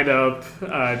up. Tied up.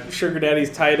 Sugar Daddy's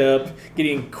tied up,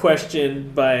 getting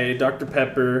questioned by Dr.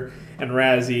 Pepper and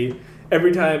Razzie.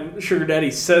 Every time Sugar Daddy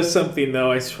says something,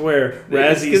 though, I swear,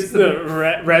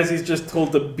 Razzie's just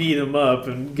told to beat him up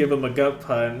and give him a gut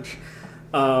punch.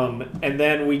 And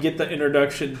then we get the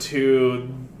introduction to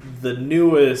the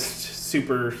newest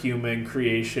superhuman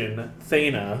creation,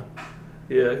 Thana.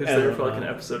 Yeah, who's there for like an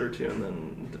episode or two and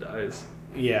then dies.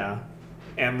 Yeah.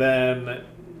 And then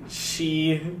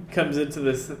she comes into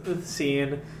this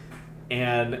scene,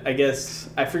 and I guess,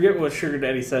 I forget what Sugar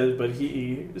Daddy says, but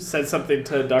he said something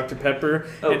to Dr. Pepper,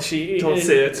 and she... Don't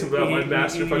say it about my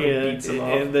master, fucking beats him off.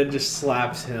 And then just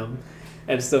slaps him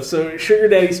and stuff. So Sugar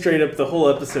Daddy straight up the whole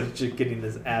episode is just getting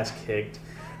his ass kicked.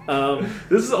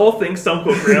 This is all thanks to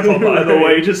Uncle Grandpa, by the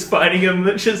way, just finding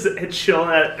him just chilling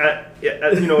at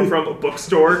from a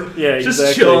bookstore. Yeah, just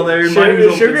exactly. chilling there.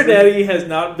 Sugar Daddy has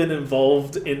not been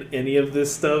involved in any of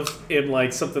this stuff in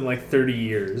like something like 30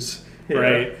 years,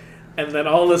 right? And then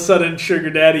all of a sudden,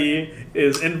 Sugar Daddy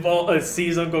is involved.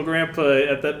 Sees Uncle Grandpa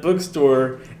at that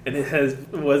bookstore, and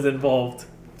was involved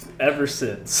ever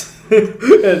since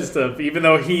and stuff. Even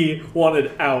though he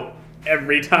wanted out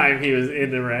every time he was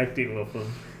interacting with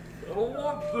him. I don't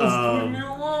want this. Leave me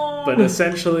alone. But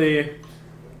essentially,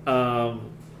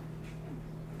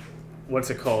 what's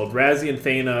it called? Razzie and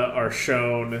Thana are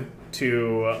shown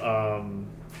to,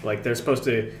 they're supposed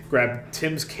to grab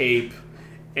Tim's cape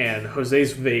and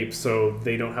Jose's vape so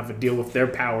they don't have to deal with their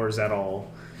powers at all.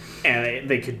 And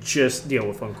they could just deal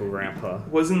with Uncle Grandpa.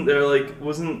 Wasn't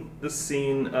the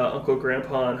scene Uncle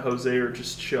Grandpa and Jose are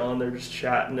just chilling, they're just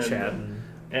chatting.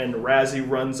 And Razzie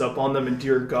runs up on them, and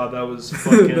dear God, that was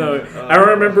fucking... No, I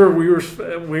remember we were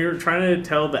trying to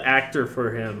tell the actor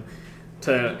for him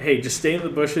to, hey, just stay in the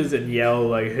bushes and yell,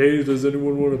 like, hey, does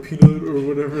anyone want a peanut, or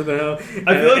whatever the hell?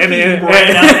 I feel like he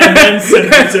ran out and then said,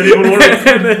 does anyone want a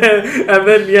peanut?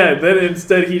 Then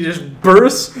instead he just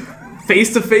bursts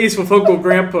face to face with Uncle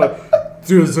Grandpa.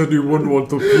 Does anyone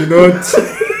want a peanut?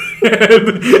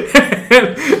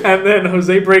 and then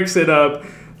Jose breaks it up.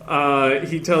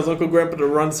 He tells Uncle Grandpa to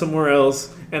run somewhere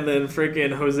else, and then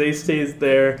freaking Jose stays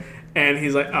there, and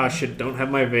he's like, "Ah, shit! Don't have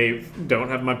my vape, don't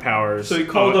have my powers." So he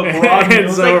called up Rodney and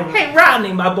was like, "Hey,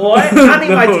 Rodney, my boy, I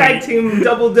need my tag team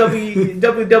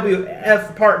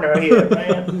WWF partner here,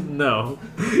 man." No,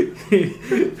 he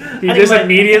just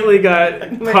immediately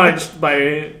got punched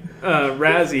by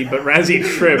Razzie, but Razzie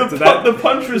tripped. The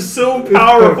punch was so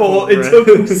powerful, it took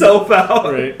himself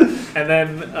out. Right, and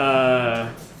then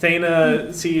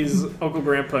Thana sees Uncle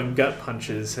Grandpa and gut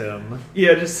punches him.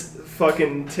 Yeah, just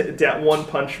fucking that one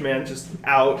punch man just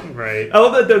out. Right. I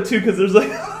love that though too, because there's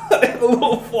like a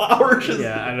little flower.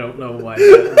 Yeah, I don't know why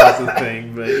that was a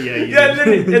thing, but yeah.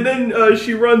 And then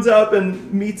she runs up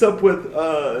and meets up with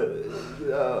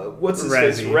what's his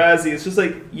face? Razzie. It's just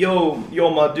like, yo,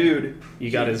 my dude. You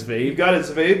got his vape? You got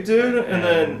his vape, dude?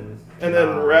 And then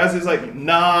Razzie's like,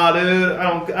 nah, dude,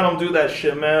 I don't do that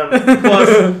shit, man.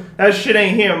 Plus, that shit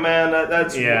ain't here, man.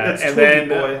 That's and then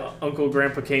boy. Uncle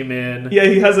Grandpa came in. Yeah,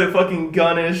 he has a fucking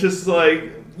gun, and it's just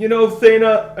like, you know,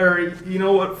 Thana, or you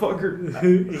know what, fucker.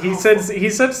 he said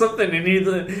something,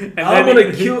 and I'm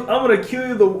gonna kill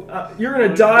you. You're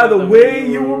gonna die the way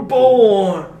you were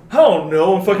born. I don't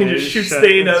know. And fucking just shoots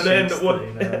Thana, and then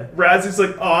Razzie's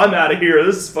like, oh, I'm out of here.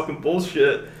 This is fucking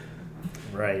bullshit.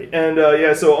 Right. And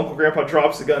so Uncle Grandpa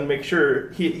drops the gun, make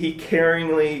sure he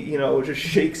caringly, just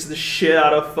shakes the shit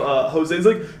out of Jose. It's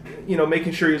like,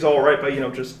 making sure he's all right by,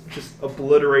 just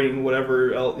obliterating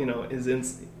whatever else, is in.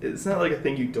 It's not like a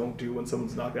thing you don't do when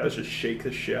someone's knocked out. It's just shake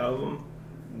the shit out of him.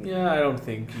 Yeah, I don't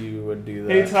think you would do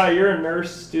that. Hey Ty, you're a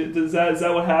nurse. Is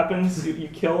that what happens? You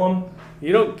kill him?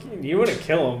 You wouldn't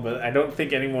kill him, but I don't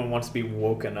think anyone wants to be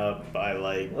woken up by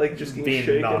like just being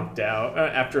shaken? knocked out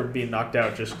after being knocked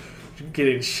out. Just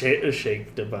getting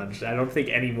shaked a bunch. I don't think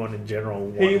anyone in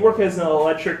general. Hey, you work as an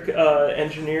electric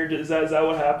engineer. Is that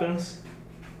what happens?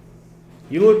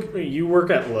 You work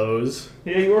at Lowe's.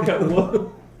 Yeah, you work at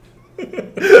Lowe's.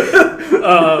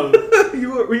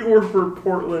 You work for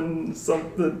Portland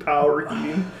something power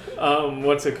heating.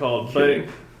 What's it called? Kidding.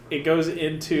 But it goes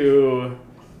into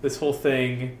this whole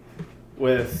thing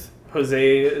with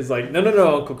Jose is like, no,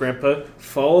 Uncle Grandpa,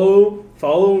 follow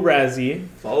Razzie.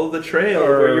 Follow the trail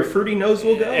where your fruity nose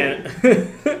will go. And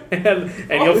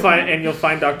you'll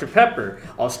find Dr. Pepper.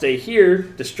 I'll stay here,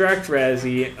 distract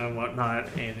Razzie and whatnot,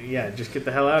 and just get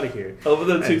the hell out of here. I love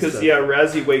that too because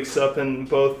Razzie wakes up and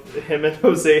both him and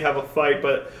Jose have a fight,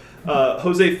 but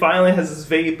Jose finally has his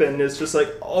vape and is just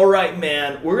like, all right,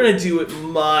 man, we're going to do it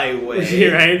my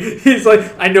way. Right? He's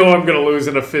like, I know I'm going to lose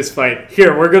in a fist fight.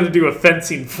 Here, we're going to do a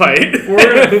fencing fight.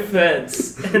 We're going to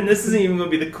fence. And this isn't even going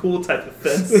to be the cool type of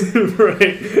fence.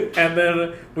 Right. And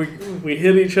then we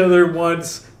hit each other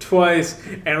once, twice,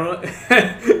 and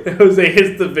Jose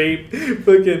hits the vape.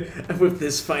 Fucking, with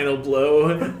this final blow,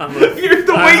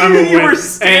 the way you were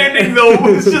standing, though,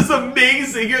 was just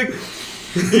amazing. You're like...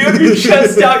 You have your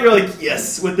chest out, you're like,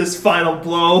 yes, with this final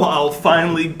blow, I'll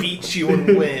finally beat you and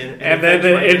win. And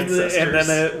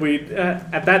then we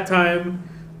at that time,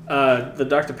 the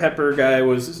Dr. Pepper guy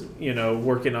was,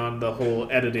 working on the whole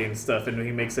editing stuff, and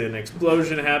he makes an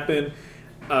explosion happen.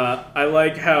 I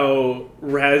like how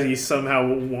Razzie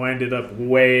somehow winded up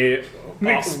way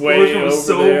explosion was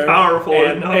so there. powerful.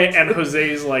 And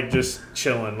Jose's like just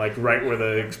chilling, like right where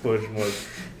the explosion was.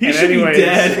 He should be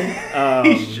dead.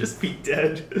 He should just be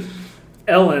dead.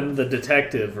 Ellen, the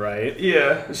detective, right?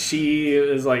 Yeah. She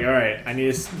is like, all right, I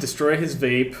need to destroy his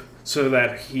vape so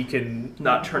that he can...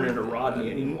 Not turn into Rodney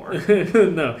anymore.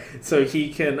 No. So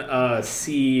he can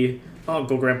see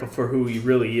Uncle Grandpa for who he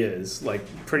really is. Like,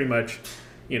 pretty much,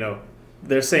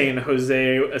 they're saying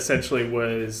Jose essentially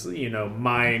was,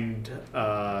 mind...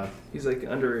 He's like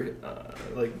under,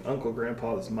 Uncle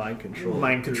Grandpa's mind control.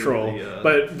 Mind control.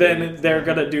 But then they're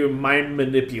going to do mind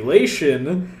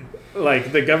manipulation,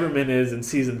 like the government is in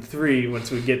season 3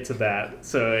 once we get to that.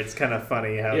 So it's kind of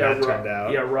funny how that turned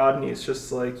out. Yeah, Rodney's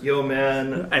just like, yo,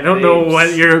 man. I don't know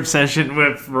what your obsession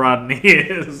with Rodney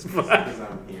is, but...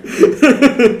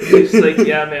 He's like,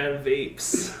 yeah, man,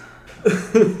 vapes.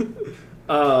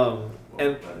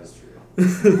 And that is true.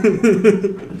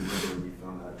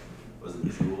 Was it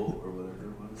Jewel or whatever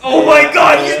it was? Oh my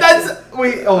god, that's...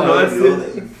 Wait, that's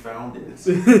it. You found it.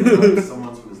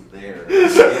 Someone who was there.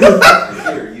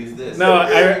 Here, use this. No,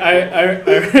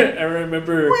 I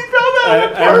remember... We found that on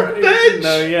a park bench!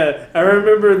 No, yeah. I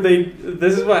remember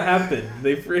this is what happened.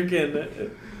 They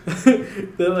freaking...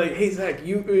 They're like, hey Zach,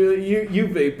 you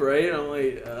vape, right? And I'm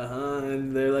like,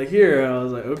 and they're like, here. And I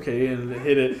was like, okay, and they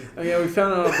hit it. Oh yeah, we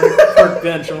found it on a park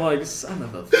bench. I'm like, son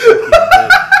of a fucking bitch.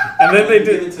 And then they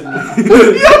did it to me. The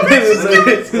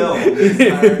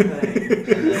entire thing. And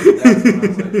then that's when I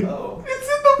was like, oh, it's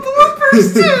in the bloopers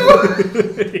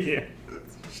too. Yeah,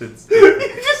 shit's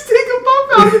you just take a bump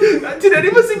out. Did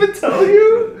anyone even tell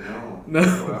you? No.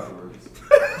 Afterwards.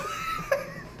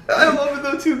 I love it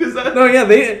though too because no, yeah,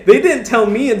 they didn't tell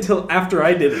me until after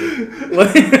I did it.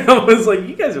 Like I was like,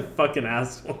 you guys are fucking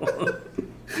assholes.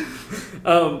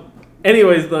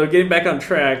 Anyways, though, getting back on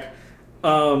track,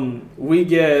 we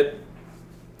get.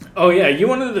 Oh yeah, you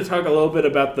wanted to talk a little bit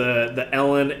about the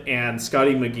Ellen and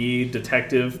Scotty McGee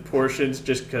detective portions,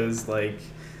 just because like.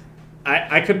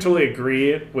 I could totally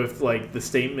agree with like the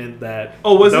statement that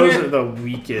those are the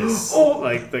weakest.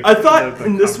 I thought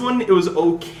in this one it was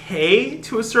okay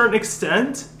to a certain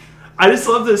extent. I just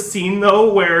love the scene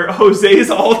though where Jose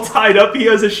is all tied up. He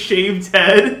has a shaved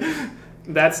head.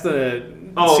 That's the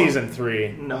season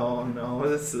 3. No,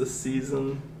 that's this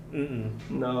season. Mm-mm.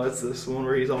 No, it's this one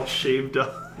where he's all shaved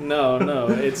up. No,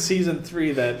 it's season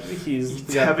 3 that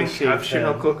he's haven't captured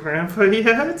Uncle Grandpa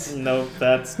yet. No,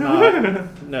 that's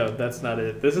not. No, that's not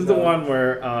it. This is the one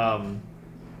where I'm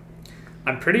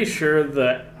pretty sure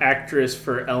the actress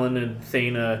for Ellen and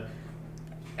Thana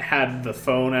had the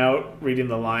phone out reading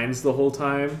the lines the whole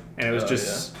time, and it was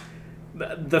just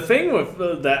the thing with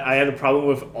that I had a problem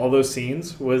with all those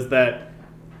scenes was that.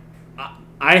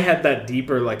 I had that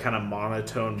deeper, like, kind of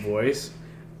monotone voice,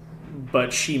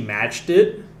 but she matched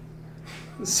it.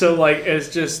 So, like, it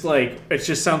just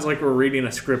sounds like we're reading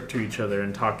a script to each other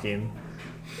and talking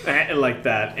like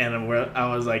that. And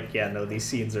I was like, yeah, no, these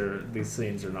scenes are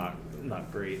not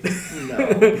not great.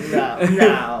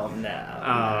 No.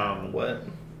 What?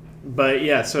 But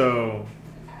yeah, so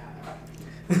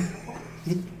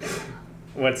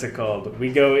what's it called?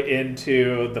 We go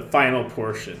into the final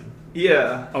portion.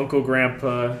 Yeah. Uncle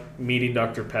Grandpa meeting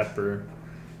Dr. Pepper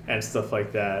and stuff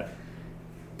like that.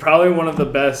 Probably one of the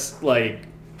best like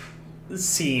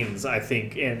scenes, I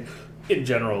think, in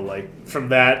general, like from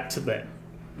that to the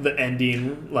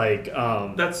ending, like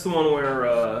that's the one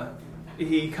where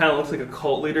he kind of looks like a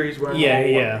cult leader. He's wearing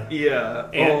yeah.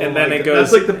 And then it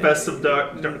goes. That's like the best of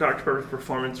Dr. Pepper's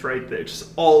performance right there.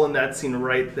 Just all in that scene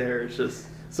right there. It's just.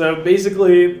 So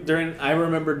basically, I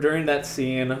remember during that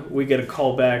scene, we get a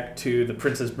callback to The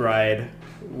Princess Bride,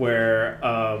 where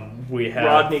we have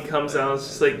Rodney comes out. It's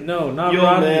just like, no, not yo,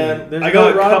 Rodney. man, There's I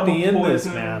got no a Rodney in couple this,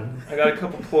 poison. man. I got a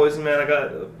couple poison, man. I got.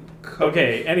 A couple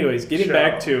Okay. Anyways, getting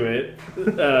back to it,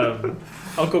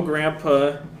 Uncle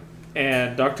Grandpa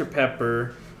and Dr.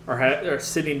 Pepper are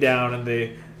sitting down, and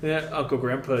Uncle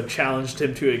Grandpa challenged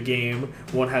him to a game.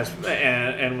 One has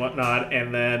and whatnot,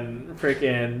 and then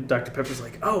freaking Dr. Pepper's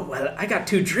like, "Oh well, I got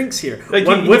 2 drinks here. Like,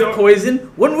 one you with don't- poison,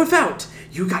 one without.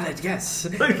 You gotta guess,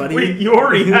 Like, buddy." wait, you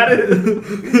already had it.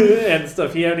 and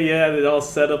stuff. He already had it all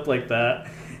set up like that,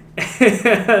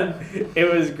 and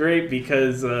it was great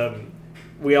because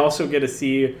we also get to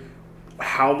see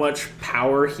how much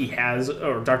power he has,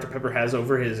 or Dr. Pepper has,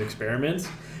 over his experiments,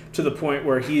 to the point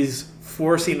where he's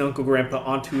forcing Uncle Grandpa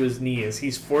onto his knees.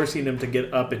 He's forcing him to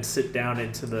get up and sit down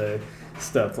into the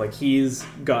stuff. Like, he's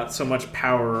got so much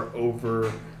power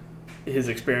over his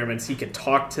experiments. He can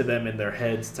talk to them in their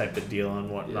heads type of deal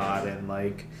and whatnot. And,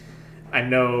 like, I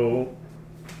know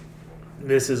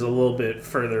this is a little bit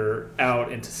further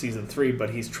out into season 3, but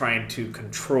he's trying to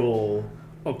control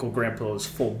Uncle Grandpa's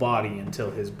full body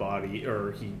until his body,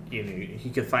 or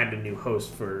he could find a new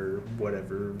host for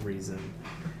whatever reason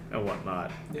and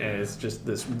whatnot. Yeah. And it's just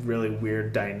this really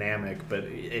weird dynamic, but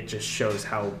it just shows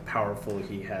how powerful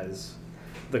he has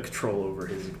the control over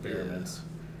his experiments.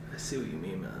 I see what you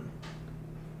mean, man.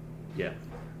 Yeah.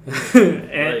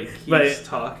 Like, he's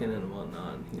talking and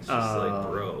whatnot. He's just like,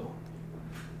 bro.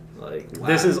 Like, wow.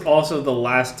 This is also the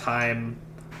last time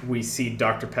we see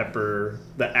Dr. Pepper,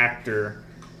 the actor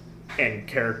and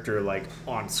character, like,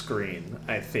 on screen,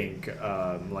 I think,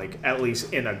 like, at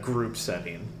least in a group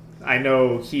setting. I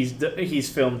know he's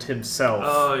filmed himself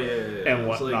and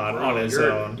whatnot on his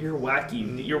own. You're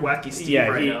wacky Steve Yeah,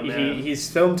 right now, man. he's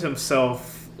filmed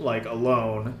himself, like,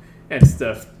 alone and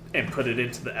stuff and put it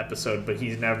into the episode, but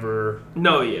he's never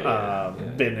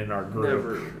been in our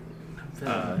group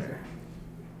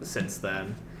since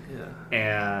then. Yeah.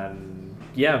 And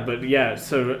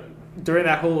so during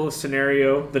that whole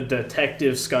scenario, the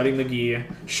detective Scotty McGee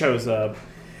shows up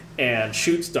and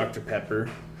shoots Dr. Pepper,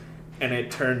 and it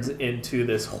turns into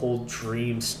this whole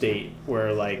dream state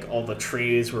where, like, all the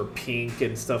trees were pink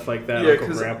and stuff like that. Yeah, Uncle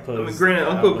because Grandpa's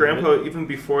Uncle Grandpa, even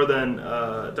before then,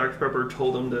 Dr. Pepper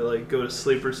told him to, like, go to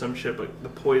sleep or some shit, but the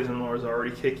poison was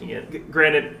already kicking in.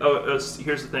 Granted,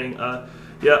 here's the thing.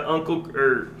 Uncle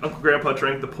Grandpa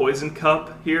drank the poison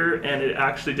cup here, and it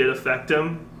actually did affect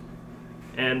him.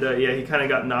 And, he kind of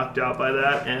got knocked out by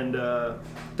that. And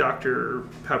Dr.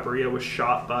 Pepper, was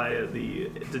shot by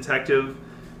the detective.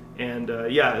 And,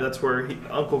 that's where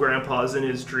Uncle Grandpa's in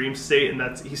his dream state.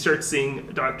 And he starts seeing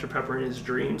Dr. Pepper in his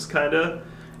dreams, kind of.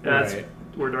 And that's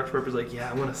where Dr. Pepper's like,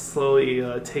 I want to slowly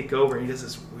take over. And he does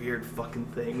this weird fucking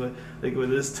thing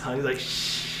with his tongue. He's like,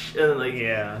 shh. And then, like...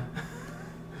 Yeah.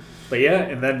 But,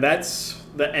 and then that's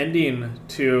the ending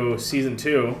to season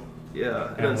 2.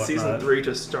 Yeah, and then season 3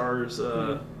 just stars,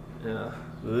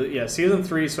 season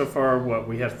 3 so far,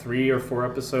 we have 3 or 4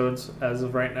 episodes as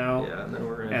of right now. Yeah, and then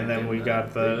we're gonna. And then we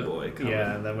got big boy coming.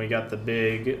 and then we got the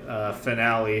big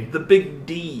finale. The big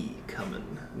D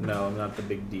coming. No, not the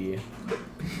big D.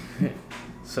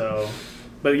 So,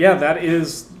 but that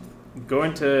is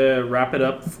going to wrap it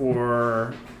up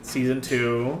for season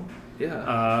 2.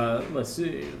 Yeah. Let's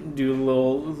do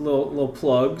little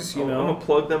plugs. I'm gonna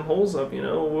plug them holes up. What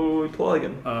are we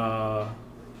plugging?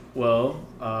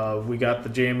 We got the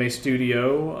JMA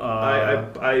studio.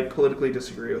 I politically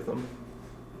disagree with them.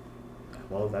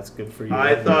 Well, that's good for you.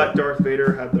 I thought Darth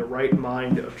Vader had the right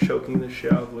mind of choking the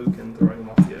shit out of Luke and throwing him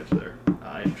off the edge there.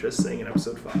 I'm just saying in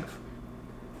episode 5.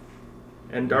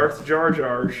 And Darth Jar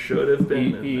Jar should have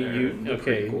been in there.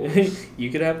 Okay,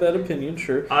 you could have that opinion,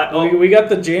 sure. Oh. We got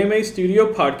the JMA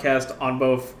Studio podcast on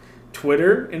both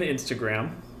Twitter and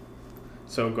Instagram,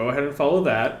 so go ahead and follow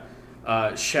that.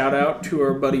 Shout out to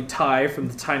our buddy Ty from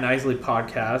the Ty Knisley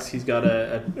podcast. He's got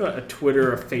a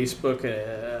Twitter, a Facebook,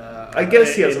 I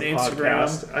guess he has an a Instagram.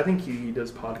 podcast. I think he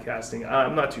does podcasting.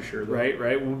 I'm not too sure though.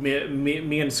 Right.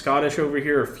 Me and Scottish over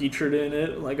here are featured in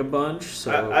it like a bunch.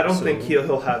 So I don't think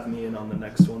he'll have me in on the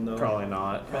next one though. Probably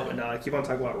not. Probably not. I keep on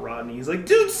talking about Rodney. He's like,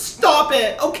 dude, stop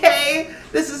it, okay?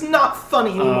 This is not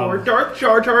funny anymore. Darth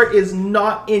Jar Jar is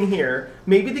not in here.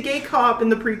 Maybe the gay cop in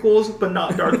the prequels, but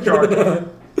not Darth Jar Jar.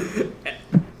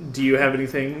 Do you have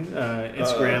anything,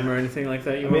 Instagram or anything like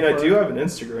that? I do have an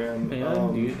Instagram.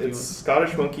 Yeah, it's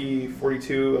Scottish Monkey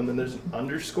 42, and then there's an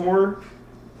underscore,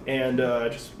 and I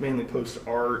just mainly post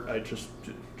art. I just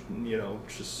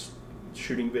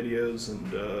shooting videos,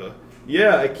 and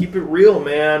I keep it real,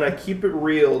 man. I keep it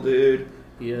real, dude.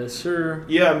 Yes, sir.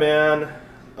 Yeah, man.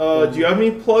 Do you have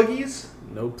any pluggies?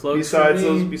 No plugs besides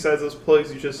for me. Besides those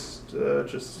plugs you just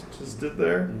did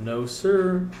there? No,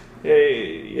 sir.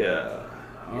 Hey, yeah.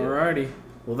 Alrighty.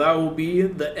 Well, that will be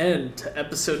the end to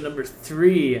episode number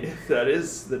 3. If that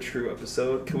is the true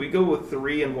episode, can we go with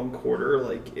 3 1/4?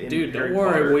 Like, in Dude, Harry don't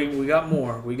worry. Potter? We got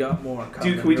more. We got more.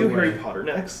 Dude, can we do Harry Potter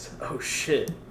next? Oh shit.